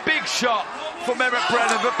 Morrissey. Big shot from Eric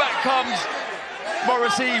Brennan, but back comes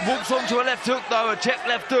Morrissey. Walks onto a left hook though, a check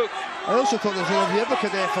left hook. I also thought there was a lovely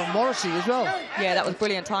uppercut there from Morrissey as well. Yeah, that was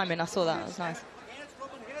brilliant timing. I saw that. That was nice.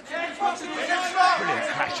 Brilliant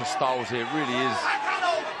clash of styles here. It really is.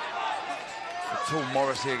 The tall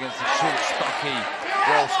Morrissey against the short, stocky,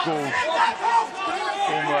 well-schooled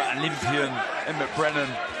former Olympian Emmett Brennan.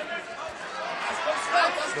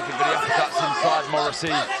 Looking for the uppercuts inside Morrissey.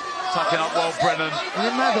 Tucking up well Brennan. And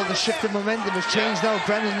then now the shift of momentum has changed now.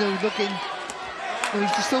 Brennan looking...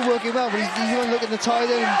 He's still working well, but he's going to look at the tie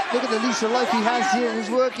there and look at the lease of life he has here in his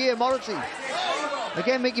work here, Morrissey.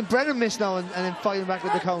 Again, making Brennan miss now and then fighting back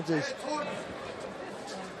with the counters.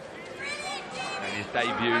 And his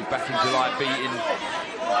debut back in July, beating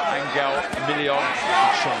Angel Emilion,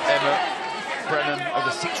 Emmett Brennan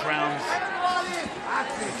over 6 rounds.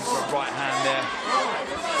 Looking for a right hand there.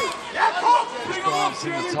 Just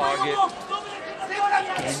glancing the target.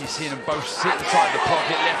 Again, you're seeing them both sit inside the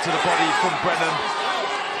pocket, left to the body from Brennan.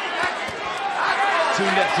 2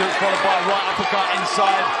 left hooks followed by a right uppercut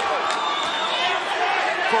inside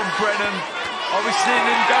from Brennan. Oh, we're seeing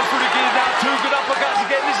him go through the gears now. 2 good uppercuts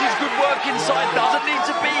again. This is good work back inside. Doesn't need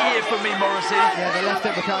to be here for me, Morrissey. Yeah, the left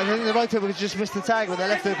uppercut. I think the right uppercut just missed the tag, but the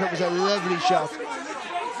left uppercut was a lovely shot.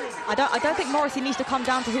 I don't think Morrissey needs to come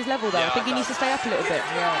down to his level, though. I think he needs to stay up a little bit.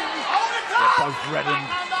 Yeah, both reddened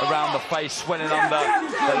around the face, swelling under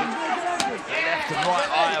the left and right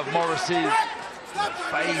eye of Morrissey's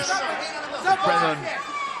face. Brennan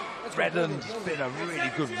reddened. It's been a really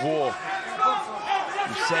good war.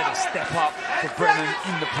 You said a step up for Brennan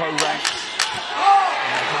in the pro ranks.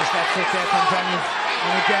 Just left foot there from Brennan.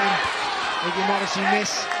 And again, making Morrissey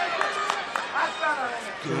miss.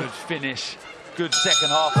 Good finish. Good second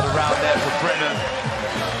half of the round there for Brennan.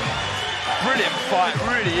 Brilliant fight,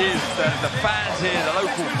 really is. The fans here, the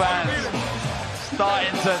local fans,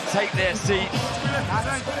 starting to take their seats,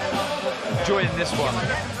 enjoying this one.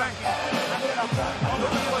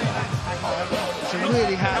 It's a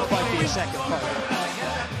really hard fight for your second fight.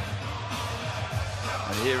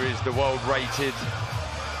 And here is the world-rated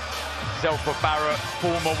Zelfa Barrett,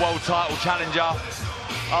 former world title challenger,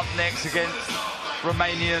 up next against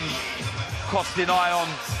Romanian Costin Ion.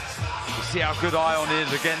 You see how good Ion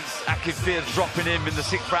is against Akif Fears, dropping him in the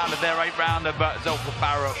 6th round of their 8th rounder, but Zelfa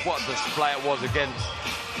Barrett, what a display it was against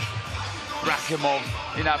Rakhimov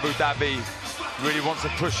in Abu Dhabi. Really wants to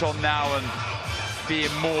push on now and be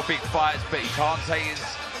in more big fights, but he can't take his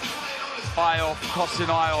eye off Costin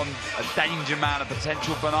Ion, a danger man, a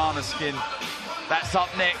potential banana skin. That's up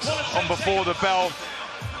next on Before the Bell.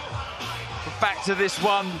 But back to this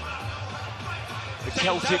one. The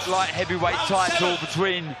Celtic light heavyweight title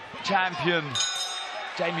between champion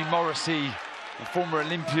Jamie Morrissey and former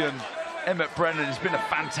Olympian Emmett Brennan. It's been a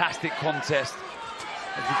fantastic contest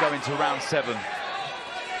as we go into round 7.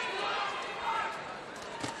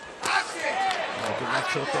 Good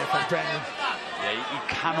left hook there from Brennan. Yeah, you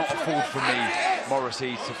cannot afford for me,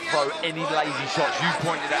 Morrissey, to throw any lazy shots. You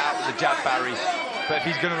pointed it out with the jab, Barry. But if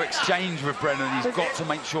he's going to exchange with Brennan, he's got to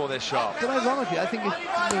make sure they're sharp. But ironically, I think in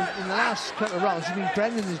the last couple of rounds,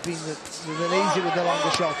 Brennan has been the lazy with the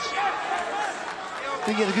longer shots. I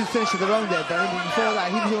think he had a good finish of the round there, Brennan, but before that,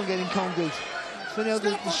 he was going getting congas. It's funny how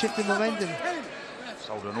the shift in momentum.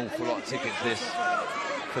 Sold an awful lot of tickets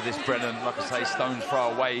for this Brennan. Like I say, stone's throw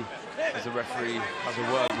away. As a referee has a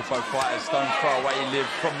word with both fighters. Stone's throw away Live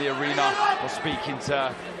from the arena. We're speaking to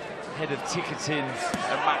head of ticketing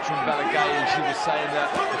at Matchroom Balagay, and she was saying that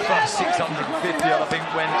the first 650, I think,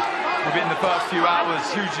 went within the first few hours.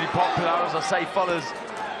 Hugely popular, as I say, follows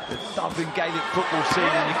the Dublin Gaelic football scene,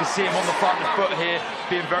 and you can see him on the front of the foot here,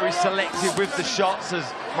 being very selective with the shots as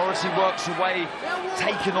Morrissey works away,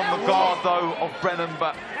 taking on the guard, though, of Brennan,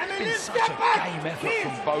 but it's been such a game effort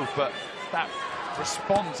from both, but that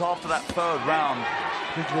response after that 3rd round.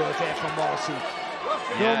 Good work there from Morrissey.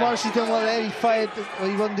 Yeah. No, Morrissey's done well there. He fired, well,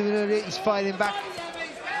 he wasn't doing it, he's firing back.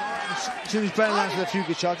 As soon as Brennan lands with a few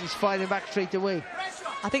good shots, he's firing back straight away.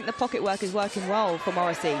 I think the pocket work is working well for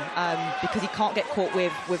Morrissey because he can't get caught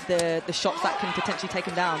with the shots that can potentially take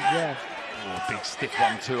him down. Yeah. Oh, big stiff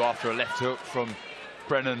 1-2 after a left hook from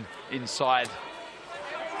Brennan inside.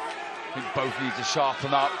 I think both need to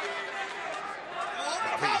sharpen up.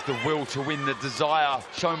 I think it's the will to win, the desire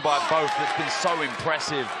shown by both that's been so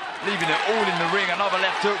impressive. Leaving it all in the ring. Another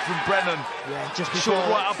left hook from Brennan. Yeah, just before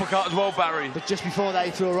short right uppercut as well, Barry. But just before that,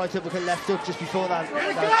 he threw a right uppercut, left hook. Just before that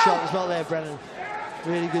shot as well there, Brennan.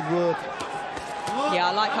 Really good work. Yeah,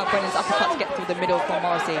 I like how Brennan's uppercuts get through the middle from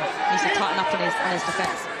Morrissey. He needs to tighten up on his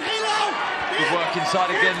defence. Good work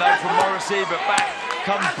inside again, though, from Morrissey. But back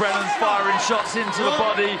comes Brennan, firing shots into the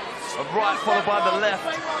body. A right followed by the left.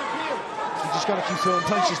 You just got to keep throwing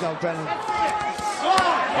punches now, Brennan. Oh,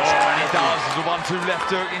 and he does. There's a 1-2 left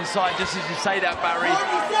hook inside, just as you say that, Barry.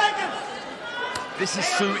 This is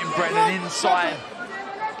suiting Brennan inside.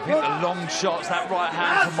 I think the long shots, that right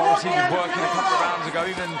hand from Morrissey was working a couple of rounds ago,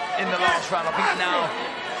 even in the last round. I think now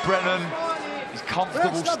Brennan is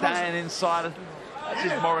comfortable staying inside. That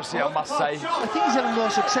is Morrissey, I must say. I think he's having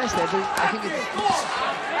more success there, but I think it's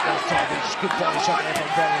just good body shot there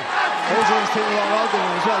from Brennan. Also, he's taking a lot of him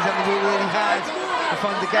as well. He's having to work really hard to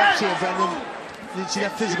find the gaps here, Brennan. You see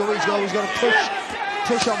that physical weight, he's always got to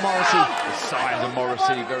push on Morrissey. The size of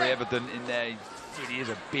Morrissey very evident in there. He really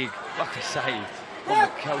is a big, like I say, from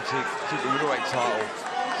the Celtic to the middleweight title.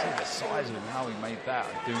 See the size of him, how he made that,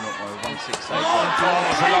 I do not know. 168.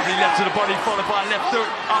 Oh, it's a lovely left to the body, followed by a left hook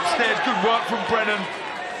upstairs. Good work from Brennan.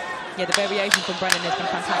 Yeah, the variation from Brennan has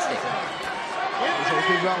been fantastic. He's had a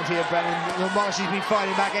good round here, Brennan. Morrissey's been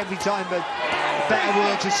fighting back every time, but better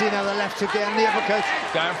work to see now the left hook there and the uppercut.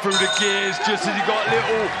 Going through the gears just as he got a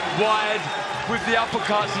little wide with the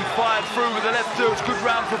uppercuts. He fired through with the left hook. Good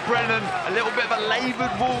round for Brennan. A little bit of a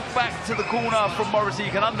laboured walk back to the corner from Morrissey.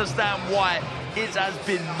 You can understand why It has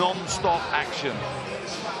been non-stop action.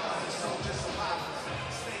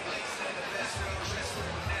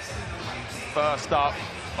 First up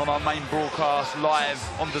on our main broadcast, live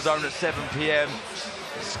on DAZN at 7 p.m.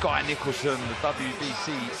 Sky Nicholson, the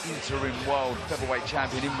WBC interim world featherweight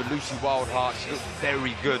champion, in with Lucy Wildheart. She looked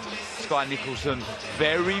very good. Sky Nicholson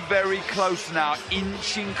very, very close now,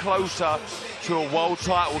 inching closer to a world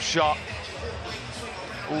title shot.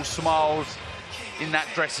 All smiles in that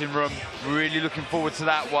dressing room. Really looking forward to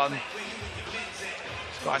that one.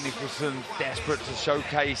 Sky Nicholson desperate to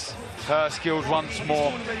showcase her skills once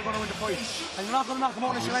more. We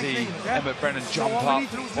see Emmett Brennan jump up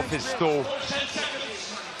off his stool.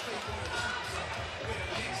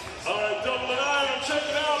 All right, Dublin Ireland, check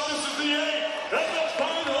it out. This is the 8th and the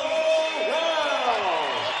final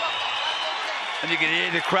round. And you can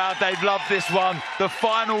hear the crowd, they've loved this one. The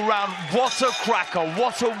final round, what a cracker,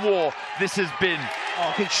 what a war this has been.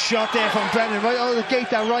 Oh, good shot there from Brennan, right out of the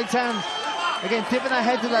gate, that right hand. Again, dipping her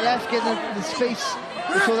head to the left, getting the space.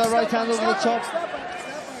 Throw that right hand over the top.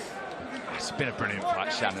 It's been a brilliant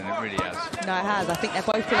fight, Shannon, it really has. No, it has. I think they're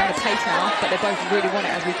both feeling the pace now, but they both really want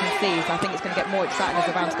it, as we can see. So I think it's going to get more exciting as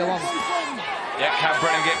the rounds go on. Yeah, can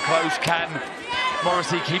Brennan get close? Can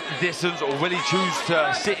Morrissey keep the distance, or will he choose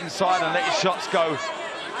to sit inside and let his shots go?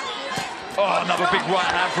 Oh, another big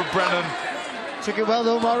right hand from Brennan. Took it well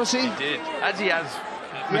though, Morrissey. He did, as he has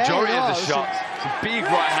majority of the shots. Some big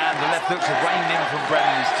right hands, the left hooks have rained in from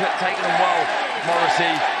Brennan. He's taken them well, Morrissey.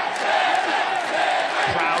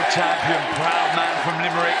 Proud champion, proud man from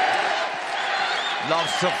Limerick. Loves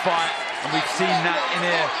to fight, and we've seen that in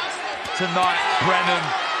here tonight. Brennan,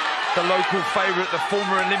 the local favourite, the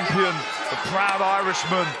former Olympian, the proud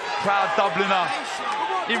Irishman, proud Dubliner,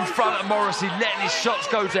 in front of Morrissey, letting his shots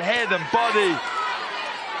go to head and body.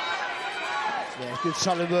 Yeah, good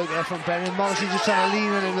solid work there from Brennan. Morrissey just trying to lean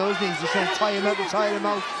on him, those knees, just trying to tie him up and tire him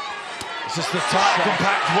out. It's just the tight,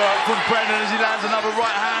 compact work from Brennan as he lands another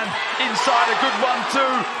right hand. Inside, a good 1-2.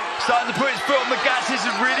 Starting to put his foot on the gas. This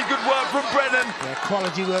is really good work from Brennan. Yeah,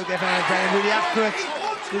 quality work there from Brennan, really accurate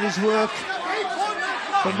with his work.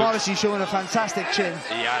 But Morrissey showing a fantastic chin.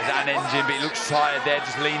 He has an engine, but he looks tired there,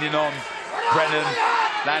 just leaning on. Brennan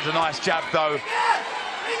lands a nice jab though.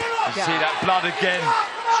 You see that blood again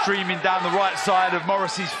streaming down the right side of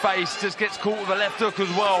Morrissey's face. Just gets caught with a left hook as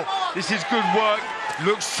well. This is good work.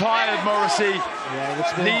 Looks tired, Morrissey.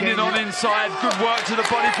 Yeah, leaning on inside. Good work to the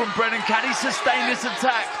body from Brennan. Can he sustain this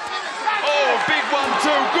attack? Oh, big 1-2.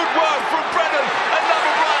 Good work from Brennan.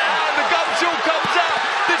 Another right hand. The gumshoe comes out.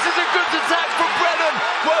 This is a good attack from Brennan.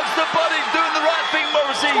 Works the body, doing the right thing,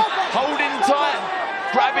 Morrissey. Holding tight,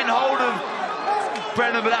 grabbing hold of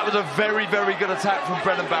Brennan, but that was a very, very good attack from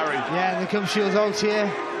Brennan Barry. Yeah, and the gumshoe's out here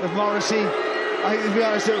with Morrissey. I think, to be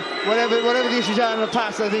honest, whatever the issues are in the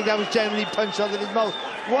past, I think that was generally punched out of his mouth.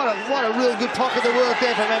 What a real good pocket of work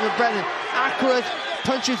there from Emmett Brennan. Accurate,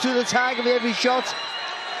 punching through the tag of every shot.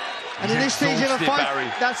 And in this stage of a fight, Barry,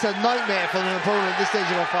 that's a nightmare for an opponent at this stage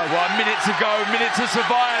of a fight. 1 minute to go, minute to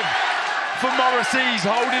survive for Morrissey. He's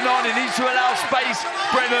holding on, he needs to allow space.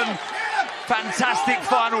 Brennan, fantastic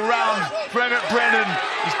final round for Emmett Brennan.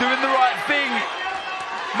 He's doing the right thing.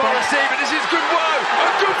 Morrissey, but this is good work.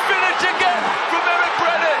 A good finish again from Emmett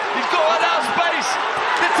Brennan. He's got to allow space.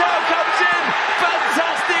 The tail comes in.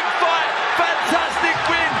 Fantastic fight. Fantastic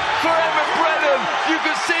win for Emmett Brennan. You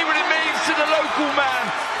can see what it means to the local man.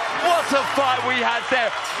 What a fight we had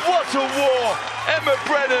there. What a war. Emmett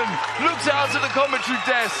Brennan looks out at the commentary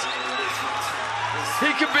desk.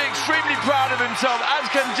 He can be extremely proud of himself, as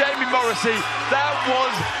can Jamie Morrissey. That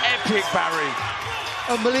was epic, Barry.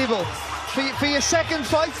 Unbelievable. For your second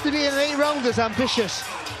fight to be in an 8-round is ambitious.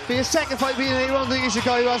 For your second fight being an 8-round against a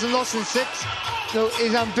guy who hasn't lost in 6,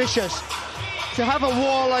 is ambitious. To have a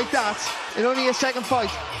war like that in only a second fight,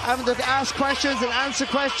 having to ask questions and answer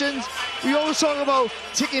questions. We always talk about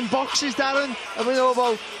ticking boxes, Darren, and we know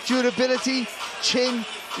about durability, chin,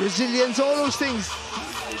 resilience, all those things.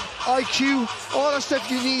 IQ, all the stuff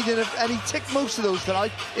you need, and he ticked most of those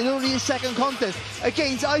tonight in only his second contest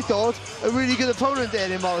against, I thought, a really good opponent there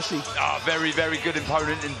in Morrissey. Oh, very, very good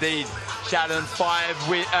opponent indeed. Shannon, 5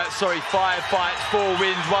 fights, 4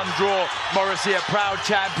 wins, 1 draw. Morrissey, a proud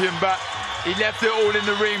champion, but he left it all in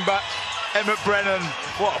the ring. But Emmett Brennan,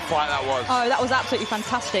 what a fight that was. Oh, that was absolutely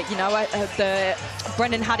fantastic. You know,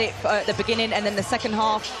 Brennan had it at the beginning, and then the second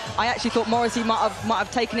half, I actually thought Morrissey might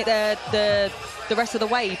have taken it the rest of the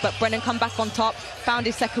way, but Brennan come back on top, found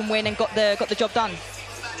his second win, and got the job done.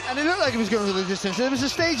 And it looked like he was going to the distance. There was a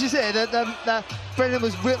stages there that Brennan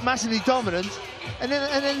was massively dominant, and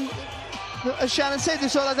then as Shannon said, they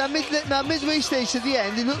saw that midway stage to the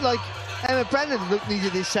end, it looked like Emmett Brennan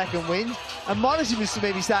needed his second win, And Morrissey was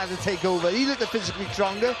maybe starting to take over. He looked physically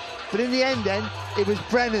stronger, but in the end then, it was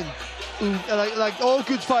Brennan who, like all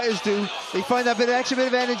good fighters do, they find that extra bit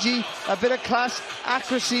of energy, a bit of class,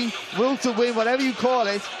 accuracy, will to win, whatever you call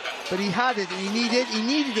it. But he had it, and he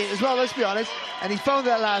needed it as well, let's be honest. And he found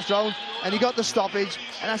that last round, and he got the stoppage,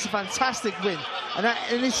 and that's a fantastic win. And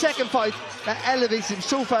that, in his second fight, that elevates him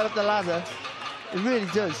so far up the ladder. It really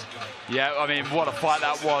does. Yeah, I mean, what a fight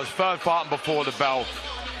that was. Third fight before the bell.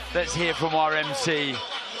 Let's hear from our MC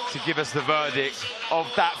to give us the verdict of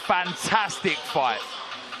that fantastic fight.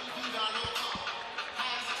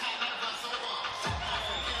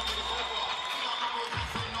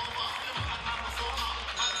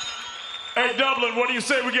 Hey, Dublin, what do you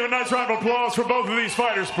say we give a nice round of applause for both of these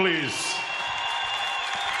fighters, please?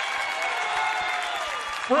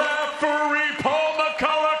 Referee Paul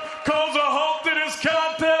McCulloch calls a halt to this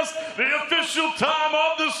contest. The official time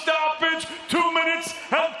of the stoppage, 2 minutes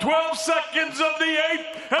and 12 seconds of the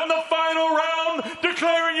 8th, and the final round,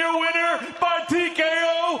 declaring your winner by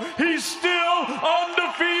TKO. He's still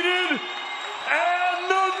undefeated, and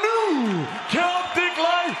the new Celtic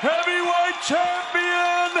Light Heavyweight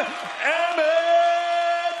Champion,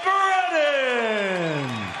 Emmett Brennan.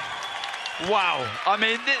 Wow, I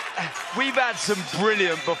mean, we've had some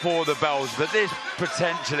brilliant before the bells, but this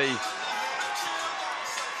potentially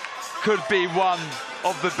could be one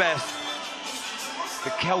of the best. The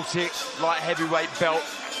Celtic light heavyweight belt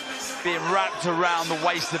being wrapped around the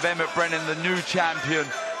waist of Emmett Brennan, the new champion.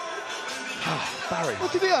 Barry. Well,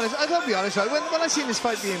 to be honest, I gotta be honest, right? When I seen this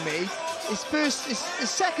fight being made, his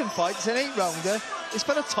second fight, it's an 8-rounder, it's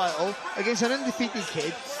for the title against an undefeated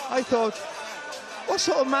kid. I thought, what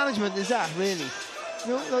sort of management is that, really?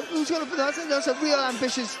 You know, like, who's gonna? That's a real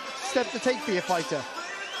ambitious step to take for your fighter.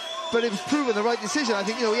 But it was proven the right decision. I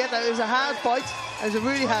think, you know, it was a hard fight, and it was a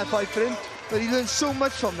really hard fight for him. But he learned so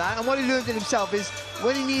much from that, and what he learned in himself is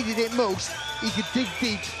when he needed it most, he could dig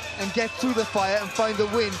deep and get through the fire and find the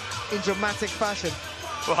win in dramatic fashion.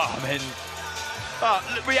 Well, I mean,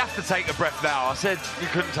 we have to take a breath now. I said we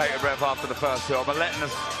couldn't take a breath after the first two. I'm letting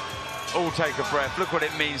us all take a breath. Look what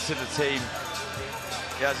it means to the team.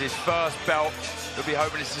 He has his first belt. He'll be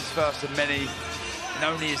hoping it's his first of many, and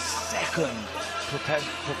only his second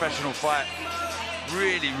professional fight.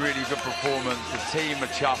 Really, really good performance. The team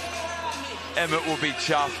are chuffed. Emmett will be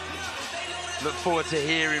chuffed. Look forward to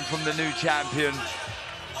hearing from the new champion.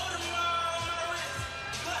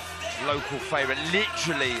 Local favourite,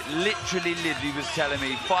 literally Lidley was telling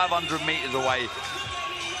me 500 metres away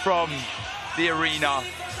from the arena.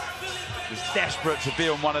 Was desperate to be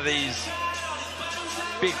on one of these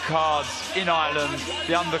big cards in Ireland,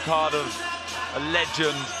 the undercard of a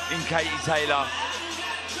legend in Katie Taylor.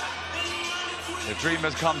 The dream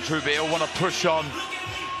has come true, but he'll want to push on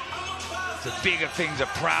to bigger things, a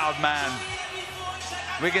proud man.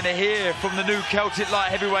 We're going to hear from the new Celtic light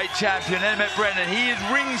heavyweight champion, Emmett Brennan. He is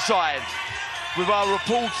ringside with our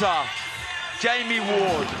reporter, Jamie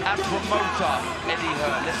Ward, and promoter, Eddie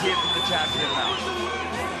Hearn. Let's hear from the champion now.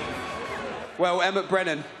 Well, Emmett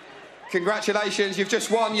Brennan, congratulations. You've just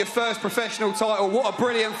won your first professional title. What a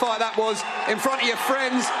brilliant fight that was in front of your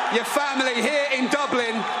friends, your family here in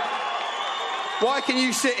Dublin. Why can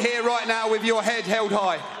you sit here right now with your head held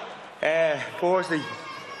high? Firstly,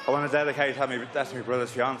 I want to dedicate that's my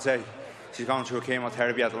brother's fiancée. She's going through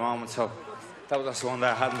chemotherapy at the moment, so that was the one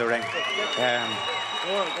that I had in the ring.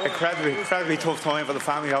 Incredibly tough time for the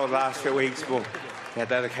family over the last few weeks, but yeah,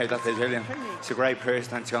 dedicate that to Gillian. She's a great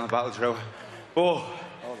person and she's going to battle through. But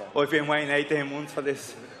I've been waiting 18 months for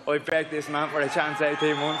this. I begged this man for a chance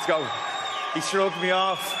 18 months ago. He shrugged me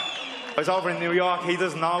off. I was over in New York, he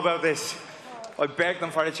doesn't know about this. I begged him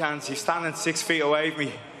for a chance. He's standing 6 feet away from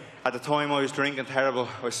me. At the time I was drinking terrible,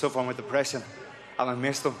 I was suffering with depression, and I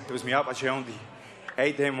missed him. It was my opportunity.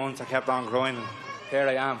 18 months I kept on grinding. Here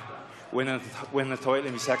I am, winning the title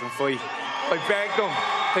in my second fight. I begged him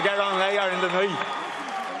to get on later in the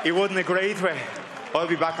night. He wouldn't agree to it. I'll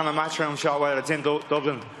be back on a matchroom show, whether it's in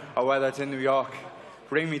Dublin or whether it's in New York.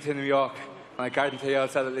 Bring me to New York, and I guarantee you I'll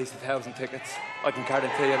sell at least 1,000 tickets. I can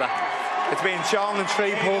guarantee you that. It's being shown in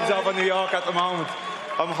 3 pubs over New York at the moment.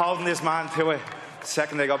 I'm holding this man to it. The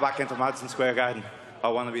second they go back into Madison Square Garden, I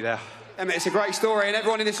want to be there. Emmett, it's a great story, and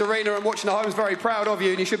everyone in this arena and watching at home is very proud of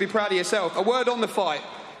you, and you should be proud of yourself. A word on the fight,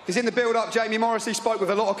 because in the build-up, Jamie Morrissey spoke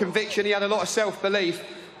with a lot of conviction. He had a lot of self-belief.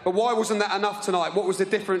 But why wasn't that enough tonight? What was the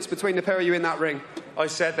difference between the pair of you in that ring? I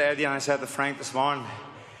said to Eddie and I said to Frank this morning,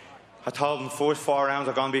 I told him the first 4 rounds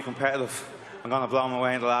are going to be competitive. I'm going to blow him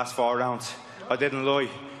away in the last 4 rounds. I didn't lie.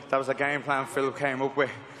 That was the game plan Philip came up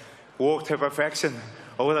with. Worked to perfection.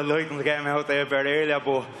 I would have liked him to get him out there a bit earlier,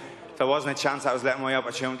 but there wasn't a chance I was letting my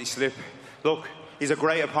opportunity slip. look, he's a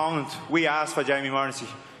great opponent. We asked for Jamie Morrissey,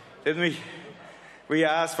 didn't we? We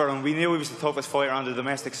asked for him. We knew he was the toughest fighter on the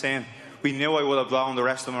domestic scene. We knew I would have blown the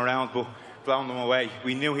rest of them around, but blown them away.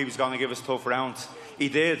 We knew he was going to give us tough rounds. He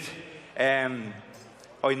did.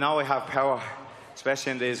 I know I have power,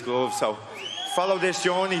 especially in these gloves, so follow this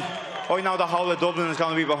journey. I know the whole of Dublin is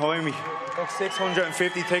going to be behind me. Got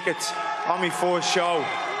 650 tickets on my first show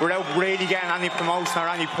without really getting any promotion or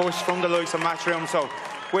any push from the likes of Matchroom, so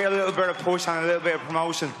with a little bit of push and a little bit of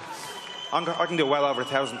promotion, I can do well over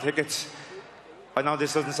 1,000 tickets. I know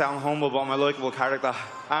this doesn't sound humble, but I'm a likeable character,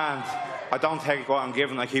 and I don't take what I'm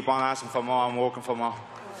given. I keep on asking for more and working for more.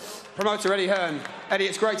 Promoter Eddie Hearn. Eddie,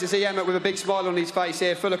 it's great to see Emmett with a big smile on his face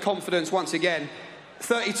here, full of confidence once again.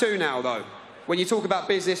 32 now, though. When you talk about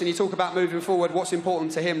business and you talk about moving forward, what's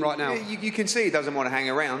important to him right now? You can see he doesn't want to hang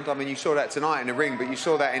around. I mean, you saw that tonight in the ring, but you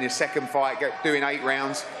saw that in his second fight, doing 8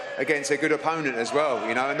 rounds against a good opponent as well,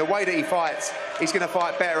 you know. And the way that he fights, he's going to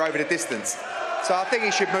fight better over the distance. So I think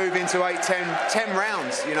he should move into 8, 10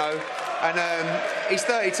 rounds, you know. And he's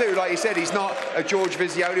 32, like you said, he's not a George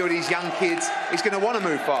Vizioli or these young kids. He's going to want to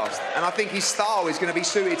move fast. And I think his style is going to be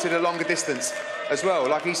suited to the longer distance as well.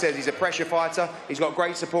 Like he says, he's a pressure fighter. He's got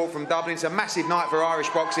great support from Dublin. It's a massive night for Irish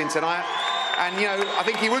boxing tonight. And, you know, I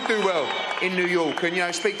think he would do well in New York and, you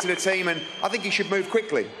know, speak to the team. And I think he should move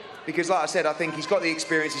quickly. Because, like I said, I think he's got the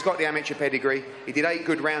experience, he's got the amateur pedigree. He did 8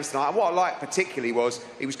 good rounds tonight. And what I liked particularly was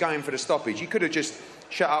he was going for the stoppage. He could have just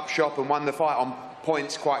shut up shop and won the fight on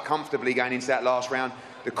points quite comfortably going into that last round.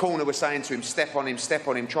 The corner was saying to him, step on him,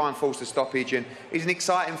 try and force the stoppage. And he's an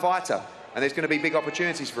exciting fighter. And there's going to be big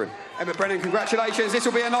opportunities for him. Emmett Brennan, congratulations. This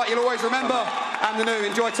will be a night you'll always remember. And the new.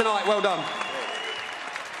 Enjoy tonight. Well done.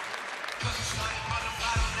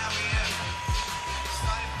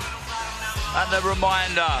 And a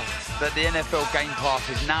reminder that the NFL Game Pass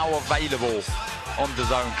is now available on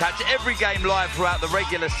DAZN. Catch every game live throughout the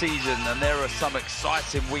regular season, and there are some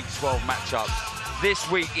exciting Week 12 matchups,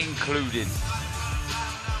 this week including.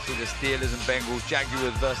 See the Steelers and Bengals,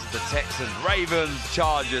 Jaguars versus the Texans, Ravens,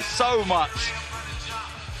 Chargers, so much.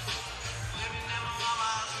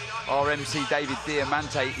 Our MC David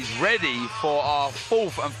Diamante is ready for our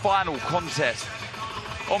 4th and final contest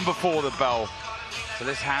on Before the Bell. So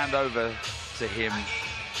let's hand over to him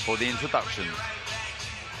for the introduction.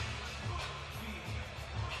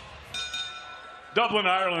 Dublin,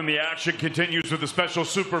 Ireland, the action continues with a special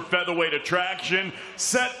super featherweight attraction.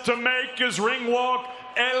 Set to make his ring walk,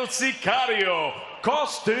 El Sicario,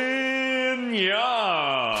 Costin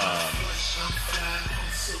Young.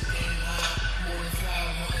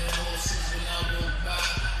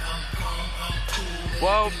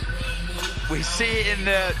 Well, we see it in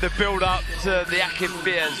the build-up to the Akin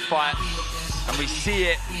Fears fight, and we see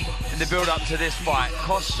it in the build-up to this fight.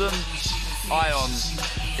 Costin Ion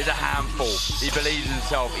is a handful. He believes in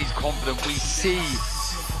himself. He's confident. We see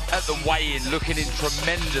at the weigh-in looking in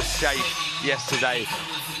tremendous shape yesterday.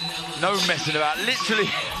 No messing about. Literally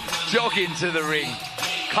jogging to the ring.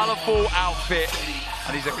 Colourful outfit,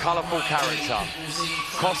 and he's a colourful character.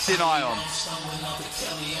 Costin Ion.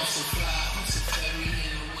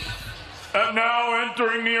 And now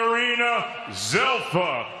entering the arena,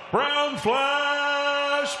 Zelfa Brown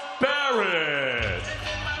Flash Barrett.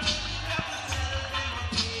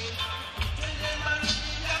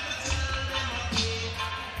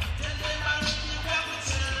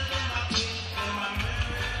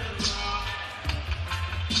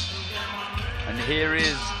 And here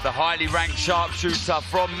is the highly ranked sharpshooter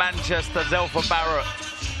from Manchester, Zelfa Barrett,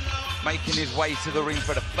 making his way to the ring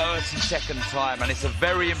for the 32nd time, and it's a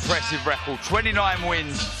very impressive record. 29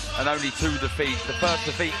 wins and only 2 defeats. The first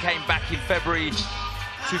defeat came back in February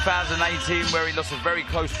 2018, where he lost a very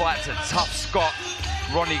close fight to tough Scot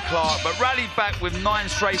Ronnie Clark, but rallied back with 9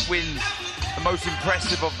 straight wins. The most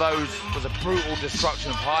impressive of those was a brutal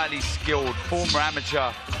destruction of highly skilled former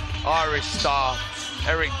amateur Irish star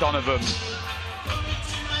Eric Donovan.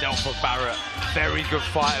 Zelfa Barrett, very good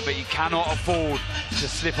fighter, but he cannot afford to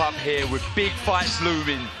slip up here with big fights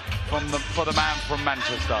looming for the man from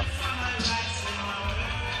Manchester.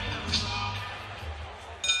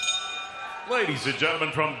 Ladies and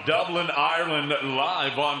gentlemen, from Dublin, Ireland,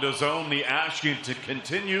 live on DAZN, the action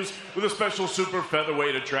continues with a special super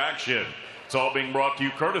featherweight attraction. It's all being brought to you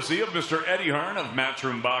courtesy of Mr. Eddie Hearn of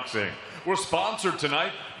Matchroom Boxing. We're sponsored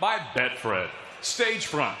tonight by Betfred,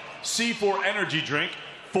 Stagefront, C4 Energy Drink,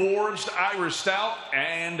 Forged Irish Stout,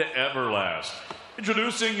 and Everlast.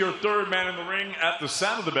 Introducing your third man in the ring at the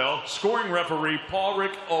sound of the bell, scoring referee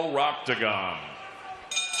Paulric O'Roctagon.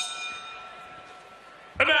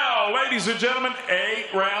 And now, ladies and gentlemen,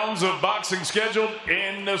 8 rounds of boxing scheduled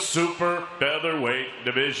in the super featherweight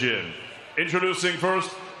division. Introducing first,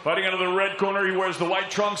 fighting out of the red corner, he wears the white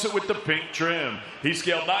trunks with the pink trim. He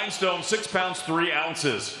scaled 9 stone, 6 pounds, 3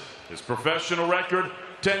 ounces. His professional record,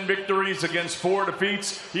 10 victories against 4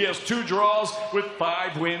 defeats. He has 2 draws with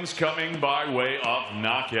 5 wins coming by way of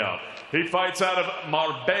knockout. He fights out of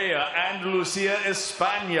Marbella, Andalusia,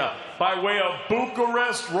 España, by way of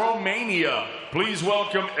Bucharest, Romania. Please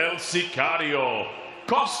welcome El Sicario,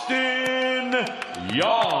 Kostin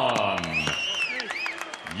Yan.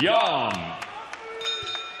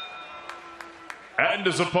 And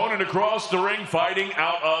his opponent across the ring, fighting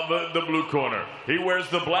out of the blue corner. He wears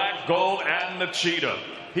the black, gold, and the cheetah.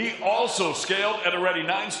 He also scaled at already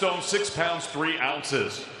 9 stone, 6 pounds, 3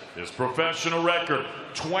 ounces. His professional record,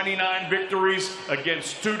 29 victories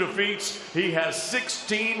against 2 defeats. He has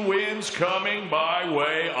 16 wins coming by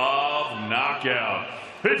way of knockout.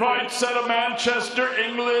 He fights out of Manchester,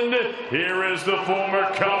 England. Here is the former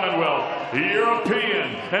Commonwealth,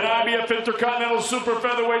 European, and IBF Intercontinental Super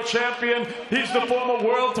Featherweight Champion. He's the former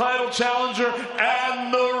World Title Challenger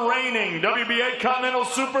and the reigning WBA Continental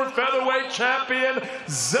Super Featherweight Champion,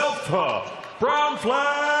 Zelfa Brown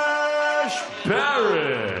Flash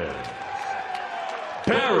Barrett.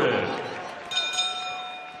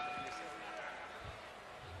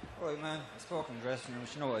 Alright man, I spoke in the dressing room,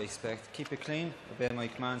 you know what I expect. Keep it clean, obey my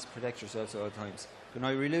commands, protect yourselves at all times. Good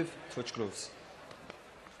night, relive, touch gloves.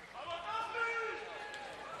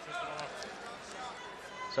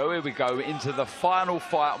 So here we go into the final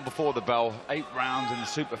fight on Before the Bell. 8 rounds in the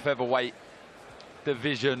super featherweight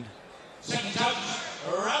division. Second judge,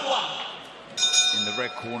 round 1. In the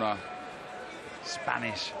red corner,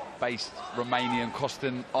 Spanish-based Romanian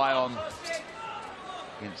Kostin Yan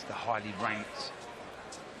against the highly ranked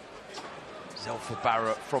Zelfa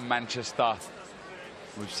Barrett from Manchester.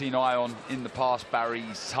 We've seen Yan in the past, Barry.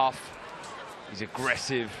 He's tough, he's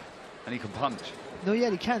aggressive, and he can punch. No,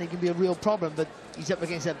 yeah, he can. He can be a real problem, but he's up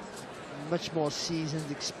against a much more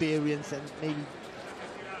seasoned, experienced, and maybe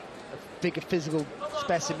a bigger physical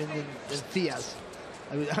specimen than Fiaz.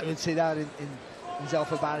 I would say that in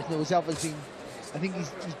Zelfa Barrett. No, Zelfa's been, I think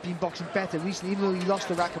he's been boxing better recently. Even though he lost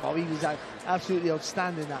to Rakimov, he was absolutely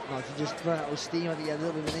outstanding that night. He just ran out of steam. I think he had a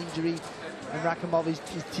little bit of an injury, and Rakimov is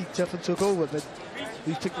teeth tough and took over. But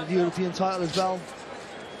he's picked up the European title as well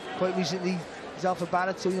quite recently, Zelfa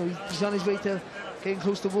Barrett. So you know he's on his way to getting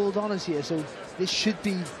close to world honours here. So this should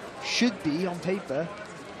be on paper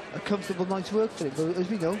a comfortable night's work for him. But as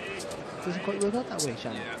we know, it doesn't quite work out that way,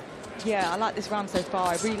 Shannon. Yeah, I like this round so far.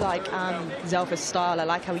 I really like Zelfa's style. I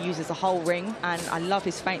like how he uses the whole ring, and I love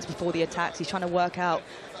his feints before the attacks. He's trying to work out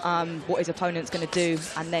what his opponent's going to do,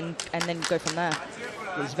 and then go from there.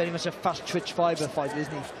 Yeah, he's very much a fast twitch fibre fighter,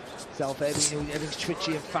 isn't he? Zelfa, everything's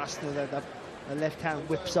twitchy and fast. The left hand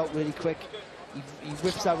whips out really quick. He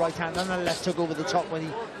whips that right hand and the left hook over the top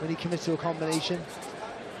when he commits to a combination.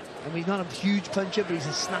 And he's not a huge puncher, but he's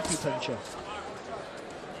a snappy puncher.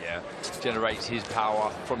 Yeah, generates his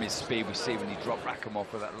power from his speed. We see when he dropped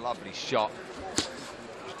Rakimov with that lovely shot,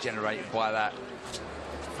 generated by that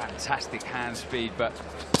fantastic hand speed. But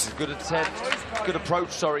it's a good attempt, good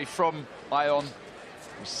approach, from Yan.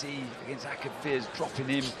 We see against Akib Fears dropping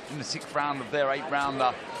him in the 6th round of their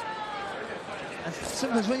 8-rounder. And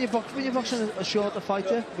sometimes when you're boxing a shorter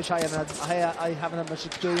fighter, which I haven't had much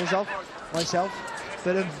experience of myself,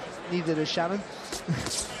 but neither does Shannon.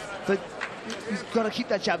 But you've got to keep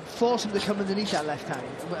that jab, force him to come underneath that left hand.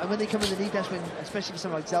 And when they come underneath, that's when, especially for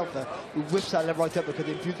someone like Zelfa, who whips that right uppercut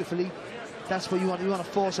in beautifully, that's what you want. You want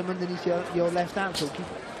to force him underneath your left hand. So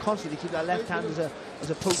constantly keep that left hand as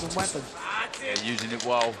a potent weapon. Yeah, using it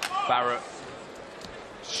well. Barrett,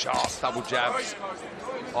 sharp double jabs.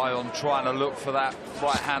 Yan trying to look for that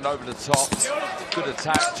right hand over the top. Good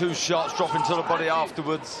attack, 2 shots, dropping to the body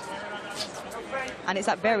afterwards. And it's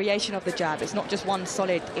that variation of the jab. It's not just one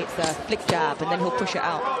solid, it's a flick jab, and then he'll push it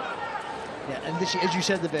out. Yeah, and this, as you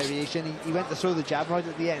said, the variation, he went to throw the jab right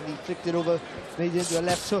at the end. He flicked it over, made it into a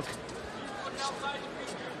left hook.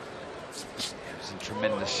 He's in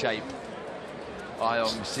tremendous shape.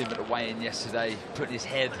 Yan, we see him at the weigh-in yesterday, put his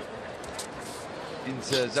head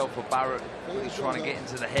into Zelfa Barrett. He's trying to get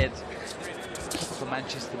into the head of the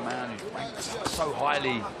Manchester man who's ranked so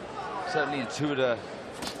highly, certainly in 2 of the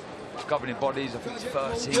governing bodies. I think it's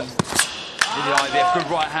 13 in the IBF. Good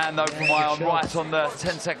right hand though from Yan, right on the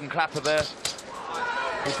 10-second clapper there.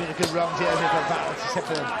 It's been a good round here, Barrett, except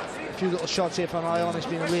for a few little shots here from Yan. It's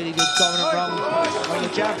been a really good dominant round on the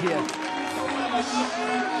jab here.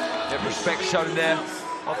 Yeah, respect shown there.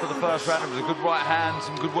 After the first round, it was a good right hand,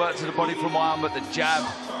 some good work to the body from Yan, but the jab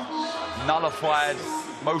nullified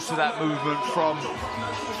most of that movement from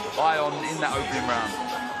Yan in that opening round.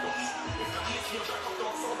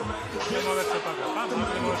 quiere moverse para acá. No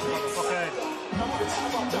quiere moverse para acá. Coge aire.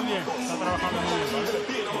 Muy bien, está trabajando muy bien, ¿vale?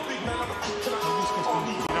 No busques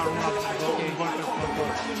tirar un golpe por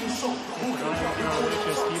la derecha,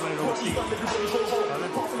 esquiva y luego sigue. ¿Vale?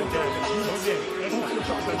 Muy bien, esta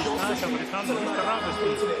distancia, apretando, está rápido.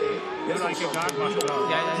 Y ahora hay que ganar más claro.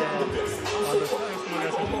 Cuando está es como le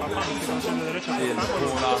hace el papá, que está haciendo derecha. In the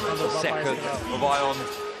corner, second of Ion.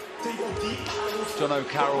 John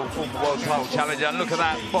O'Carroll, former world title challenger. And look at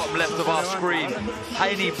that, bottom left of our screen.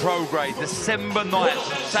 Haney Prograde, December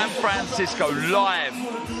 9th, San Francisco, live,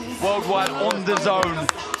 worldwide on DAZN.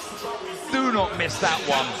 Do not miss that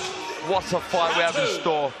one. What a fight we have in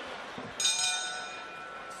store.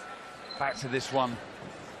 Back to this one.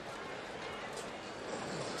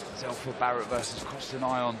 Zelfa Barrett versus Costin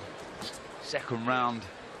Ion. Second round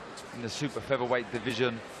in the super featherweight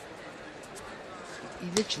division. He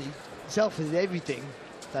literally, Zelfa did everything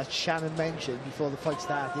that Shannon mentioned before the fight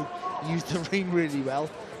started. He used the ring really well.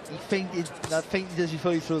 He feinted, that feint he does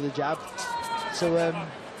before he threw the jab. So,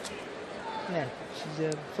 yeah,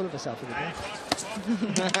 she's full of herself in the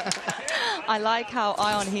game. I like how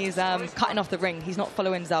Ion, he's cutting off the ring. He's not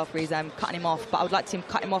following Zelfa, he's cutting him off. But I would like to see him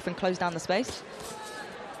cut him off and close down the space.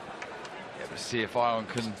 Yeah, but see if Ion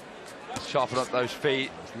can sharpen up those feet.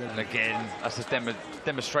 And again, that's a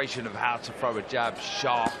demonstration of how to throw a jab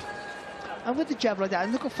sharp. And with the jab like that,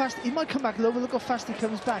 and look how fast, he might come back low, but look how fast he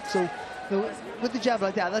comes back. So, you know, with the jab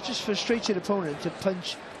like that, that just frustrates your opponent to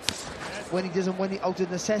punch when he doesn't, out of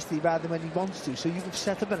necessity rather than when he wants to. So you can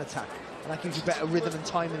set up an attack, and that gives you better rhythm and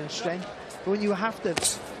timing and strength. But when you have to,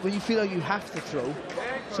 when you feel like you have to throw,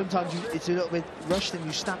 sometimes it's a little bit rushed and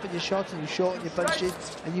you snap at your shots and you shorten your punches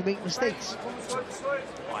and you make mistakes.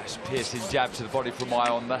 Nice piercing jab to the body from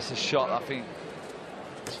Ion. That's a shot I think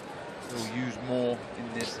he'll use more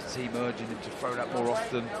in this. The team urging him to throw that more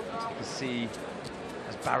often. You can see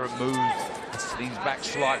as Barrett moves, leans back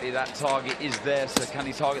slightly, that target is there. So can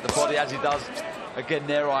he target the body as he does again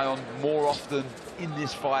there, Ion, more often in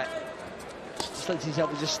this fight? Just like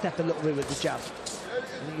himself, just step a little bit with the jab. I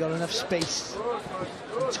think you got enough space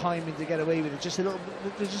and timing to get away with it. Just a little,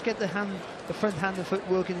 just get the front hand and foot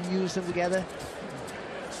working and use them together.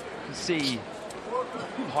 You can see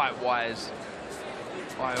height-wise,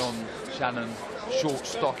 Ion, Shannon, short,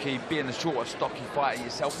 stocky, being a shorter, stocky fighter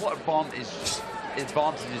yourself. What advantages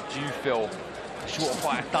do you feel a shorter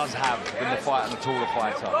fighter does have than the fighter and the taller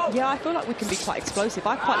fighter? Yeah, I feel like we can be quite explosive.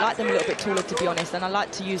 I quite like them a little bit taller, to be honest, and I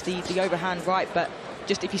like to use the overhand right, but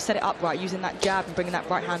just if you set it up right, using that jab and bringing that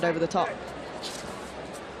right hand over the top.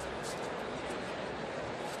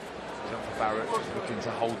 Barrett just looking to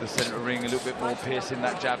hold the centre ring a little bit more, piercing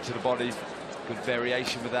that jab to the body. Good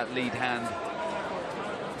variation with that lead hand.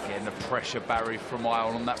 Getting the pressure Barry from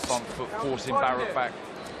Ion on that front foot, forcing Barrett back.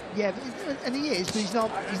 Yeah, and he is, but he's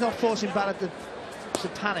not forcing Barrett to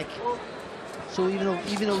panic. So even though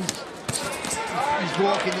he's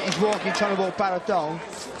walking, trying to walk Barrett down,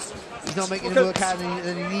 he's not making him work harder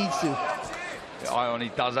than he needs to. Yeah, Ion, he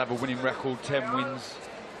does have a winning record, 10 wins,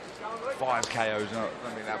 5 KOs.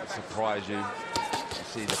 I mean, that would surprise you. You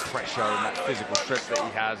see the pressure and that physical strength that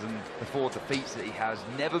he has, and the 4 defeats that he has.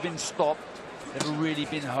 Never been stopped, never really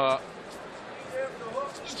been hurt.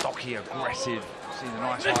 Stocky, aggressive. See the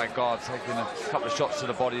nice high guard, taking a couple of shots to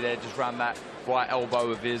the body there, just round that right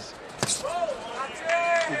elbow of his.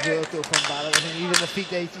 Good work up on Barrett. I think even the feet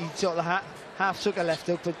there, he sort of half took a left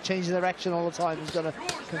hook, but changed the direction all the time. He's going to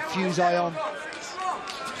confuse Ion.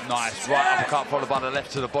 Nice right uppercut followed by the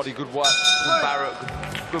left to the body. Good work from Barrett.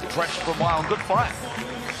 Good pressure from Ion. Good fight.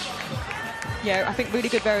 Yeah, I think really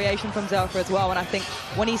good variation from Zelfa as well. And I think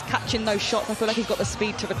when he's catching those shots, I feel like he's got the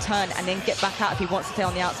speed to return and then get back out if he wants to stay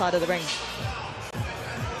on the outside of the ring.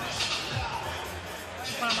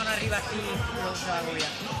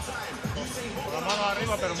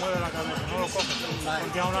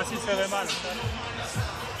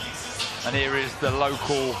 And here is the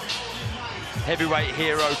local heavyweight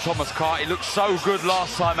hero, Thomas Carr. He looked so good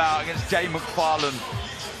last time out against Jay McFarlane.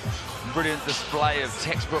 Brilliant display of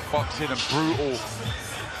textbook boxing and brutal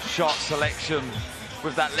shot selection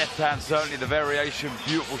with that left hand. Certainly the variation,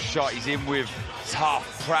 beautiful shot. He's in with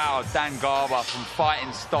tough, proud Dan Garber from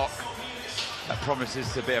Fighting Stock. That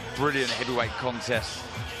promises to be a brilliant heavyweight contest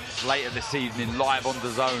later this evening, live on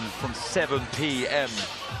DAZN from 7 p.m.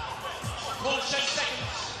 10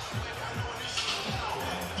 seconds.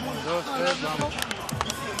 1, 2, 3, vamos.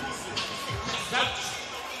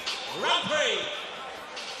 Round 3.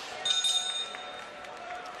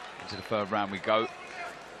 Into the third round we go.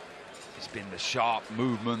 It's been the sharp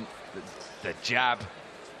movement, the jab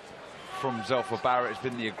from Zelfa Barrett. It's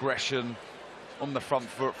been the aggression on the front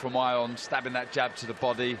foot from Ion, stabbing that jab to the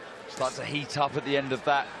body, Start to heat up at the end of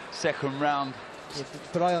that second round. Yeah,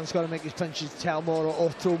 but Ion's got to make his punches tell more or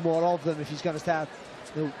throw more of them if he's going to start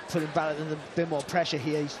putting Barrett under a bit more pressure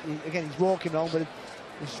here. Again, he's walking wrong, but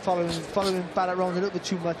he's following Barrett around a little bit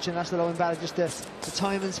too much, and that's allowing Barrett just the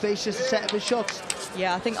time and space just to set up his shots.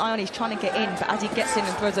 Yeah, I think Ion is trying to get in, but as he gets in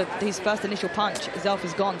and throws his first initial punch, Zelf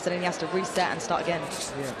is gone, so then he has to reset and start again.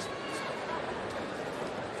 Yeah.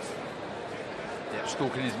 Yeah,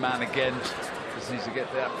 stalking his man again. Just needs to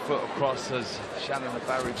get that foot across, as Shannon and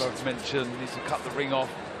Barry both mentioned. Needs to cut the ring off,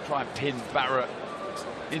 try and pin Barrett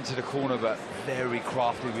into the corner, but very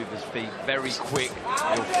crafty with his feet, very quick.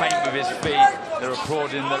 He'll feint with his feet. They're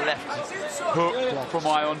applauding the left hook from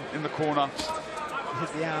Ion in the corner.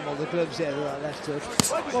 Hit the arm or the gloves there, that left hook.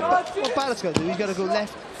 What Barrett's got to do, he's got to go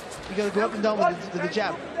left. He's got to go up and down with the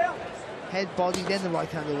jab. Head, body, then the right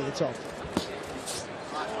hand over the top.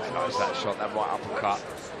 Nice that shot, that right uppercut.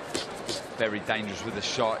 Very dangerous with the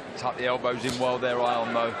shot. Tuck the elbows in well there,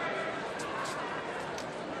 Ion, though.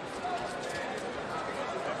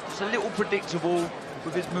 It's a little predictable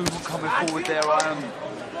with his movement coming forward there, Ion.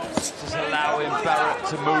 Just allowing Barrett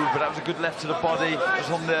to move, but that was a good left to the body. It was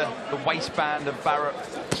on the waistband of Barrett.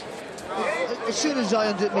 As soon as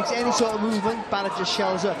Ion makes any sort of movement, Barrett just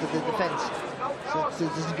shells up at the defence. So it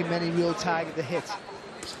doesn't give him any real target to hit.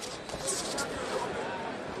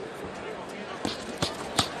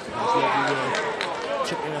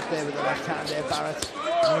 Chipping up there with the left hand there, Barrett.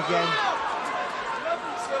 And again.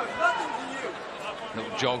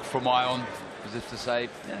 Little jog from Ion, as if to say,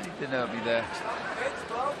 yeah, he didn't hurt me there.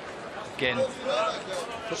 Again,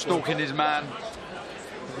 stalking his man.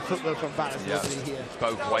 The footwork from Barrett's lovely here.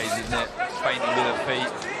 Both ways, isn't it? Feinting with her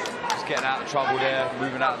feet. Just getting out of trouble there,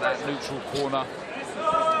 moving out of that neutral corner.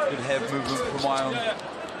 Good head movement from Ion.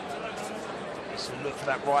 So look for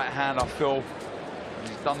that right hand, I feel.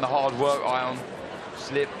 He's done the hard work, Ion.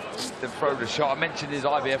 Slip, then throw the shot. I mentioned his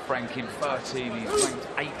IBF ranking 13. He's ranked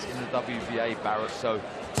 8 in the WBA, Barrett. So,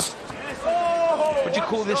 would you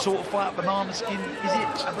call this sort of fight a banana skin? Is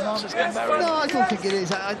it a banana skin, Barrett? No, I don't think it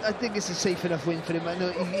is. I think it's a safe enough win for him. I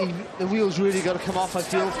know the wheels really got to come off, I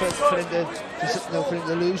feel, for him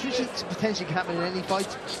to lose, which potentially can happen in any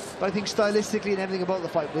fight. But I think stylistically and everything about the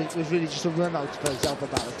fight was really just a run out for Zelf and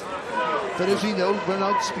Barrett. But as we know, run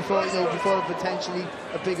outs before potentially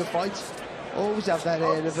a bigger fight always have that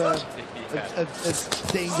air of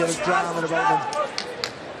danger, of drama about them.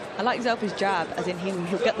 I like Zelf's jab, as in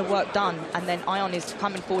he'll get the work done, and then Ion is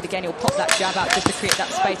coming forward again. He'll pop that jab out just to create that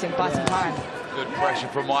space and buy some time. Good pressure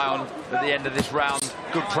from Ion at the end of this round.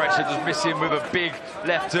 Good pressure, just missing with a big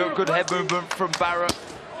left hook. Good head movement from Barrett.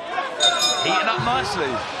 Heating up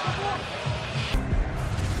nicely.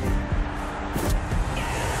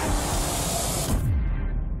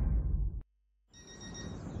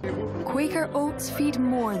 Quaker oats feed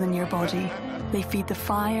more than your body. They feed the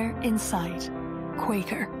fire inside.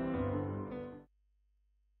 Quaker.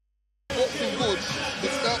 Oats are good,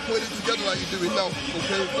 but start putting it together like you're doing now,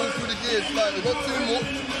 okay? Go through the gears slightly, not too much,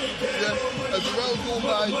 yeah? As the rounds go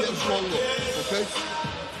by, get stronger, okay?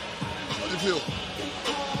 How do you feel?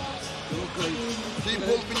 Keep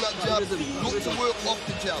pumping that jab, look to work off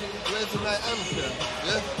the jab. Where's the right hand?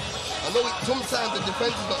 Yeah? I know sometimes the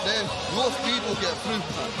defense is not there, your speed will get through.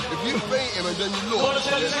 If you feint him and then you look,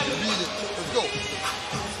 yeah, you read it. Let's go.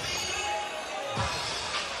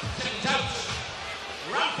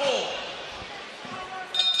 Round 4.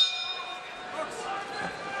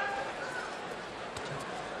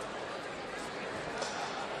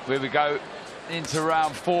 Here we go into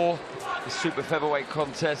round 4, the super featherweight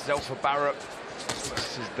contest. Zelf Barrett.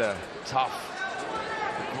 This is the tough,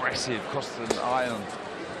 aggressive Costin Ion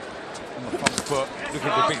on the front foot.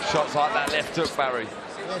 Looking for big shots like that left hook, Barry.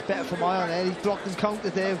 Yeah, it's better from Ion there. He's blocked and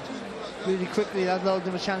countered there really quickly. That allowed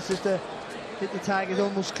him a chance just to hit the target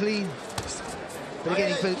almost clean. But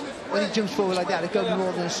again, when he jumps forward like that, it's got to be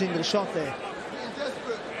more than a single shot there.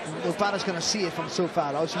 Barrett's going to see it from so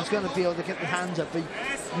far out, so he's going to be able to get the hands up. But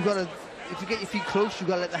you've got to, if you get your feet close, you've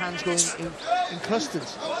got to let the hands go in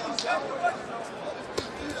clusters.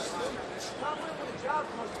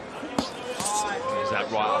 There's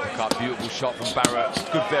that right uppercut, beautiful shot from Barrett.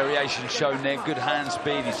 Good variation shown there, good hand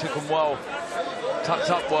speed. He took him well,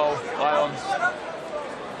 tucked up well. Ion,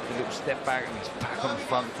 a little step back and he's back on the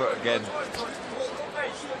front foot again.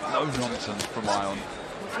 No nonsense from Ion.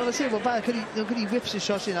 Well, I say about Barrett, could he whips his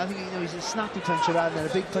shots in? I think he's a snappy puncher rather than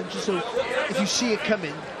a big puncher. So if you see it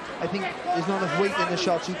coming, I think there's not enough weight in the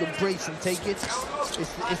shots. You can brace and take it.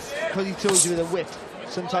 It's because he throws you with a whip.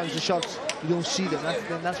 Sometimes the shots you don't see them.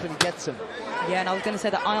 That's when he gets them. Yeah, and I was going to say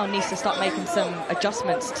that Ion needs to start making some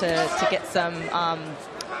adjustments to get some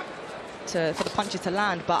for the punches to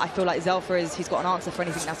land. But I feel like Zelfa he's got an answer for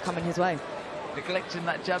anything that's coming his way. Neglecting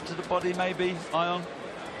that jab to the body, maybe, Ion?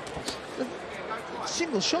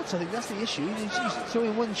 Single shots, I think that's the issue. He's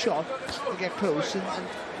throwing one shot to get close and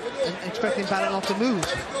expecting Barrett not to move.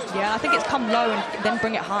 Yeah, I think it's come low and then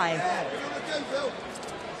bring it high.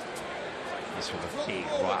 This was a big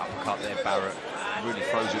right uppercut there, Barrett. Really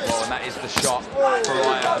throws it well, and that is the shot for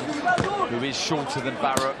Ion, who is shorter than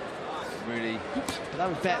Barrett. Really. But that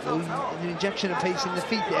was better though. An injection of pace in the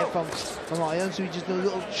feet there from Ion, so he just did a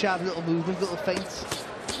little sharp, little movement, little feints.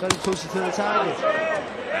 Got him closer to the target.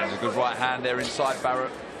 There's a good right hand there inside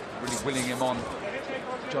Barrett, really willing him on.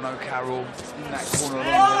 John O'Carroll in that corner along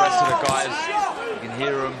with the rest of the guys. You can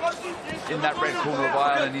hear him in that red corner of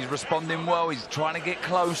Ion, and he's responding well. He's trying to get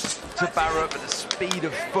close to Barrett, but the speed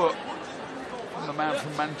of foot from the man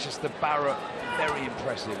from Manchester, Barrett, very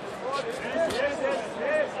impressive.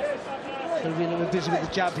 He'll be a little bit busy with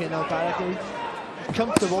the jab here now, Barrett. He's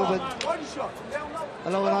comfortable, but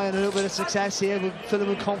allowing Ion a little bit of success here will fill him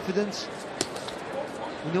with confidence.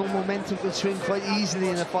 We know momentum can swing quite easily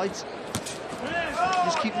in a fight.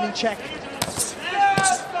 Just keep him in check.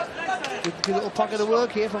 Good little pocket of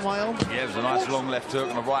work here from Ion. Yeah, it was a nice long left hook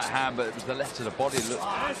on the right hand, but it was the left to the body. Look,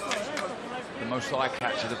 the most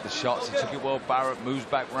eye-catching of the shots. He took it well. Barrett moves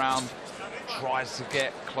back round, tries to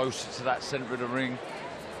get closer to that centre of the ring.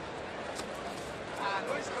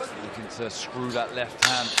 Looking to screw that left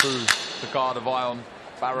hand through the guard of Ion.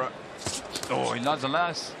 Barrett. Oh, he lands a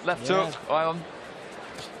nice left hook, Ion.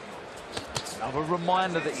 Another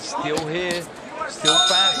reminder that he's still here, still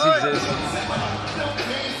fancies it.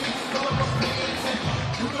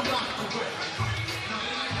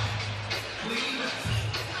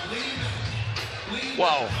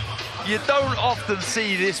 Well, you don't often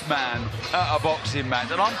see this man at a boxing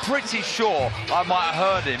match, and I'm pretty sure I might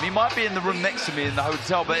have heard him. He might be in the room next to me in the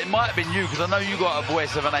hotel, but it might have been you, because I know you got a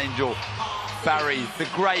voice of an angel. Barry, the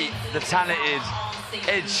great, the talented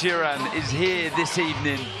Ed Sheeran is here this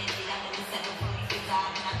evening,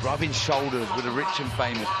 rubbing shoulders with a rich and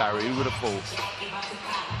famous Barry. Who would have thought?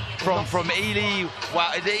 From Ely,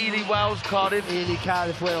 is it Ely, Wales, Cardiff? Ely,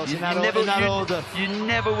 Cardiff, Wales, in that order. You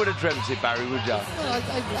never would have dreamt it, Barry, would you? No, I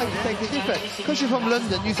think it's different. Because you're from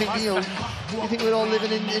London, you think, you think we're all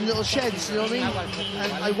living in little sheds, you know what I mean?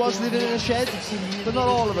 And I was living in a shed, but not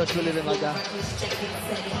all of us were living like that.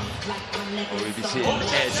 Well, we'll be seeing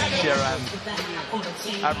Ed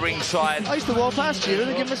Sheeran at ringside. I used to walk past Sheeran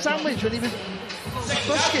and give him a sandwich when he was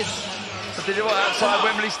busking. Did you walk outside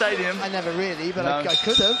Wembley Stadium? I never really, but no. I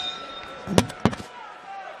could have.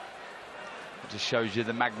 It just shows you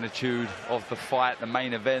the magnitude of the fight, the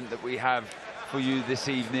main event that we have for you this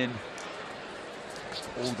evening.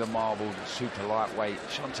 All the marbles, super lightweight.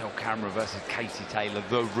 Chantelle Camera versus Katie Taylor,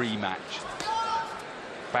 the rematch.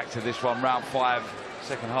 Back to this one, round 5,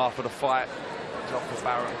 second half of the fight. Top for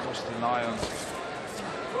Barrett, Austin Ion.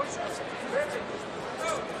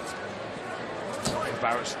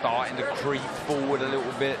 Barrett starting to creep forward a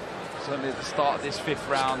little bit, certainly at the start of this 5th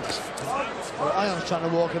round. Well, Ion's trying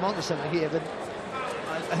to walk him onto something here, but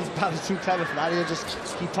I think Barrett's too clever for that. He'll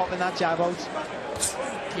just keep popping that jab out.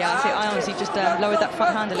 Yeah, I see Ions, he just lowered that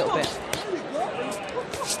front hand a little bit.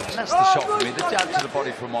 And that's the shot for me, the jab to the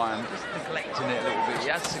body from Ion, just neglecting it a little bit. He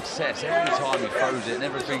has success every time he throws it, and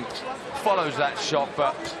everything follows that shot,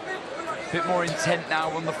 but a bit more intent now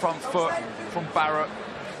on the front foot from Barrett.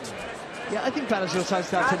 Yeah, I think Barrett's will try to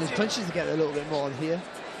start putting his punches together a little bit more here.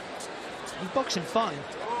 He's boxing fine.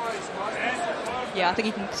 Yeah, I think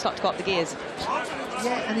he can start to go up the gears.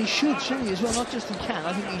 Yeah, and he shouldn't he, as well? Not just he can,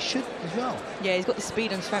 I think he should as well. Yeah, he's got the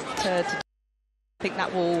speed and strength to I think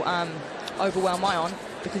that will overwhelm Ion,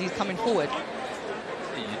 because he's coming forward.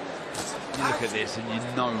 You look at this and you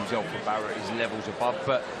know Zelfa Barrett is levels above,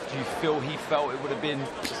 but do you feel he felt it would have been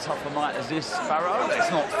as tough a night as this, Barrett? It's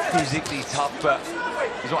not physically tough, but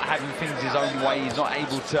he's not having things his own way. He's not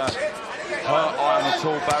able to hurt Ion at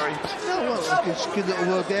all, Barry. No, well, it was good little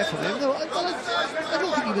work there from him. No, I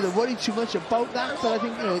don't think he would have worried too much about that, but I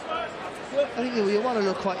think, you want to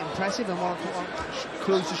look quite impressive and want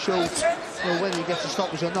close to show whether he gets a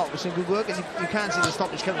stoppage or not with some good work, and you can't see the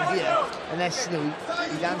stoppage coming here unless he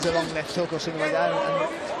lands a long left hook or something like that and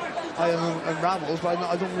Ion unravels, but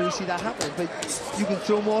I don't really see that happening. But you can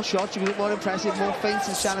throw more shots, you can look more impressive, more feints,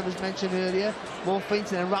 as Shannon was mentioned earlier, more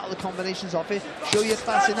feints, and then rattle the combinations off it, show your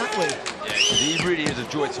class in that way. Yeah, he really is a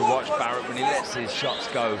joy to watch, Barrett, when he lets his shots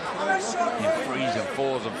go in 3s and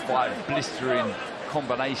 4s and 5s, blistering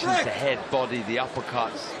combinations to head, body, the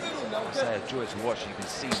uppercuts. I say a joy to watch. You can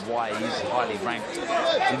see why he's highly ranked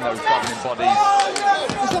in those governing bodies.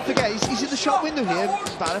 Let's not forget, he's in the shot window here,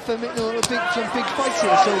 Barrett, for some big fights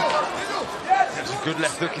here, so That's a good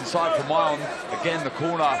left hook inside from Ion. Again, the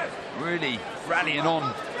corner really rallying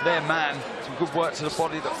on their man. Some good work to the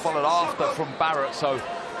body that followed after from Barrett. So,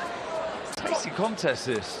 tasty contest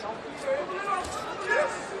this.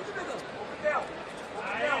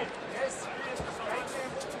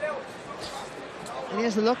 And he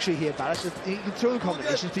has the luxury here, Barrett, that he can throw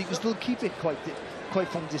combinations, but he can still keep it quite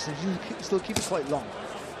from distance. He can still keep it quite long.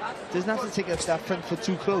 Doesn't have to take that front foot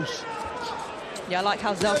too close. Yeah, I like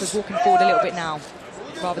how Zelfa's walking forward a little bit now,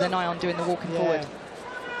 rather than Ion doing the walking forward.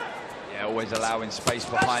 Yeah, always allowing space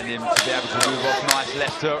behind him to be able to move off. Nice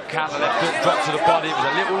left hook, counter left hook, drop to the body. It was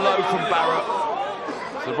a little low from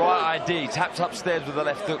Barrett. The right ID, tapped upstairs with the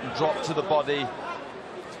left hook and dropped to the body.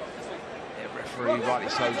 Referee, rightly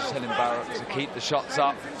so, just telling Barrett to keep the shots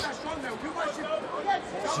up.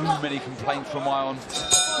 Too many complaints from Ion.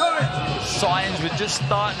 Signs, we're just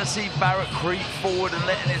starting to see Barrett creep forward and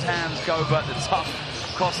letting his hands go, but the tough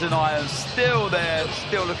crossing Iron still there,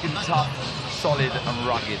 still looking tough, solid and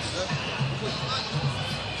rugged.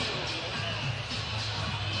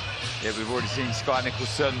 Yeah, we've already seen Sky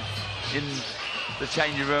Nicholson in the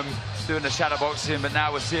changing room doing the shadow boxing, but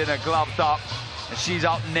now we're seeing her gloved up, and she's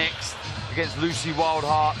up next against Lucy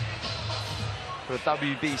Wildheart for the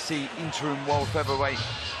WBC Interim World Featherweight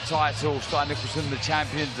title. Sky Nicholson, the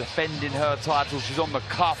champion, defending her title. She's on the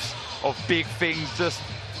cuffs of big things, just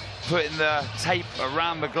putting the tape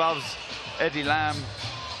around the gloves. Eddie Lamb,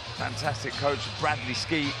 fantastic coach. Bradley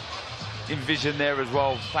Skeet in vision there as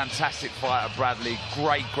well. Fantastic fighter, Bradley.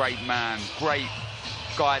 Great, great man. Great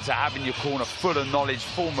guy to have in your corner, full of knowledge,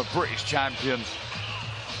 former British champion.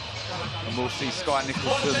 And we'll see Sky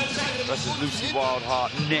Nicholson versus Lucy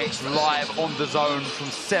Wildheart next, live on DAZN from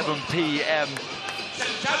 7 p.m.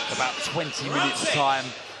 About 20 minutes time.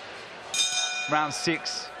 Round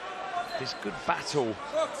 6. This good battle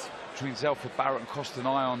between Zelfa Barrett and Costin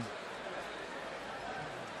Ion.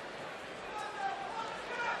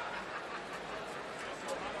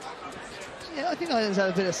 Yeah, I think Ion's had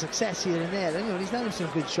a bit of success here and there. You know, he's had some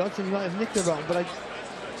good shots, and he might have nicked it wrong, but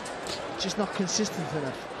just not consistent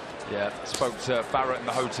enough. Yeah, spoke to Barrett in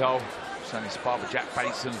the hotel. Certainly sparred with Jack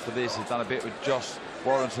Bateson for this. He's done a bit with Josh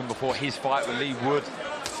Warrington before his fight with Lee Wood.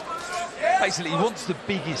 Basically, he wants the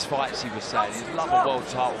biggest fights, he was saying. He'd love a world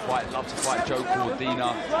title fight, he'd love to fight Joe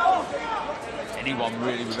Cordina. Anyone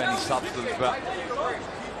really with any substance, but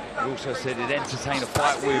he also said he'd entertain a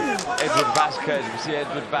fight with Edward Vasquez. We see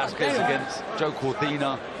Edward Vasquez against Joe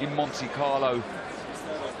Cordina in Monte Carlo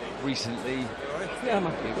recently. Yeah,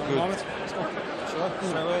 man. Good.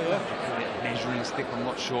 Measuring stick, I'm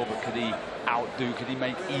not sure, but could he outdo, could he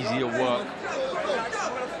make easier work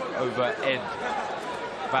over Ed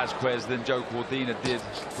Vasquez than Joe Cordina did?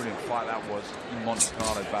 Brilliant fight that was in Monte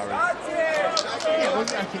Carlo, Barry. Yeah, well,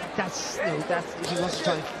 I think that's, you know, that's, if he wants to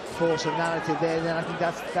try and force a narrative there, then I think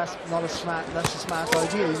that's not a smart, that's a smart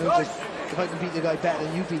idea. You know, just if I can beat the guy better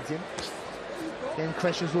than you beat him, then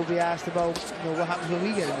questions will be asked about, you know, what happens when we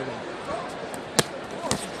get in the ring.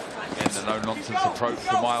 The no-nonsense approach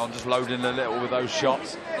from Ion, just loading a little with those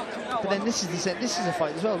shots. But then this is a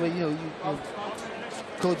fight as well, where, you know,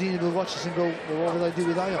 Cordina will watch this and go, well, what would I do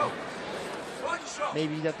with Ion?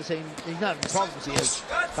 Maybe he's not the same, he's not having problems here with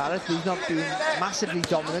Barrett, but he's not being massively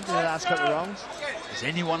dominant in the last couple of rounds. Does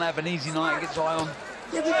anyone have an easy night against Ion?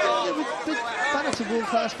 Yeah, but Barrett's a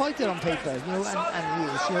world-class fighter on paper, you know, and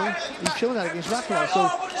he is, you know, he's shown that against Rakhmonov, so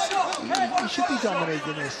he should be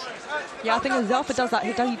dominating this. Yeah, I think when Zelfa does that,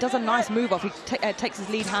 he does a nice move off. He takes his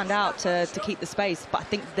lead hand out to keep the space, but I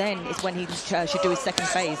think then is when he should do his second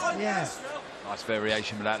phase. Yeah. Nice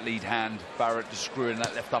variation with that lead hand. Barrett just screwing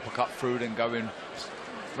that left uppercut through, then going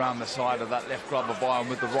round the side of that left glove of Ion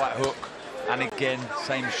with the right hook. And again,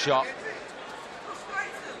 same shot.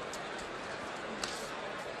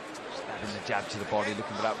 Stabbing the jab to the body,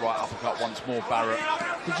 looking for that right uppercut once more, Barrett.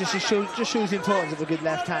 It just shows the importance of a good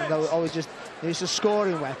left hand. I would always just, it's a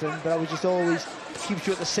scoring weapon, but I would just always keep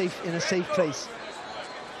you at in a safe place.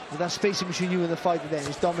 With that spacing between you and the fighter then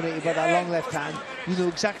is dominated by that long left hand. You know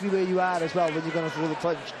exactly where you are as well when you're going to throw the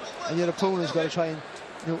punch, and your opponent's got to try and,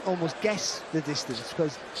 you know, almost guess the distance,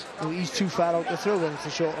 because, you know, he's too far out to throw when it's a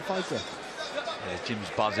shorter fighter. Yeah, Jim's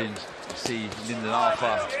buzzing. You see Lyndon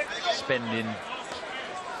Arthur spending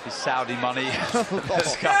his Saudi money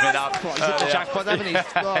that's coming up. He's hit the jackpot, haven't he?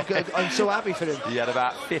 Oh, good. I'm so happy for him. He had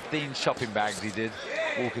about 15 shopping bags, he did,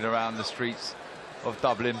 walking around the streets of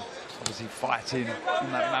Dublin. Obviously fighting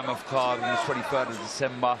in that mammoth card on the 23rd of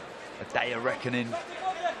December, a day of reckoning.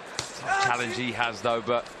 Tough challenge he has though,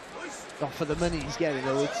 but not for the money he's getting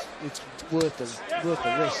though. It's worth the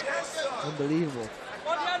risk. Unbelievable.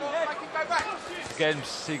 Again,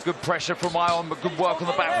 see good pressure from Ion, but good work on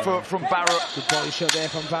the back foot from Barrett. Good body shot there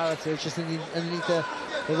from Barrett. It's just underneath the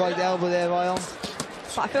right elbow there, Ion.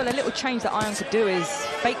 But I feel a little change that Ion could do is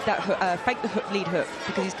fake that fake the hook, lead hook,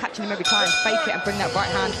 because he's catching him every time. Fake it and bring that right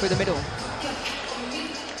hand through the middle.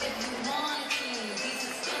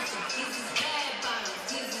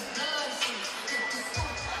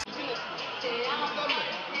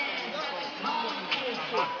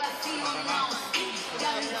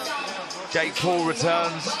 Jake Paul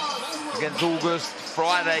returns against August,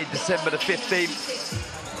 Friday, December the 15th.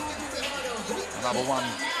 Another one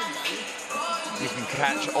you can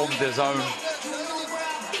catch on DAZN.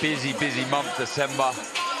 Busy, busy month, December.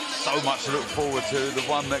 So much to look forward to. The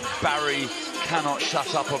one that Barry cannot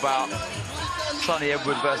shut up about. Sonny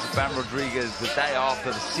Edwards versus Bam Rodriguez the day after,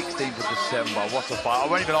 the 16th of December. What a fight. I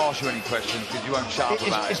won't even ask you any questions because you won't shut up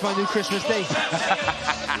about it. It's my new Christmas day.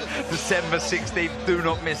 December 16th, do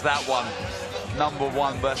not miss that one. Number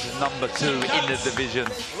 1 versus number 2 in the division.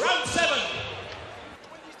 Round 7.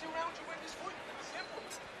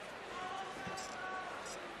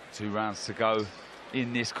 2 rounds to go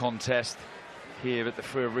in this contest here at the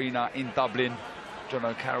Free Arena in Dublin. John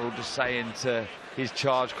O'Carroll just saying to his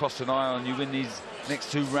charge, Costa and Ion, you win these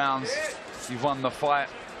next 2 rounds, you've won the fight.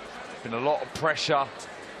 Been a lot of pressure,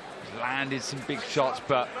 landed some big shots,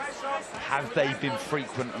 but have they been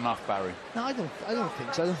frequent enough, Barry? No, I don't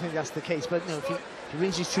think so. I don't think that's the case. But you know, if he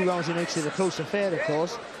wins these 2 rounds, he makes it a close affair, of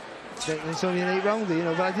course. Then it's only an 8-rounder, you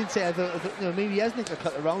know. But I did say I thought you know, maybe he has nicked a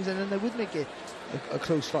couple of rounds, and then they would make it a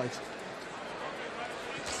close fight.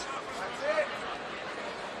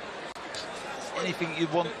 Anything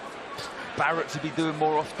you'd want Barrett to be doing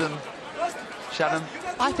more often, Shannon?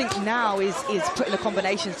 I think now is putting the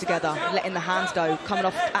combinations together, letting the hands go, coming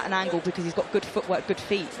off at an angle because he's got good footwork, good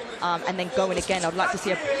feet, and then going again. I'd like to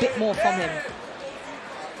see a bit more from him.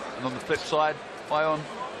 And on the flip side, Ion?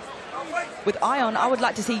 With Ion, I would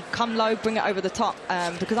like to see come low, bring it over the top,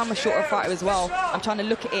 because I'm a shorter fighter as well. I'm trying to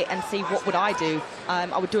look at it and see what would I do.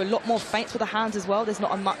 I would do a lot more feints with the hands as well. There's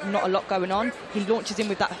not a lot going on. He launches in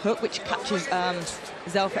with that hook, which catches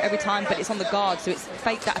Zelfa every time, but it's on the guard, so it's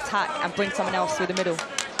fake that attack and bring someone else through the middle.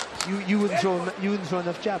 You wouldn't throw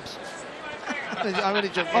enough jabs. I'm only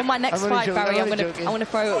joking. On my next fight, Barry, I'm going to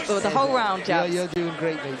throw the whole round jabs. You're doing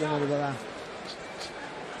great, mate. Don't worry about that.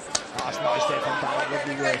 Oh, that's nice there from Barrett,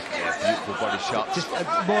 lovely work. Yeah, beautiful body shot. Just more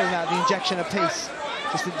than that, the injection of pace,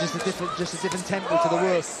 just a different tempo to the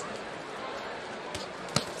work.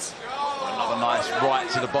 Another nice right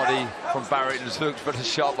to the body from Barrett. Just looks for the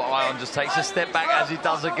shot, but Ion just takes a step back as he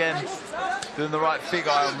does again. Doing the right thing,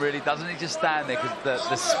 Ion really doesn't he just stand there because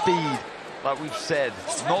the speed, like we've said,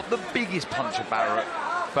 not the biggest punch of Barrett,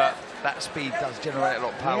 but that speed does generate a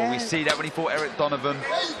lot of power. Yeah. We see that when he fought Eric Donovan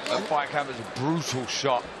at Fight Camp. It was a brutal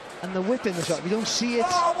shot. And the whip in the shot, if you don't see it,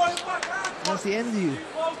 that's the end of you.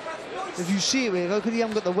 If you see it, because you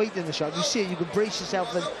haven't got the weight in the shot, if you see it, you can brace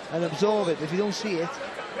yourself and absorb it. If you don't see it,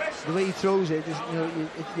 the way he throws it, you know,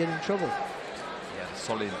 you're in trouble. Yeah,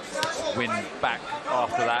 solid win back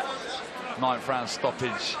after that. 9th round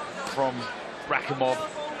stoppage from Rakimov.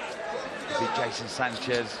 Beat Jason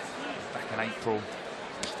Sanchez back in April.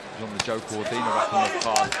 He was on the Joe Cordina Rakimov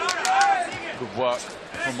card. Good work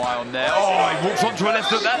from Ion there. Oh, he walks onto a left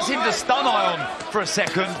hook. That's him to stun Ion for a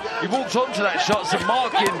second. He walks onto that shot, some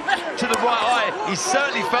marking to the right eye. He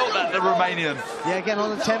certainly felt that, the Romanian. Yeah, again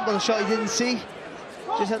on the tempo, the shot he didn't see.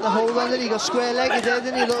 Just had to hold on, then he got square-legged there,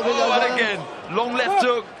 didn't he? A little bit and again, long left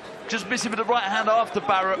hook, just missing with the right hand after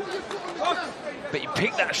Barrett. But he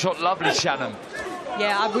picked that shot lovely, Shannon.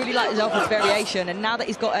 Yeah, I really like Zelfa's variation, and now that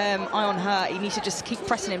he's got Ion hurt, he needs to just keep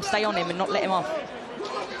pressing him, stay on him, and not let him off.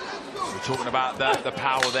 We're talking about the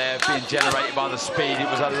power there being generated by the speed. It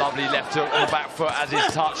was a lovely left hook on the back foot as his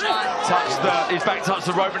his back touched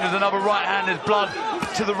the rope, and there's another right hand. There's blood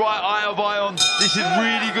to the right eye of Ion. This is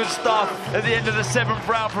really good stuff at the end of the 7th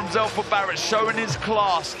round from Zelfa Barrett, showing his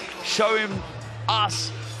class, showing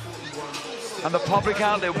us and the public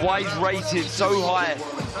out there why he's rated so high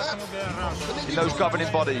in those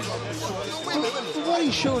governing bodies. What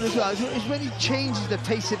he's shown as well is when he changes the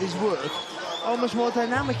pace of his work, how much more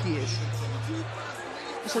dynamic he is.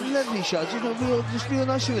 It's a lovely shot, you know, just real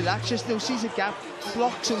nice and relaxed, just sees a gap,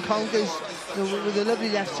 blocks and counters, you know, with a lovely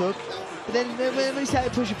left hook. But then when he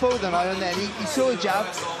started pushing forward on Ion, then he saw a jab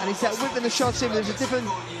and he started whipping the shots in. There's a different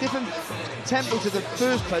tempo to the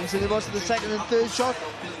first punch than there was to the second and third shot,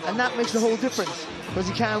 and that makes the whole difference. Because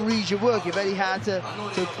you can't read your work, you're very hard to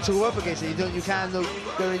go up against it. You can't go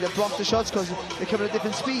in to block the shots because they're coming at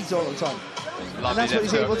different speeds all the time. And that's what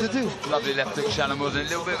he's able to do. Lovely left hook, Shannon was a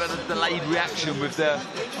little bit of a delayed reaction with the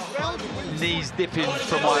knees dipping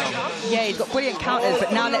from Ion. Yeah, he's got brilliant counters,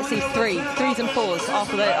 but now let's see threes and fours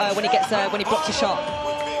after the when he blocks a shot.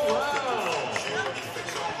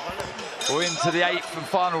 We're into the 8th and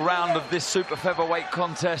final round of this super featherweight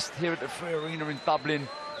contest here at the Free Arena in Dublin.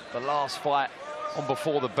 The last fight on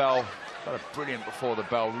Before the Bell. Got a brilliant Before the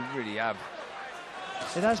Bell, we really have.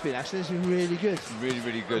 It has been, actually. It's been really good. Really,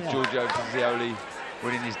 really good. Yeah. Giorgio Fazioli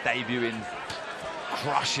winning his debut in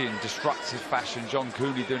crushing, destructive fashion. John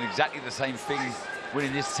Cooney doing exactly the same thing,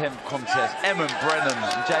 winning his 10th contest. Emmett Brennan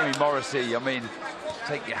and Jamie Morrissey, I mean,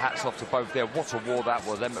 take your hats off to both there. What a war that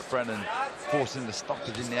was. Emmett Brennan forcing the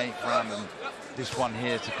stoppage in the 8th round, and this one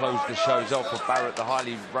here to close the show. Zelfa Barrett, the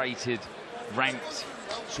highly rated, ranked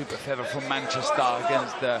super feather from Manchester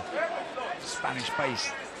against the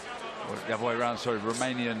Spanish-based, or the other way around, sorry,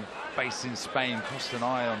 Romanian based in Spain, Costin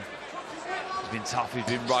Ion. He's been tough, he's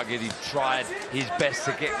been rugged, he tried his best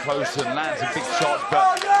to get closer and land some big shots,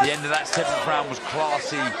 but the end of that 7th round was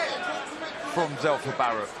classy from Zelfa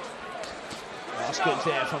Barrett. That's good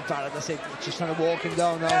there from Barrett. That's it. Just trying to walk him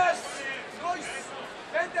down now.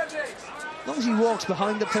 As long as he walks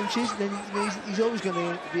behind the punches, then he's always going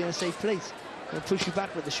to be in a safe place and push you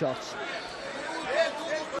back with the shots.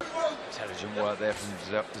 Intelligent work there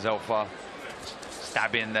from Zelfa.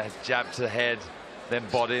 Stabbing the jab to the head, then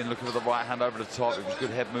bodying, looking for the right hand over the top. It was good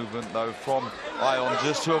head movement, though, from Ion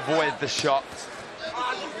just to avoid the shot.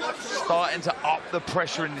 Starting to up the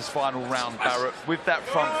pressure in this final round, Barrett, with that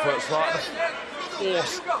front foot, starting to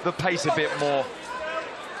force the pace a bit more.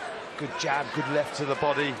 Good jab, good left to the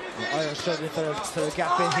body. Ion's struggling for a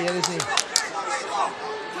gap in here, isn't he?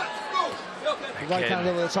 The right hand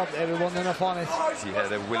over the top, everyone enough on it. Yeah,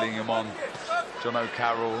 they're willing him on. John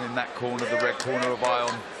O'Carroll in that corner, the red corner of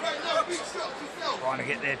Ion. Trying to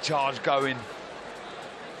get their charge going.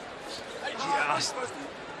 Just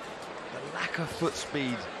the lack of foot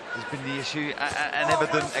speed has been the issue, and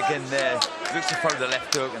evident again there. Looks to throw the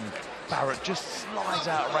left hook, and Barrett just slides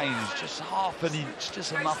out of range, just half an inch,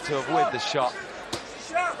 just enough to avoid the shot.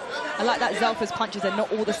 I like that Zelfa's punches are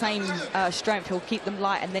not all the same strength. He'll keep them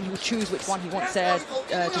light, and then he'll choose which one he wants to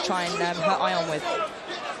try and hurt Ion with.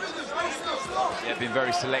 Yeah, been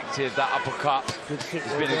very selective. That uppercut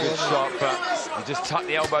has been a good shot, but he just tucked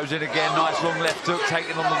the elbows in again. Nice long left hook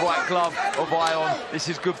taken on the right glove of Ion. This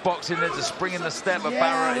is good boxing. There's a spring in the step, but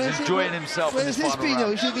Barrett is enjoying himself in this final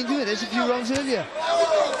round. He should have been doing this a few rounds earlier.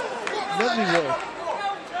 Lovely work.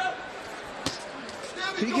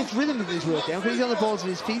 Can he get rhythm of his work down? Can he get on the balls of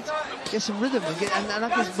his feet, get some rhythm, and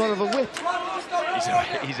that gives more of a whip?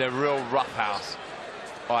 He's a real roughhouse,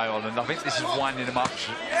 Ion, and I think this is winding him up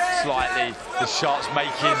slightly. The shot's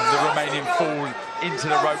making the Romanian fall into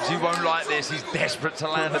the ropes. He won't like this. He's desperate to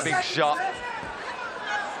land a big shot.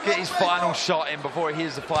 Get his final shot in before he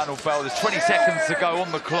hears the final bell. There's 20 seconds to go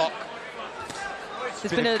on the clock.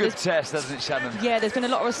 It's been a good test, hasn't it, Shannon? Yeah, there's been a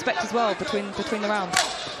lot of respect as well between the rounds.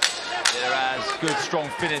 There has. Good, strong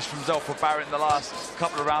finish from Zelfa Barrett in the last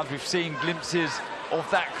couple of rounds. We've seen glimpses of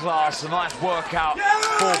that class. A nice workout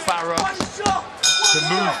for Barrett to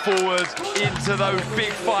move forward into those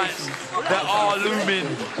big fights that are looming.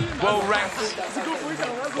 Well ranked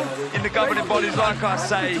in the governing bodies, like I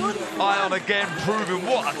say. Ion again proving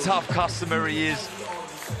what a tough customer he is.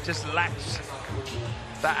 Just lacks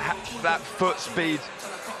that foot speed.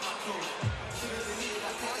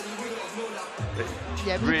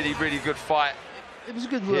 Yeah, really, really good fight. It was a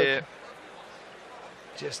good work. Here,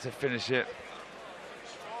 just to finish it.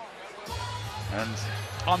 And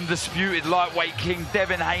undisputed lightweight king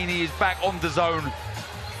Devin Haney is back on DAZN.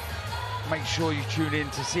 Make sure you tune in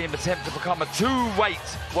to see him attempt to become a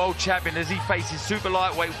two-weight world champion as he faces super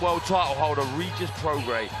lightweight world title holder Regis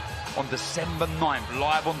Prograis on December 9th,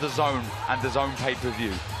 live on DAZN and DAZN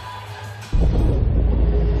pay-per-view.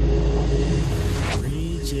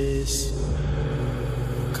 Regis,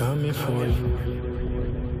 coming for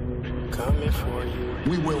you, coming for you.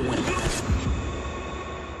 We will win.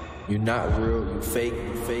 You're not real, you fake,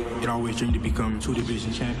 you fake. It always dreamed to become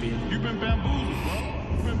two-division champion. You've been bamboozled, bro.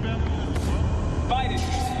 You've been bamboozled, bro. Fight it.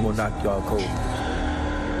 I'm gonna knock y'all cold.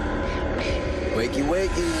 Wakey,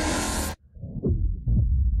 wakey.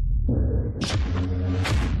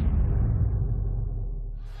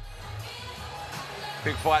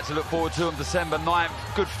 Big fight to look forward to on December 9th.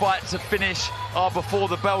 Good fight to finish our Before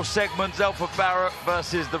the Bell segment. Zelfa Barrett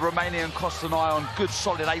versus the Romanian Costin Ion. Good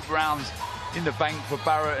solid 8 rounds in the bank for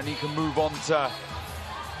Barrett, and he can move on to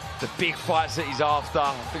the big fights that he's after.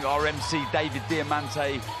 I think our MC David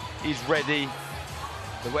Diamante is ready.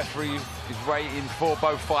 The referee is waiting for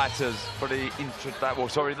both fighters for the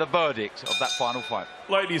the verdict of that final fight.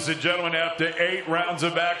 Ladies and gentlemen, after 8 rounds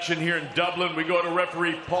of action here in Dublin, we go to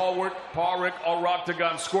referee Pauric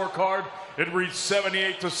O'Roctagon scorecard. It reads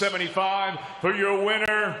 78-75 for your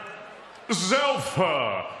winner,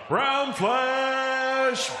 Zelfa Round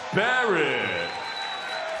Flash Barrett.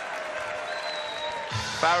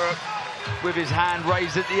 Barrett with his hand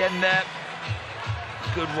raised at the end there.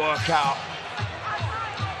 Good workout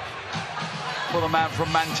for the man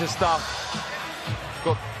from Manchester.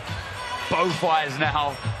 Got both eyes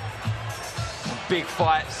now on big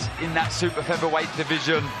fights in that super featherweight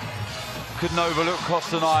division. Couldn't overlook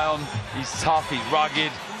Costin Ion. He's tough, he's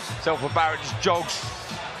rugged. Zelfa Barrett just jogs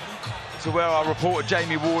to where our reporter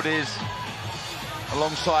Jamie Ward is,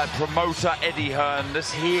 alongside promoter Eddie Hearn.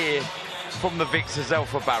 Let's hear from the victor,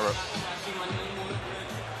 Zelfa Barrett.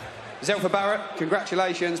 Zelfa Barrett,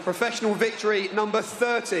 congratulations. Professional victory number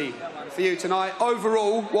 30 for you tonight.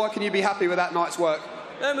 Overall, why can you be happy with that night's work?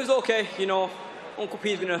 It was okay, you know. Uncle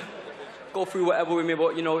P's going to go through whatever with me,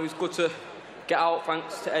 but, you know, it was good to get out,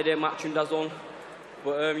 thanks to Eddie, Match and DAZN.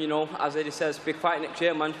 But, you know, as Eddie says, big fight next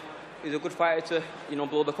year, man. He's a good fighter to, you know,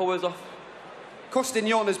 blow the covers off. Costin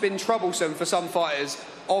Ion has been troublesome for some fighters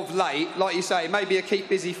of late. Like you say, maybe a keep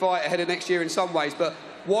busy fight ahead of next year in some ways, but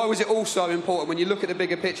why was it also important when you look at the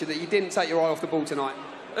bigger picture that you didn't take your eye off the ball tonight?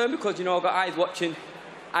 Because, you know, I've got eyes watching.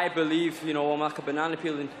 I believe, you know, I'm like a banana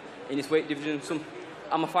peel in this weight division.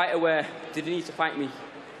 I'm a fighter where they need to fight me,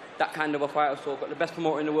 that kind of a fighter. So I've got the best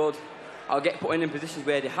promoter in the world. I'll get put in positions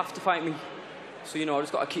where they have to fight me. So, you know, I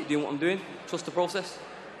just got to keep doing what I'm doing, trust the process.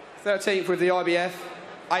 13th with the IBF,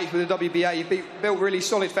 8th with the WBA. You've built really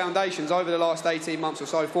solid foundations over the last 18 months or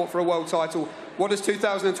so, fought for a world title. What does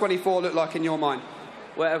 2024 look like in your mind?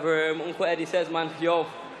 Whatever Uncle Eddie says, man, yo,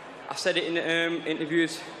 I said it in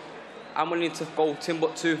interviews, I'm willing to go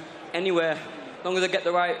Timbuktu anywhere, as long as I get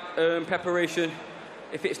the right preparation.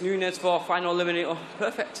 If it's Nunes for final eliminator,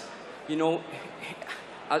 perfect. You know,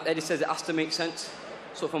 as Eddie says, it has to make sense.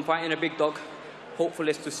 So if I'm fighting a big dog,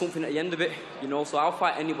 hopefully there's something at the end of it, you know, so I'll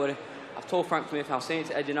fight anybody. I've told Frank Smith, I was saying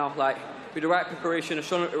to Eddie now, like, with the right preparation, I've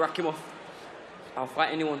shown him to rack him off. I'll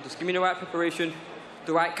fight anyone. Just give me the right preparation,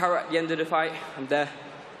 the right carrot at the end of the fight, I'm there.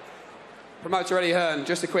 Promoter Eddie Hearn,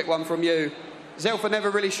 just a quick one from you. Zelfa never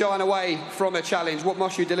really shying away from a challenge. What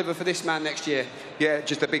must you deliver for this man next year? Yeah,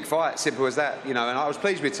 just a big fight, simple as that, you know, and I was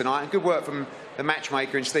pleased with tonight, and good work from the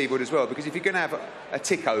matchmaker in Steve Wood as well, because if you're going to have a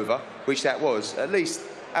tick over, which that was, at least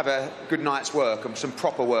have a good night's work and some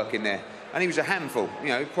proper work in there. And he was a handful, you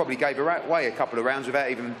know, probably gave away a couple of rounds without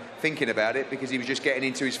even thinking about it, because he was just getting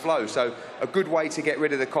into his flow. So a good way to get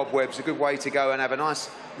rid of the cobwebs, a good way to go and have a nice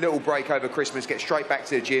little break over Christmas, get straight back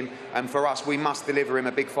to the gym, and for us, we must deliver him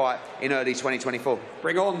a big fight in early 2024.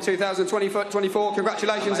 Bring on 2024.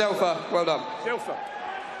 Congratulations, Zelfa. Well done. Zelfa.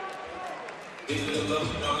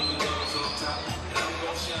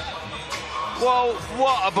 Well,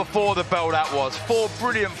 what a before the bell that was. 4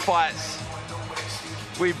 brilliant fights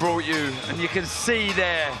we brought you, and you can see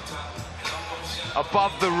there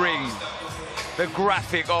above the ring the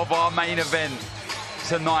graphic of our main event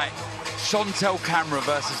tonight. Chantelle Camera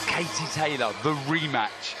versus Katie Taylor, the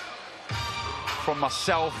rematch. From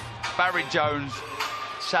myself, Barry Jones,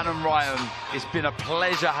 Shannon Ryan, it's been a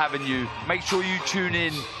pleasure having you. Make sure you tune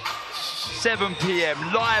in 7 p.m.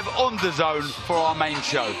 live on DAZN for our main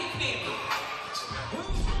show.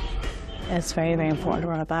 It's very, very important to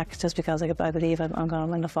run it back, just because I believe I'm going to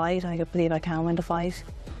win the fight. I believe I can win the fight.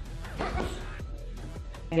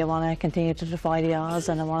 I want to continue to defy the odds,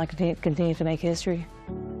 and I want to continue to make history.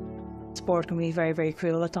 Sport can be very, very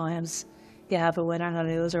cruel at times. You have a winner and a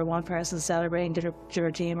loser, one person celebrating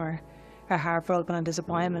your team are heartbroken and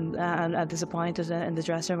disappointed in the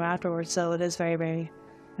dressing room afterwards. So it is very, very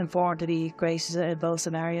important to be gracious in both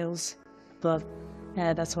scenarios. But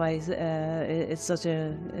that's why it's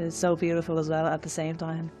so beautiful as well at the same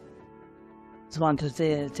time. Just wanted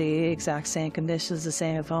the exact same conditions, the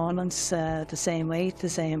same opponents, the same weight, the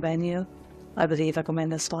same venue. I believe I can win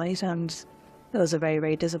this fight, and it was a very,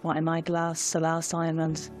 very disappointing night the last time,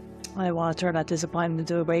 and I want to turn that disappointment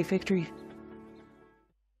into a great victory.